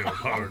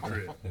 power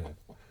trio.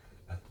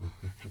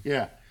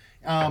 Yeah.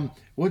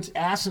 What's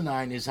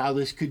asinine is how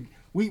this could.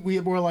 We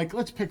were like,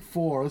 let's pick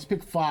 4, let's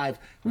pick 5.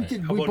 We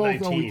could. How We about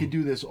both know we 19? could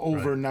do this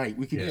overnight.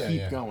 We could Yeah, keep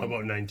yeah. going. How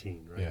about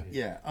 19? Right.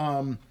 Yeah.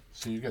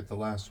 So you get the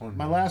last one.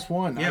 My last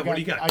one. Yeah, I what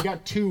do you got? I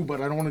got 2,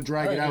 but I don't want to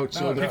drag it All right, out.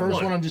 So no, the pick first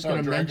one. one I'm just No,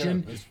 going to drag it out.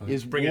 mention That's fine.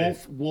 is Bring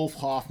it Wolf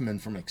Hoffman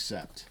from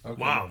Accept, Okay.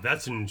 Wow,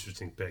 that's an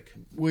interesting pick.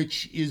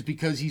 which is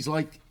because he's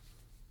like,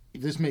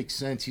 if this makes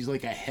sense, he's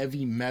like a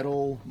heavy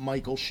metal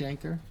Michael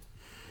Schenker.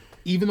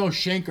 Even though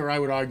Schenker, I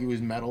would argue, is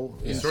metal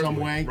in some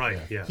Certainly. way. Right,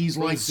 yeah. He's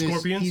Well, like the this.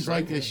 Scorpions, He's like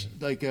right? this,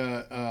 like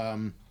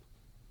a.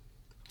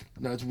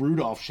 No, it's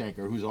Rudolph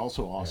Schenker, who's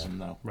also awesome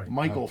though. Right.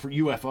 Michael for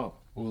UFO.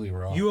 Woolly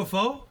Rock.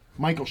 UFO?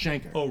 Michael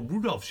Schenker Oh,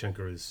 Rudolph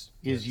Schenker is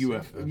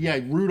UFO. Yeah,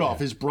 Rudolph,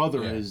 his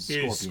brother Yeah. is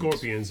is Scorpions.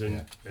 Scorpions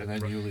and, and then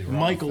Yuli Roth.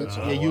 Michael, That's a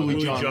yeah, whole Yuli other-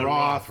 John, John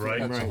Roth, Roth, right?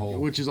 That's a whole-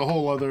 which is a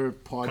whole other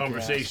podcast.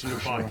 conversation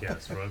and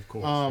podcast, right? Of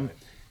course. right.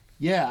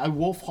 Yeah,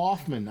 Wolf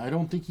Hoffman. I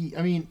don't think he.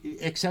 I mean,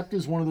 Accept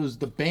is one of those.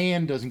 The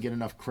band doesn't get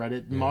enough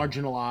credit.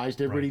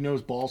 Marginalized. Everybody Right.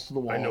 knows Balls to the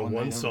Wall. I know and they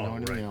one don't know song,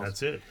 anything right? else.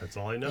 That's it. That's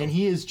all I know. And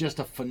he is just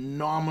a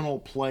phenomenal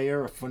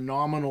player, a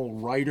phenomenal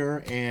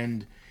writer,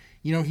 and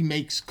you know he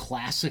makes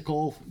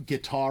classical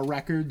guitar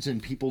records,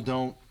 and people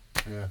don't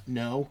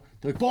know.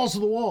 They're like Balls to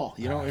the Wall,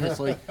 you know, and it's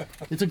like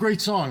it's a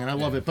great song, and I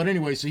love it. But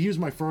anyway, so here's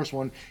my first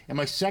one, and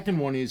my second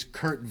one is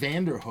Kurt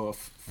Vanderhoof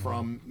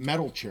from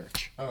Metal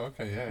Church. Oh,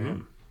 okay, yeah. Yeah.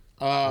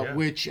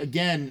 Which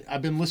again,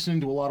 I've been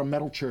listening to a lot of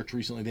Metal Church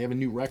recently. They have a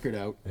new record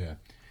out, Yeah.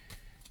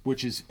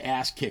 which is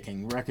ass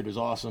kicking. The record is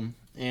awesome,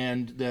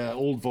 and the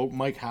old vote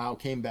Mike Howe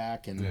came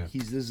back, and Yeah.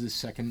 this is his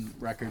second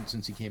record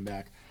since he came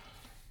back.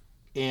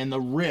 And the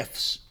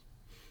riffs,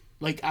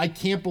 like I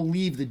can't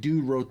believe the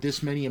dude wrote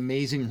this many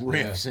amazing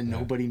riffs, and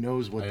nobody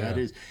knows what that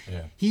is.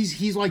 Yeah.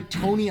 He's like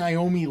Tony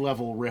Iommi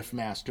level riff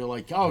master.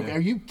 Like, oh,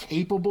 are you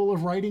capable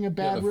of writing a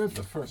bad the, riff?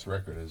 The first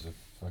record is a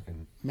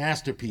fucking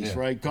Masterpiece, Yeah.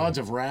 right? Gods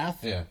of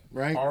Wrath. yeah,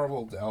 Right.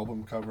 horrible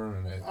album cover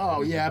and it,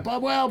 Oh yeah,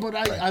 but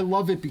I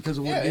love it because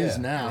of what it is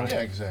now.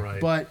 Yeah, exactly.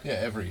 Right. But yeah,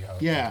 every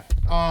yeah,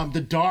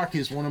 The Dark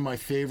is one of my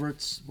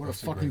favorites. What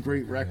That's a a fucking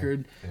great great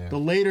record. record, yeah. The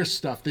later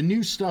stuff, the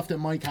new stuff that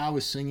Mike Howe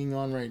is singing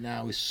on right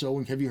now is so.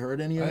 Have you heard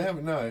any of I it?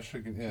 haven't. No, I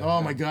should. Yeah, Oh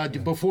yeah, my God!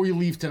 yeah. Before you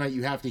leave tonight,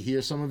 you have to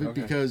hear some of it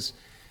Okay. because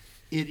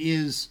it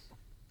is,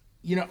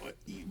 you know,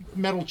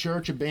 Metal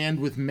Church, a band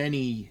with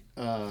many,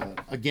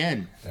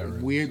 again,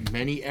 Eras.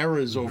 many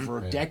eras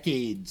over Yeah.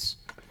 decades,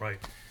 right.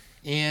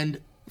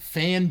 and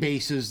fan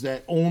bases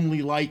that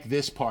only like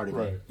this part of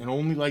Right. it and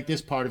only like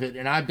this part of it.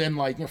 And I've been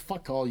like,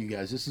 fuck all you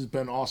guys. This has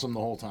been awesome the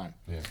whole time.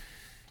 Yeah.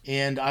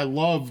 And I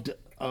loved,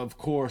 of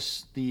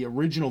course, the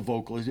original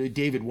vocalist,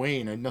 David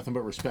Wayne, and nothing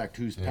but respect,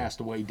 who's passed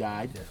away,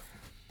 died.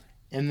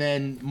 And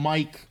then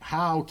Mike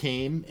Howe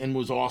came and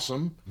was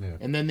awesome. Yeah.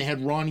 And then they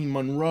had Ronnie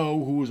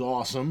Monroe, who was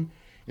awesome.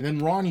 And then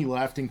Ronnie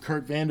left, and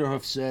Kurt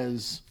Vanderhoof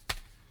says,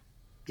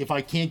 if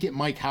I can't get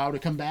Mike Howe to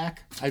come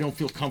back, I don't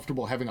feel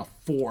comfortable having a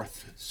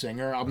fourth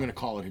singer. I'm going to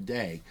call it a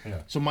day.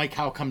 Yeah. So Mike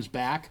Howe comes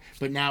back,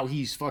 but now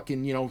he's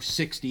fucking,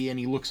 60 and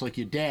he looks like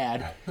your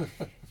dad.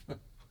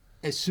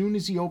 As soon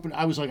as he opened,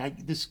 I was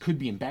like, this could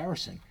be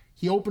embarrassing.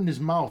 He opened his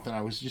mouth and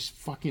I was just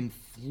fucking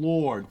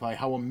floored by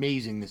how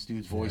amazing this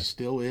dude's voice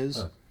still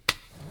is.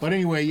 But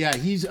anyway, yeah,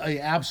 he's an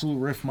absolute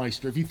riff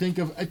meister. If you think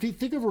of,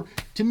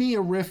 to me,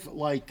 a riff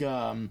like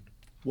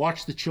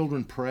Watch the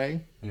Children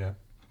Pray, Yeah.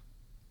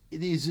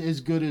 it is as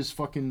good as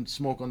fucking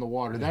Smoke on the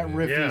Water. That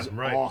riff Yeah, is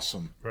right.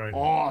 awesome. Right.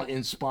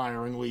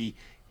 Awe-inspiringly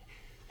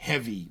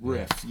heavy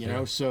riff, you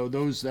know? So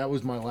that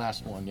was my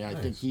last one. Yeah, I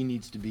think he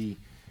needs to be,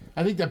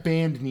 I think the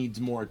band needs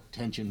more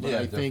attention, but Yeah,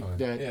 I think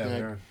definitely. Yeah, that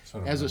they're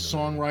sort of as a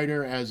underrated.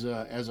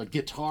 songwriter, as a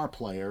guitar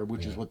player,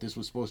 which is what this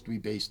was supposed to be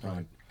based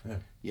on, Yeah.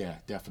 yeah,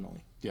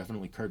 definitely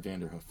Kurt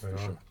Vanderhoof for Right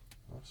on. sure.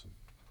 Awesome.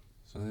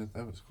 So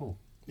that was cool.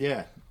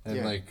 Yeah, And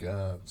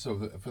yeah.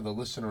 for the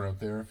listener out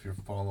there, if you're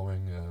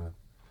following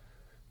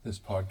this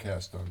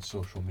podcast on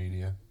social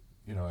media,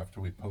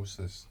 after we post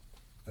this,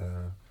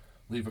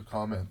 leave a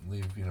comment,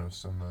 leave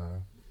some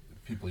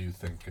people you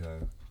think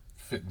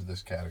fit into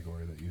this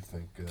category that you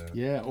think.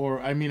 Yeah,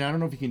 or I mean, I don't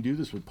know if you can do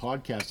this with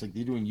podcasts. Like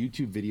they're doing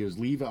YouTube videos.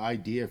 Leave an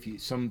idea if you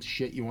some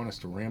shit you want us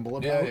to ramble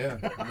about. Yeah,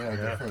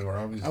 definitely. We're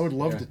always, I would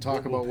love to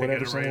talk We'll about pick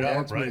whatever it someone right up,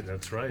 wants me. right,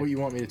 that's right. What you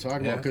want me to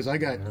talk about? Because I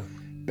got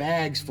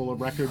bags full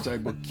of records I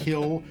would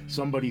kill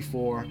somebody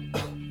for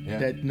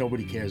that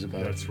nobody cares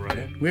about. That's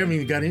right. We haven't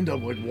even got into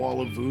like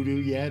Wall of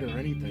Voodoo yet or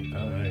anything.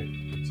 All right.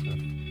 Good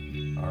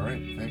stuff. All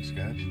right. Thanks,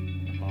 guys.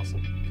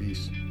 Awesome.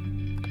 Peace.